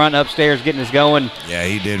parked up front upstairs getting us going. Yeah,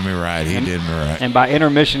 he did me right. And by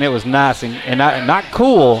intermission, it was nice and not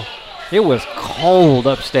cool. It was cold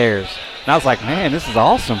upstairs. And I was like, man, this is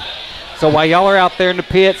awesome. So while y'all are out there in the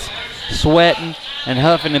pits, sweating and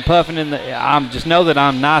huffing and puffing, just know that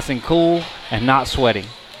I'm nice and cool and not sweating.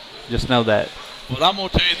 Just know that. Well, I'm going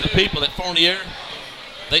to tell you, the people at Fournier,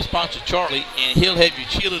 they sponsor Charlie, and he'll have you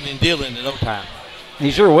chilling and dealing in no time.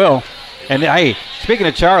 He sure will. And, hey, speaking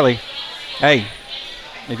of Charlie, hey,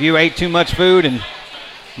 if you ate too much food and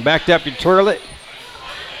backed up your toilet,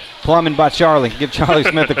 Plumbing by Charlie. Give Charlie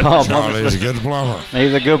Smith a call. Charlie's a good plumber.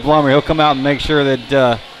 He's a good plumber. He'll come out and make sure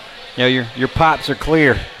that your pipes are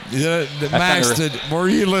clear. Yeah, Max, were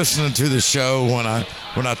you listening to the show when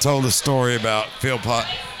I told the story about Phil Pot?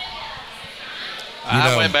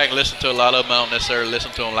 I went back and listened to a lot of them. I don't necessarily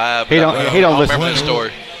listen to them live. He don't listen. Remember the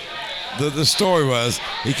story. The story was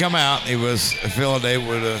he come out and he was affiliated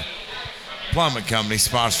with a plumbing company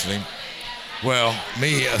sponsored him. Well,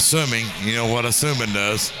 me assuming, you know what assuming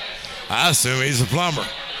does, I assume he's a plumber.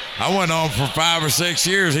 I went on for 5 or 6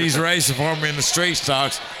 years. He's racing for me in the street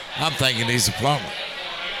stocks. I'm thinking he's a plumber.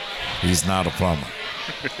 He's not a plumber.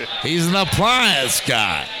 He's an appliance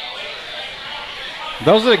guy.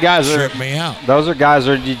 Those are the guys Trip me out. Those are guys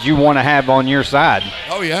that you want to have on your side.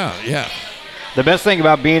 Oh, yeah. The best thing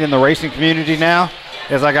about being in the racing community now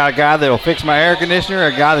is I got a guy that will fix my air conditioner,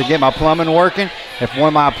 a guy that get my plumbing working. If one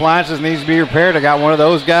of my appliances needs to be repaired, I got one of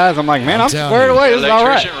those guys. I'm like, man, I'm squared away. This is all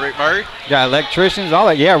right. Rick Murray. Got electricians, all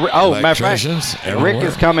that. Yeah. Oh, matter of fact, Rick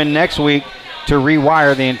is coming next week to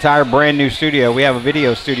rewire the entire brand new studio. We have a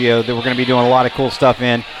video studio that we're going to be doing a lot of cool stuff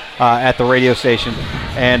in at the radio station,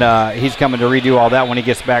 and he's coming to redo all that when he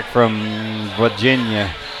gets back from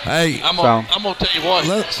Virginia. Hey, I'm gonna tell you what.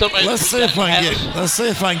 Let's see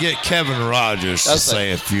if I can get Kevin Rogers to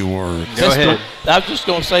say a few words. Go ahead. I was just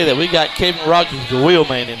gonna say that we got Kevin Rogers, the wheel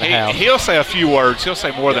man, in the house. He'll say a few words. He'll say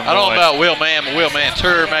more than one. I don't know about wheel man, but wheel man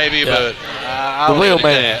tour maybe, but the wheel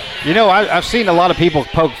man. I've seen a lot of people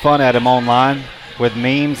poke fun at him online with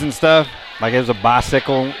memes and stuff. Like there's a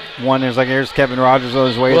bicycle one. There's Kevin Rogers on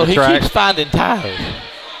his way to the track. Well, he keeps finding tires.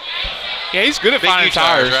 Yeah, he's good at finding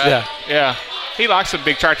tires. Right? Yeah. He likes some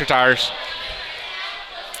big tractor tires.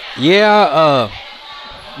 Yeah,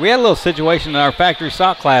 we had a little situation in our factory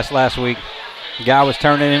stock class last week. The guy was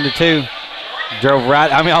turning into two. Drove right.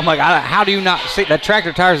 I mean, I'm like, how do you not see that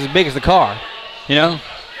tractor tire is as big as the car? And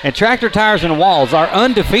tractor tires and walls are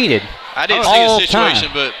undefeated. I didn't see a situation,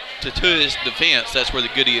 but to his defense, that's where the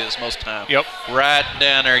goodie is most of the time. Yep. Right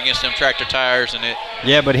down there against them tractor tires and it.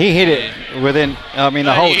 Yeah, but he hit it within. I mean,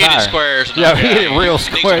 the whole he hit tire. it squares. Yeah, he hit it real Need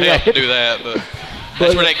some square. help to do that, but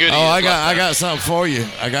that's where that goodie is. I got something for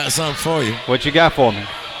you. What you got for me?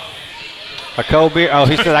 A cold beer? Oh,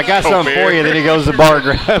 he said, I got something for you. Then he goes to the bar and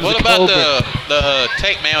grabs What a about cold the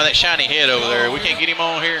tech man with that shiny head over there? We can't get him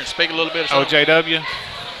on here and speak a little bit or something? JW?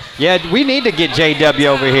 Yeah, we need to get JW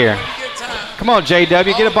over here. Come on,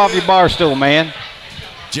 JW, get up off your bar stool, man.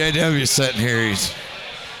 JW sitting here.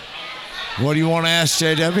 What do you want to ask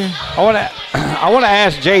JW? I want to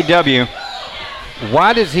ask JW,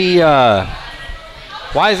 why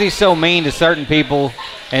is he so mean to certain people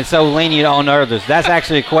and so lenient on others? That's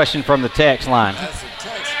actually a question from the text line. That's a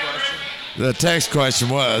text question. The text question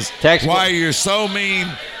was, why you're so mean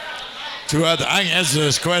to others? I can answer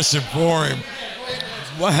this question for him.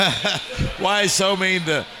 Why he's so mean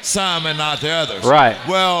to some and not to others? Right.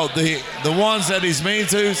 Well, the ones that he's mean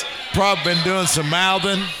to's probably been doing some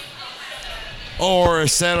mouthing or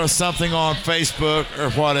said or something on Facebook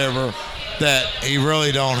or whatever that he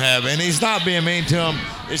really don't have. And he's not being mean to him.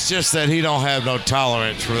 It's just that he don't have no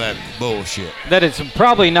tolerance for that bullshit. That it's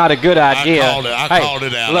probably not a good idea. I called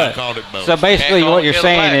it out. Look, I called it both. So basically what you're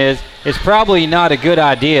saying is it's probably not a good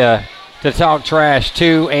idea to talk trash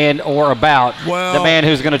to and or about the man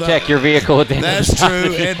who's going to tech your vehicle at the end of the That's true.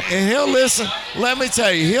 night. And he'll listen. Let me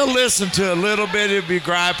tell you, he'll listen to a little bit of you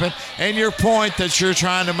griping and your point that you're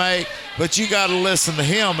trying to make, but you got to listen to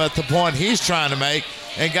him at the point he's trying to make.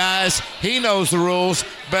 And guys, he knows the rules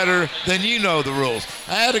better than you know the rules.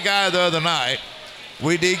 I had a guy the other night,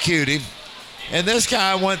 we DQ'd him, and this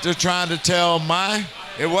guy went to trying to tell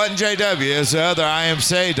it wasn't JW, it was the other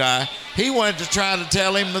IMCA guy. He went to try to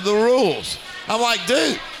tell him the rules. I'm like,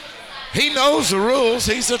 dude, he knows the rules.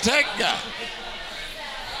 He's a tech guy.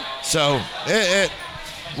 So,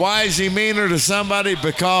 why is he meaner to somebody?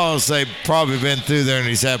 Because they've probably been through there and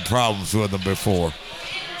he's had problems with them before.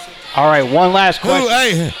 All right, one last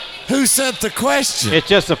question. Who sent the question? It's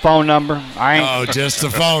just a phone number. Just a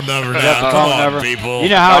phone number now. Just a Come phone on, number. people. You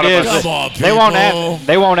know how it is. Come on, people.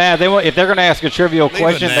 They won't ask. If they're going to ask a trivial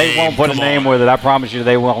question, they won't put a name with it. I promise you,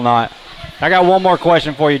 they will not. I got one more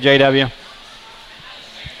question for you, JW.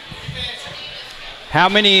 How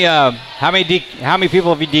many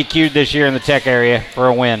people have you DQ'd this year in the tech area for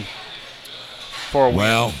a win?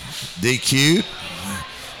 Well, DQ'd.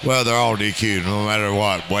 Well, they're all DQ'd, no matter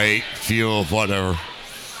what. Weight, fuel, whatever.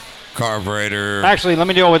 Carburetor. Actually, let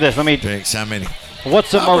me deal with this. How many? What's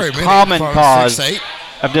the most common cause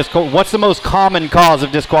of What's the most common cause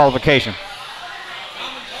of disqualification?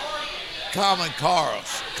 Common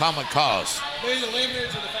cause.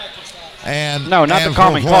 And no, not the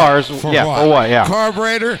common cars. For what? Yeah.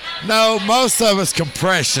 Carburetor? No, most of it's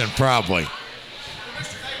compression, probably.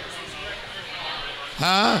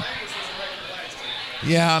 Huh?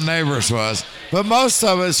 Yeah, our neighbors was. But most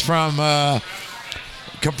of it's from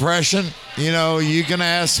compression. You know, you can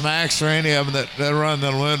ask Max or any of them that run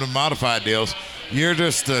the aluminum modified deals. You're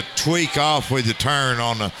just a tweak off with the turn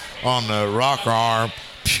on the rocker arm.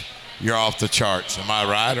 You're off the charts. Am I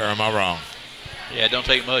right or am I wrong? Yeah, it don't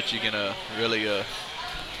take much. You can really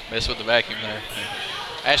mess with the vacuum there.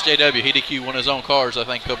 Ask JW. He DQ'd one of his own cars, I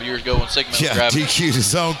think, a couple years ago when Sigma was driving. DQ'd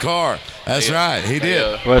his own car. That's right. He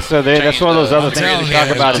did. Well, so that's one of those other things you talk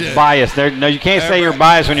about is bias. No, you can't say you're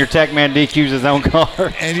biased when your tech man DQs his own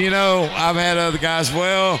car. And, you know, I've had other guys,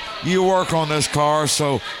 well, you work on this car,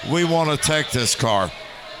 so we want to tech this car.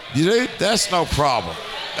 You do? That's no problem.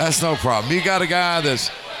 That's no problem. You got a guy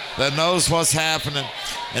that knows what's happening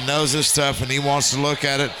and knows this stuff, and he wants to look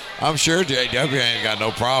at it. I'm sure JW ain't got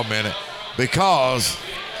no problem in it because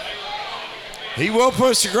he will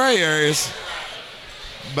push the gray areas,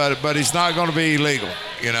 but he's not going to be illegal,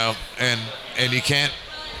 you know. And you can't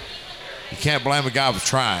blame a guy for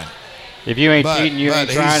trying. If you ain't cheating, you ain't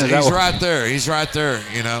trying. He's right there. He's right there,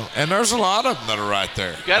 you know. And there's a lot of them that are right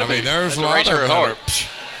there. There's a lot of them.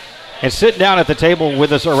 And sitting down at the table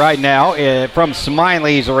with us right now from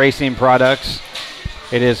Smiley's Racing Products,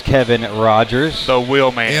 it is Kevin Rogers. The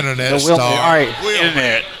Wheelman. Internet star. All right.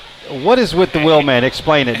 Internet. What is with the Wheelman?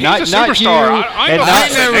 Explain it. He's a superstar.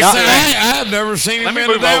 I've never seen him in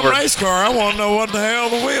a damn race car. I want to know what the hell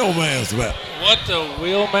the Wheelman's about. What the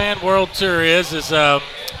Wheelman World Tour is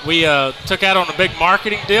we took out on a big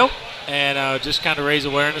marketing deal and just kind of raise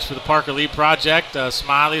awareness for the Parker Lee Project.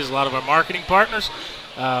 Smiley is a lot of our marketing partners.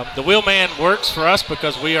 The Wheelman works for us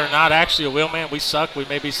because we are not actually a wheelman. We suck. We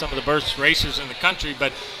may be some of the best racers in the country,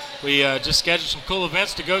 but We just scheduled some cool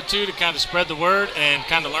events to go to kind of spread the word and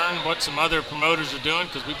kind of learn what some other promoters are doing,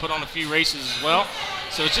 because we put on a few races as well.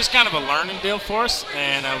 So it's just kind of a learning deal for us,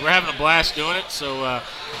 and we're having a blast doing it. So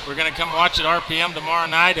we're going to come watch at RPM tomorrow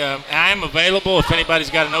night. I am available if anybody's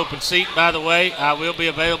got an open seat, by the way. I will be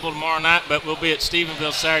available tomorrow night, but we'll be at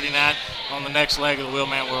Stephenville Saturday night on the next leg of the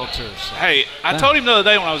Wheelman World Tour. So. Hey, I told him the other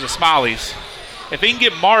day when I was at Smiley's, if he can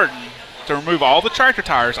get Martin to remove all the tractor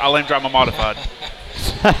tires, I'll let him drive my modified.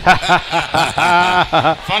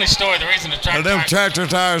 Funny story. The reason the Are them tractor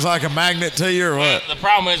tires like a magnet to you or what? The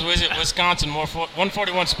problem is, we was at Wisconsin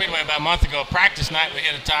 141 Speedway about a month ago. Practice night, we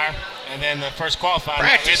hit a tire, and then the first qualifying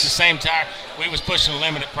night, we hit the same tire. We was pushing the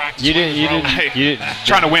limit at practice. You didn't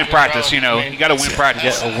trying to win practice, you know. You got to win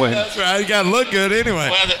practice. That's right. You got to look good anyway.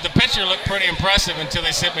 Well, the picture looked pretty impressive until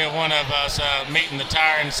they sent me one of us meeting the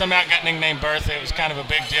tire, and somehow it got nicknamed Bertha. It was kind of a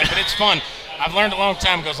big deal, but it's fun. I've learned a long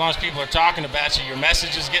time ago, as long as people are talking about you, your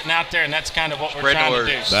message is getting out there, and that's kind of what we're trying to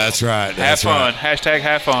do. So. That's right. Have fun. Hashtag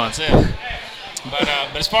have fun. That's it. But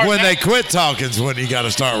as far when as they quit talking's when you got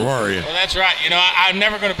to start worrying. Well, that's right. You know, I'm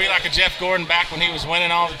never going to be like a Jeff Gordon back when he was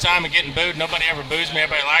winning all the time and getting booed. Nobody ever boos me.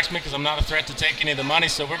 Everybody likes me because I'm not a threat to take any of the money.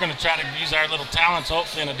 So we're going to try to use our little talents,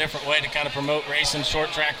 hopefully, in a different way to kind of promote racing,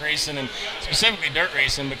 short track racing, and specifically dirt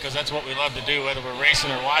racing, because that's what we love to do, whether we're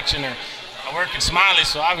racing or watching or. I work at Smiley,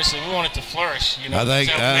 so obviously we want it to flourish. You know,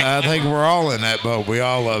 I think we're all in that boat. We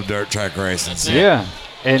all love dirt track racing. Yeah,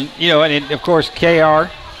 and and of course KR,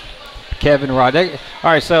 Kevin Rod. All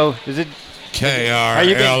right, so is it KR? Are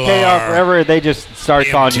you been KR forever? Or they just started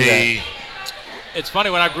calling you that? It's funny,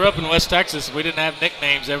 when I grew up in West Texas, we didn't have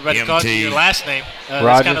nicknames. Everybody called you your last name.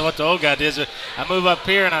 That's kind of what the old guy did. I moved up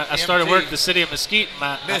here and I started working at the city of Mesquite.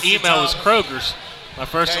 My email was Kroger's. My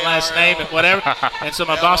first and last name and whatever. And so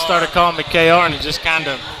my boss started calling me KR, and it just kind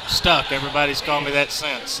of stuck. Everybody's called me that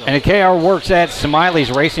since. So. And KR works at Smiley's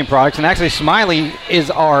Racing Products, and actually Smiley is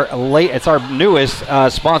our newest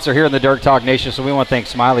sponsor here in the Dirt Talk Nation. So we want to thank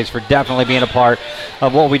Smiley's for definitely being a part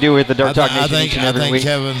of what we do with the Dirt Talk Nation each and every week.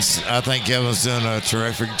 I think Kevin's doing a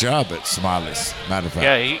terrific job at Smiley's. Matter of fact,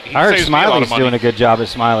 yeah, he I heard Smiley's doing a good job at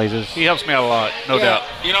Smiley's. He helps me out a lot, no doubt.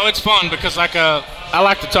 You know, it's fun because I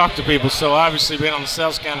like to talk to people, so obviously being on the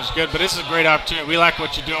sales counter is good, but this is a great opportunity. We like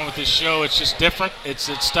what you're doing with this show. It's just different. It's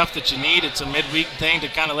stuff that you need. It's a midweek thing to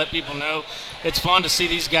kind of let people know. It's fun to see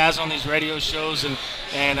these guys on these radio shows, and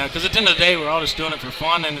because at the end of the day, we're all just doing it for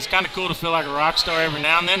fun, and it's kind of cool to feel like a rock star every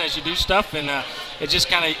now and then as you do stuff, and it just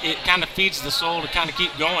kind of feeds the soul to kind of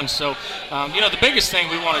keep going. So, the biggest thing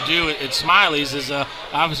we want to do at Smiley's is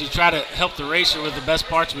obviously try to help the racer with the best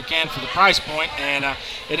parts we can for the price point, and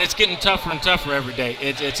it's getting tougher and tougher every day.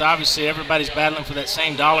 It's obviously everybody's battling for that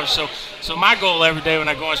same dollar. So my goal every day when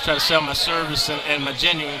I go is try to sell my service and my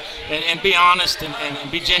genuine and be honest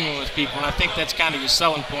and be genuine with people. And I think that's kind of your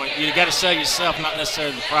selling point. You got to sell yourself, not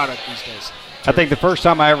necessarily the product these days. I think the first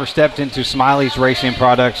time I ever stepped into Smiley's Racing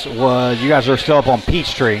Products was, you guys were still up on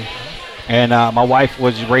Peachtree, and my wife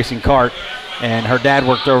was racing kart, and her dad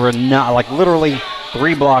worked over literally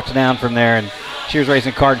 3 blocks down from there, and she was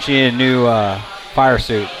racing kart, and she had a new fire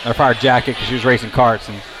suit or fire jacket because she was racing karts,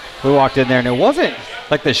 and we walked in there, and it wasn't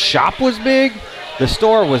like the shop was big, the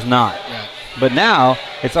store was not. Yeah. But now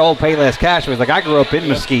it's old Payless Cash. It was like, I grew up in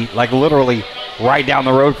Mesquite, like literally right down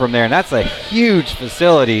the road from there, and that's a huge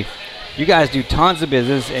facility. You guys do tons of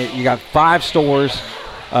business. You got 5 stores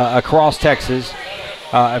across Texas.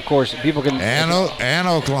 Of course, people can and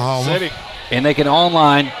Oklahoma City. And they can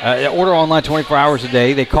order online 24 hours a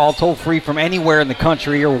day. They call toll free from anywhere in the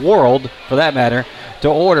country or world, for that matter, to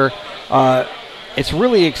order. It's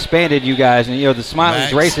really expanded, you guys, and the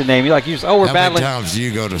Smiley's Racing name. We're battling. How many times do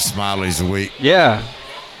you go to Smiley's a week? Yeah.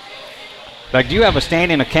 Like, do you have a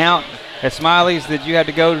standing account at Smiley's that you had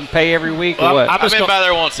to go and pay every week, or what? I've been by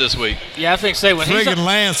there once this week. Yeah, I think when friggin'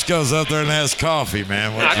 Lance goes up there and has coffee,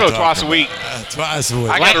 man. I go twice a week. Twice a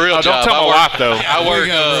week. I got a real job. Don't tell my wife, though. I work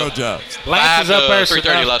real jobs. Lance is up there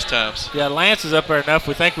 3:30 lots of times. Yeah, Lance is up there enough.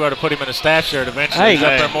 We think we ought to put him in a staff shirt eventually. He's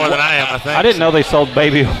up there more than I am, I think. I didn't know they sold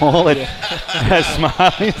baby oil at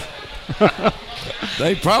Smiley's.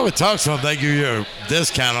 They probably talk something. They give you a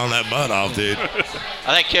discount on that mud off, dude.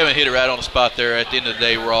 I think Kevin hit it right on the spot there. At the end of the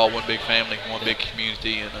day, we're all one big family, one big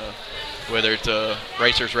community, and whether it's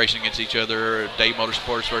racers racing against each other or Dave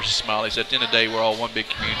Motorsports versus Smiley's, at the end of the day, we're all one big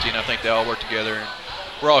community, and I think they all work together. And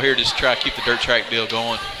we're all here to just try to keep the dirt track deal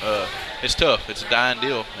going. It's tough. It's a dying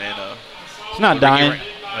deal, and it's not dying.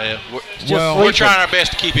 We're trying our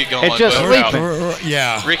best to keep it going. It's just sleeping.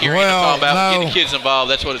 Well, Ricky Reno talking about getting the kids involved.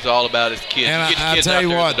 That's what it's all about, is the kids. And I tell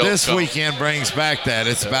you what, this weekend brings back that.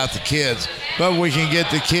 It's about the kids. But we can get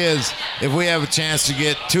the kids, if we have a chance to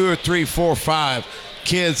get 2 or 3, 4, 5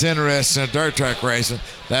 kids interested in dirt track racing,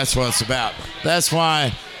 that's what it's about. That's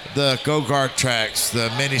why the go-kart tracks,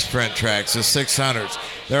 the mini sprint tracks, the 600s,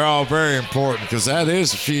 they're all very important because that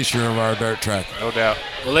is the future of our dirt track. No doubt.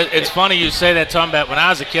 Well, it's funny you say that, Tom, about when I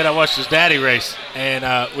was a kid, I watched his daddy race.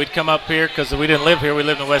 And we'd come up here because we didn't live here. We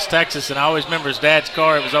lived in West Texas. And I always remember his dad's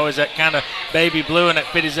car. It was always that kind of baby blue and that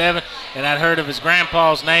 57. And I'd heard of his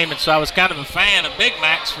grandpa's name. And so I was kind of a fan of Big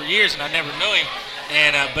Max for years, and I never knew him.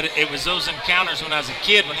 And but it was those encounters when I was a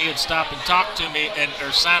kid when he would stop and talk to me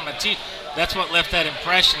or sign my teeth. That's what left that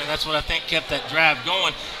impression, and that's what I think kept that drive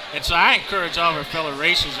going. And so I encourage all of our fellow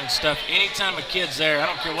racers and stuff, anytime a kid's there, I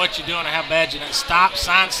don't care what you're doing or how bad you're doing, stop,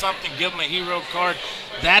 sign something, give them a hero card.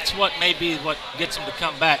 That's what may be what gets them to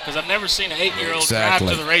come back, because I've never seen an 8-year-old drive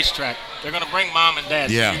to the racetrack. They're going to bring mom and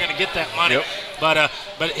dad. Yeah. So you're going to get that money. Yep.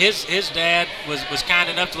 But his dad was kind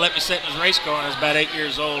enough to let me sit in his race car when I was about 8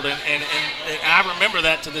 years old, and I remember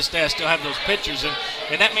that to this day. I still have those pictures,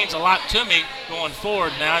 and that means a lot to me going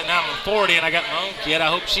forward. Now I'm 40 and I got my own kid. I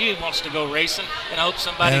hope she wants to go racing, and I hope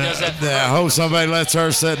somebody does that for her. I hope somebody lets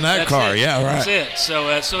her sit in that That's car. it. Yeah, right. That's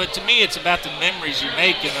it. So to me, it's about the memories you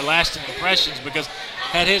make and the lasting impressions, because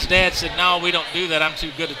had his dad said, no, we don't do that, I'm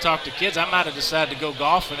too good to talk to kids, I might have decided to go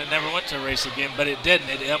golfing and never went to a race again, but it didn't.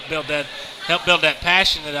 It helped build that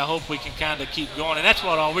passion that I hope we can kind of keep going. And that's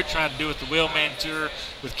what all we're trying to do with the Wheelman Tour,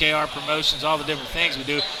 with KR Promotions, all the different things we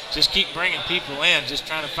do, just keep bringing people in, just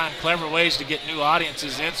trying to find clever ways to get new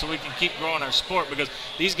audiences in so we can keep growing our sport, because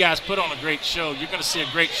these guys put on a great show. You're going to see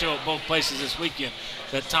a great show at both places this weekend.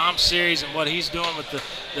 That Tom Series and what he's doing with the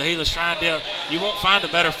Gila Shrine deal, you won't find a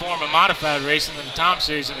better form of modified racing than the Tom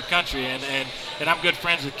Series in the country. And I'm good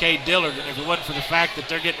friends with Cade Dillard, and if it wasn't for the fact that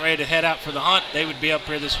they're getting ready to head out for the hunt, they would be up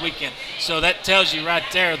here this weekend. So that tells you right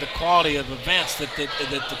there the quality of events that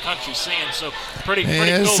the country's seeing. So pretty cool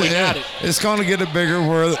we got it. It's going to get it bigger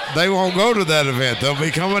where they won't go to that event. They'll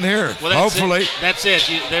be coming here, well, hopefully. That's it.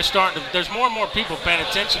 There's more and more people paying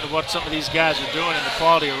attention to what some of these guys are doing and the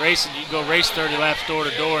quality of racing. You can go race 30 laps door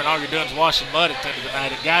to door, and all you're doing is washing mud at the end of the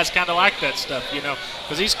night. And guys kind of like that stuff,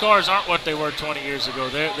 because these cars aren't what they were 20 years ago.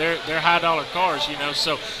 They're high-dollar cars,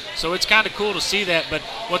 So it's kind of cool to see that. But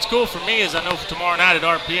what's cool for me is I know for tomorrow night at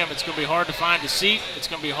RPM, it's going to be hard to find a seat. It's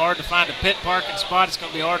going to be hard to find a pit parking spot. It's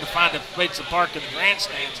going to be hard to find a place to park in the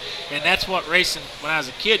grandstands. And that's what racing when I was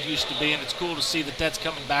a kid used to be, and it's cool to see that that's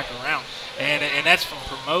coming back around. And that's from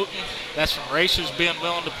promoting. That's from racers being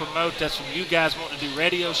willing to promote. That's from you guys wanting to do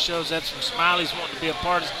radio shows. That's from Smiley's wanting to be a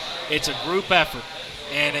part of it. It's a group effort.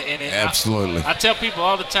 Absolutely. I tell people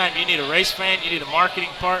all the time, you need a race fan, you need a marketing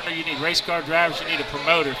partner, you need race car drivers, you need a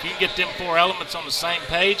promoter. If you can get them 4 elements on the same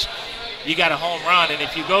page, you got a home run. And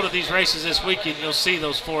if you go to these races this weekend, you'll see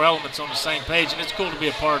those 4 elements on the same page, and it's cool to be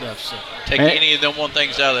a part of. So take any of them one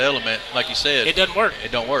things out of the element, like you said, it doesn't work.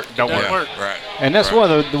 It don't work. Don't work. Right. And that's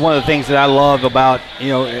one of the things that I love about,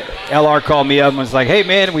 LR called me up and was like, hey,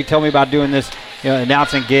 man, we told me about doing this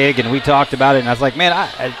announcing gig, and we talked about it, and I was like,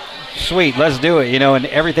 man, sweet, let's do it, and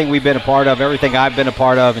everything we've been a part of, everything I've been a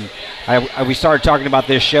part of, and we started talking about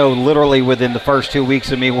this show literally within the first 2 weeks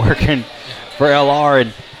of me working for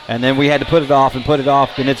LR, and then we had to put it off,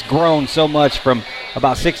 and it's grown so much from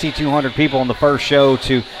about 6,200 people on the first show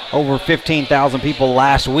to over 15,000 people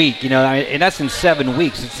last week, and that's in 7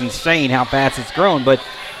 weeks. It's insane how fast it's grown, but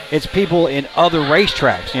it's people in other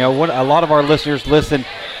racetracks. A lot of our listeners listen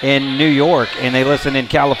in New York, and they listen in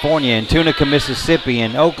California, and Tunica, Mississippi,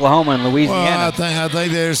 and Oklahoma, and Louisiana. Well, I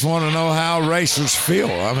think they just want to know how racers feel.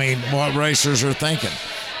 I mean, what racers are thinking,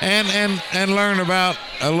 and learn about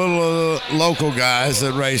a little local guys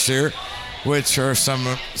that race here, which are some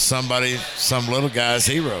little guys'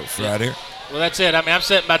 heroes right here. Well, that's it. I mean, I'm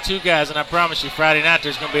sitting by 2 guys, and I promise you, Friday night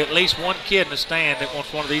there's going to be at least 1 kid in the stand that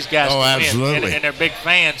wants one of these guys to win. Absolutely. And they're big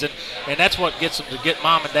fans, and that's what gets them to get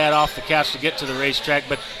mom and dad off the couch to get to the racetrack.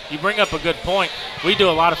 But you bring up a good point. We do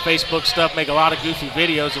a lot of Facebook stuff, make a lot of goofy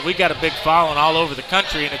videos, and we got a big following all over the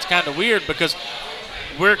country, and it's kind of weird because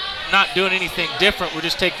we're not doing anything different. We're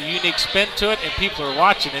just taking a unique spin to it, and people are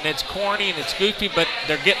watching. And it's corny and it's goofy, but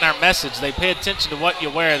they're getting our message. They pay attention to what you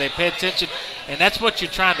wear. They pay attention, and that's what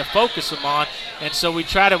you're trying to focus them on. And so we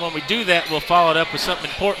try to, when we do that, we'll follow it up with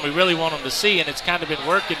something important we really want them to see, and it's kind of been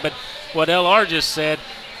working. But what LR just said,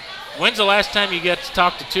 when's the last time you get to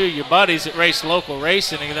talk to 2 of your buddies that race local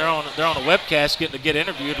racing, and they're on a webcast getting to get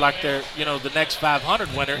interviewed like they're the next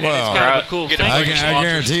 500 winner, and it's kind of a cool thing. I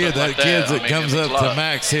guarantee you that kids that comes up to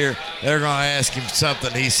Max here, they're going to ask him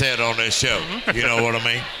something he said on this show. You know what I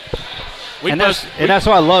mean? That's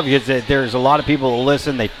what I love, is that there's a lot of people that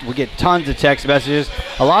listen. We get tons of text messages.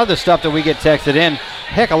 A lot of the stuff that we get texted in,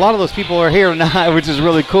 heck, a lot of those people are here tonight, which is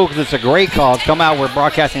really cool because it's a great cause. Come out, we're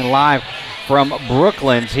broadcasting live from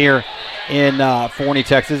Brooklands here in Forney,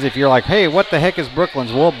 Texas. If you're like, hey, what the heck is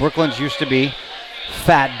Brooklands? Well, Brooklands used to be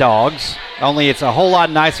Fat Dogs, only it's a whole lot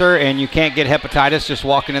nicer, and you can't get hepatitis just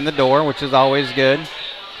walking in the door, which is always good.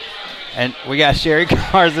 And we got Sherry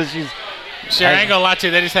Garza. Sherry, I ain't gonna lie to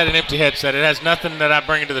you, they just had an empty headset. It has nothing that I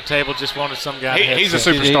bring to the table, just wanted some guy. He's a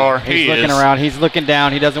superstar. He's looking around. He's looking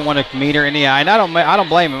down. He doesn't want to meet her in the eye, and I don't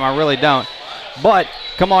blame him. I really don't. But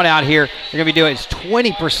come on out here. You're going to be doing it's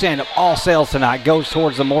 20% of all sales tonight goes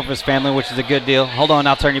towards the Morphus family, which is a good deal. Hold on,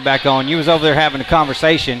 I'll turn you back on. You was over there having a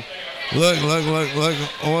conversation. Look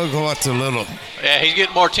what's a little. Yeah, he's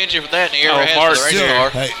getting more attention for that than he ever has for the race car.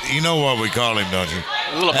 Hey, you know what we call him, don't you?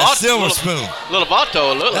 Little That silver spoon. Little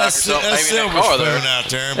Vato look like or something. That Maybe in silver that car spoon there. out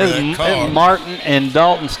there. There's That car. Martin and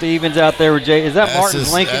Dalton Stevens out there with Jay. Is that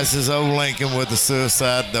Martin's Lincoln? That's his old Lincoln with the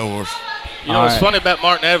suicide doors. You know what's funny about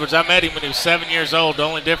Martin Edwards? I met him when he was 7 years old. The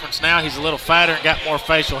only difference now, he's a little fatter and got more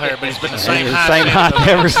facial hair, but he's been the same height.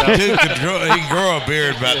 ever since. Dude he can grow a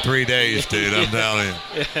beard about 3 days, dude. I'm telling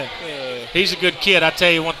you. He's a good kid. I tell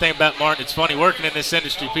you one thing about Martin. It's funny working in this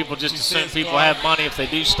industry. People just assume people have money if they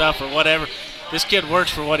do stuff or whatever. This kid works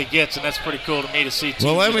for what he gets, and that's pretty cool to me to see too.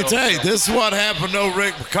 Well, let me tell you, this is what happened to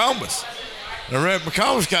Rick McComas. Now, Rick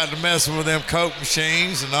McComas got to messing with them Coke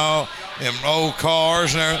machines and all them old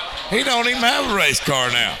cars and everything. He don't even have a race car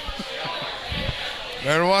now.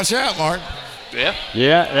 Better watch out, Martin. Yeah.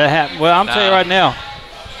 Yeah, that happened. Well, I'm telling you right now.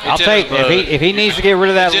 I'll take if he needs to get rid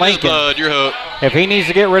of that It's in Lincoln. his blood, you're hooked. If he needs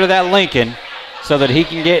to get rid of that Lincoln so that he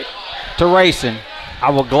can get to racing, I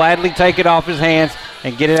will gladly take it off his hands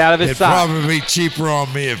and get it out of his It'd side. probably be cheaper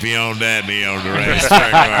on me if he owned that and he owned the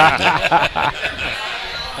racetrack.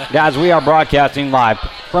 Guys, we are broadcasting live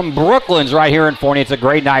from Brooklands right here in Forney. It's a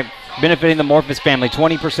great night benefiting the Morphus family.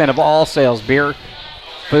 20% of all sales, beer,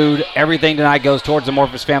 food, everything tonight goes towards the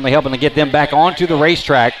Morphus family, helping to get them back onto the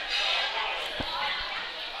racetrack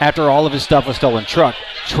after all of his stuff was stolen. Truck,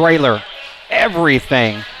 trailer,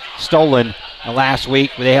 everything stolen last week.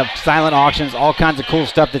 They have silent auctions, all kinds of cool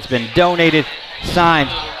stuff that's been donated, signed,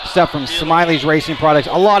 stuff from Smiley's Racing Products,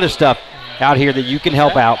 a lot of stuff out here that you can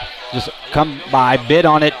help out. Just come by, bid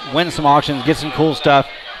on it, win some auctions, get some cool stuff,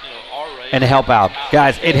 and help out.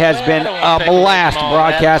 Guys, it has been a blast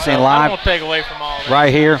broadcasting live I won't take away from all that.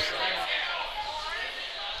 right here.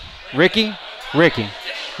 Ricky,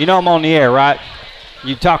 you know I'm on the air, right?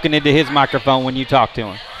 You talking into his microphone when you talk to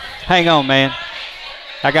him. Hang on, man.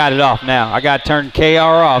 I got it off now. I got to turn KR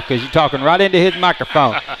off because you're talking right into his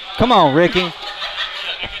microphone. Come on, Ricky.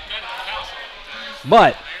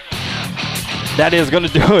 But that is going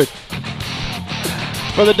to do it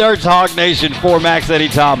for the Dirt Hog Nation. For Max Eddie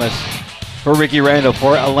Thomas, for Ricky Randall,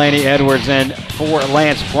 for Elaney Edwards, and for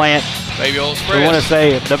Lance Plant. Baby Oil Express. We want to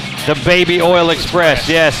say the Baby Oil Express,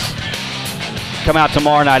 yes. Come out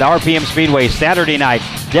tomorrow night, RPM Speedway. Saturday night,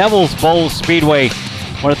 Devil's Bowl Speedway.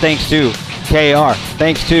 Want to thanks to KR.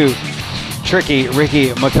 Thanks to Tricky Ricky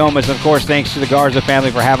McComas. Of course, thanks to the Garza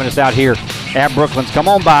family for having us out here at Brooklands. Come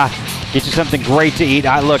on by. Get you something great to eat.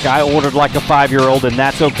 I ordered like a 5-year-old, and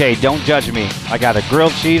that's okay. Don't judge me. I got a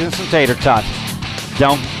grilled cheese and some tater tots.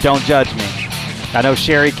 Don't judge me. I know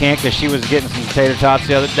Sherry can't because she was getting some tater tots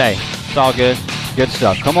the other day. It's all good. Good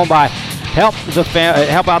stuff. Come on by. Help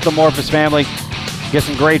out the Morphus family. Get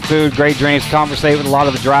some great food, great drinks. Conversate with a lot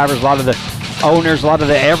of the drivers, a lot of the owners, a lot of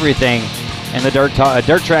the everything in the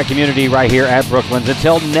dirt track community right here at Brooklands.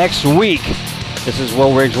 Until next week, this is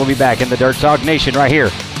Will Riggs. We'll be back in the Dirt Talk Nation right here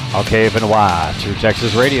on KFNY, True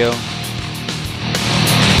Texas Radio.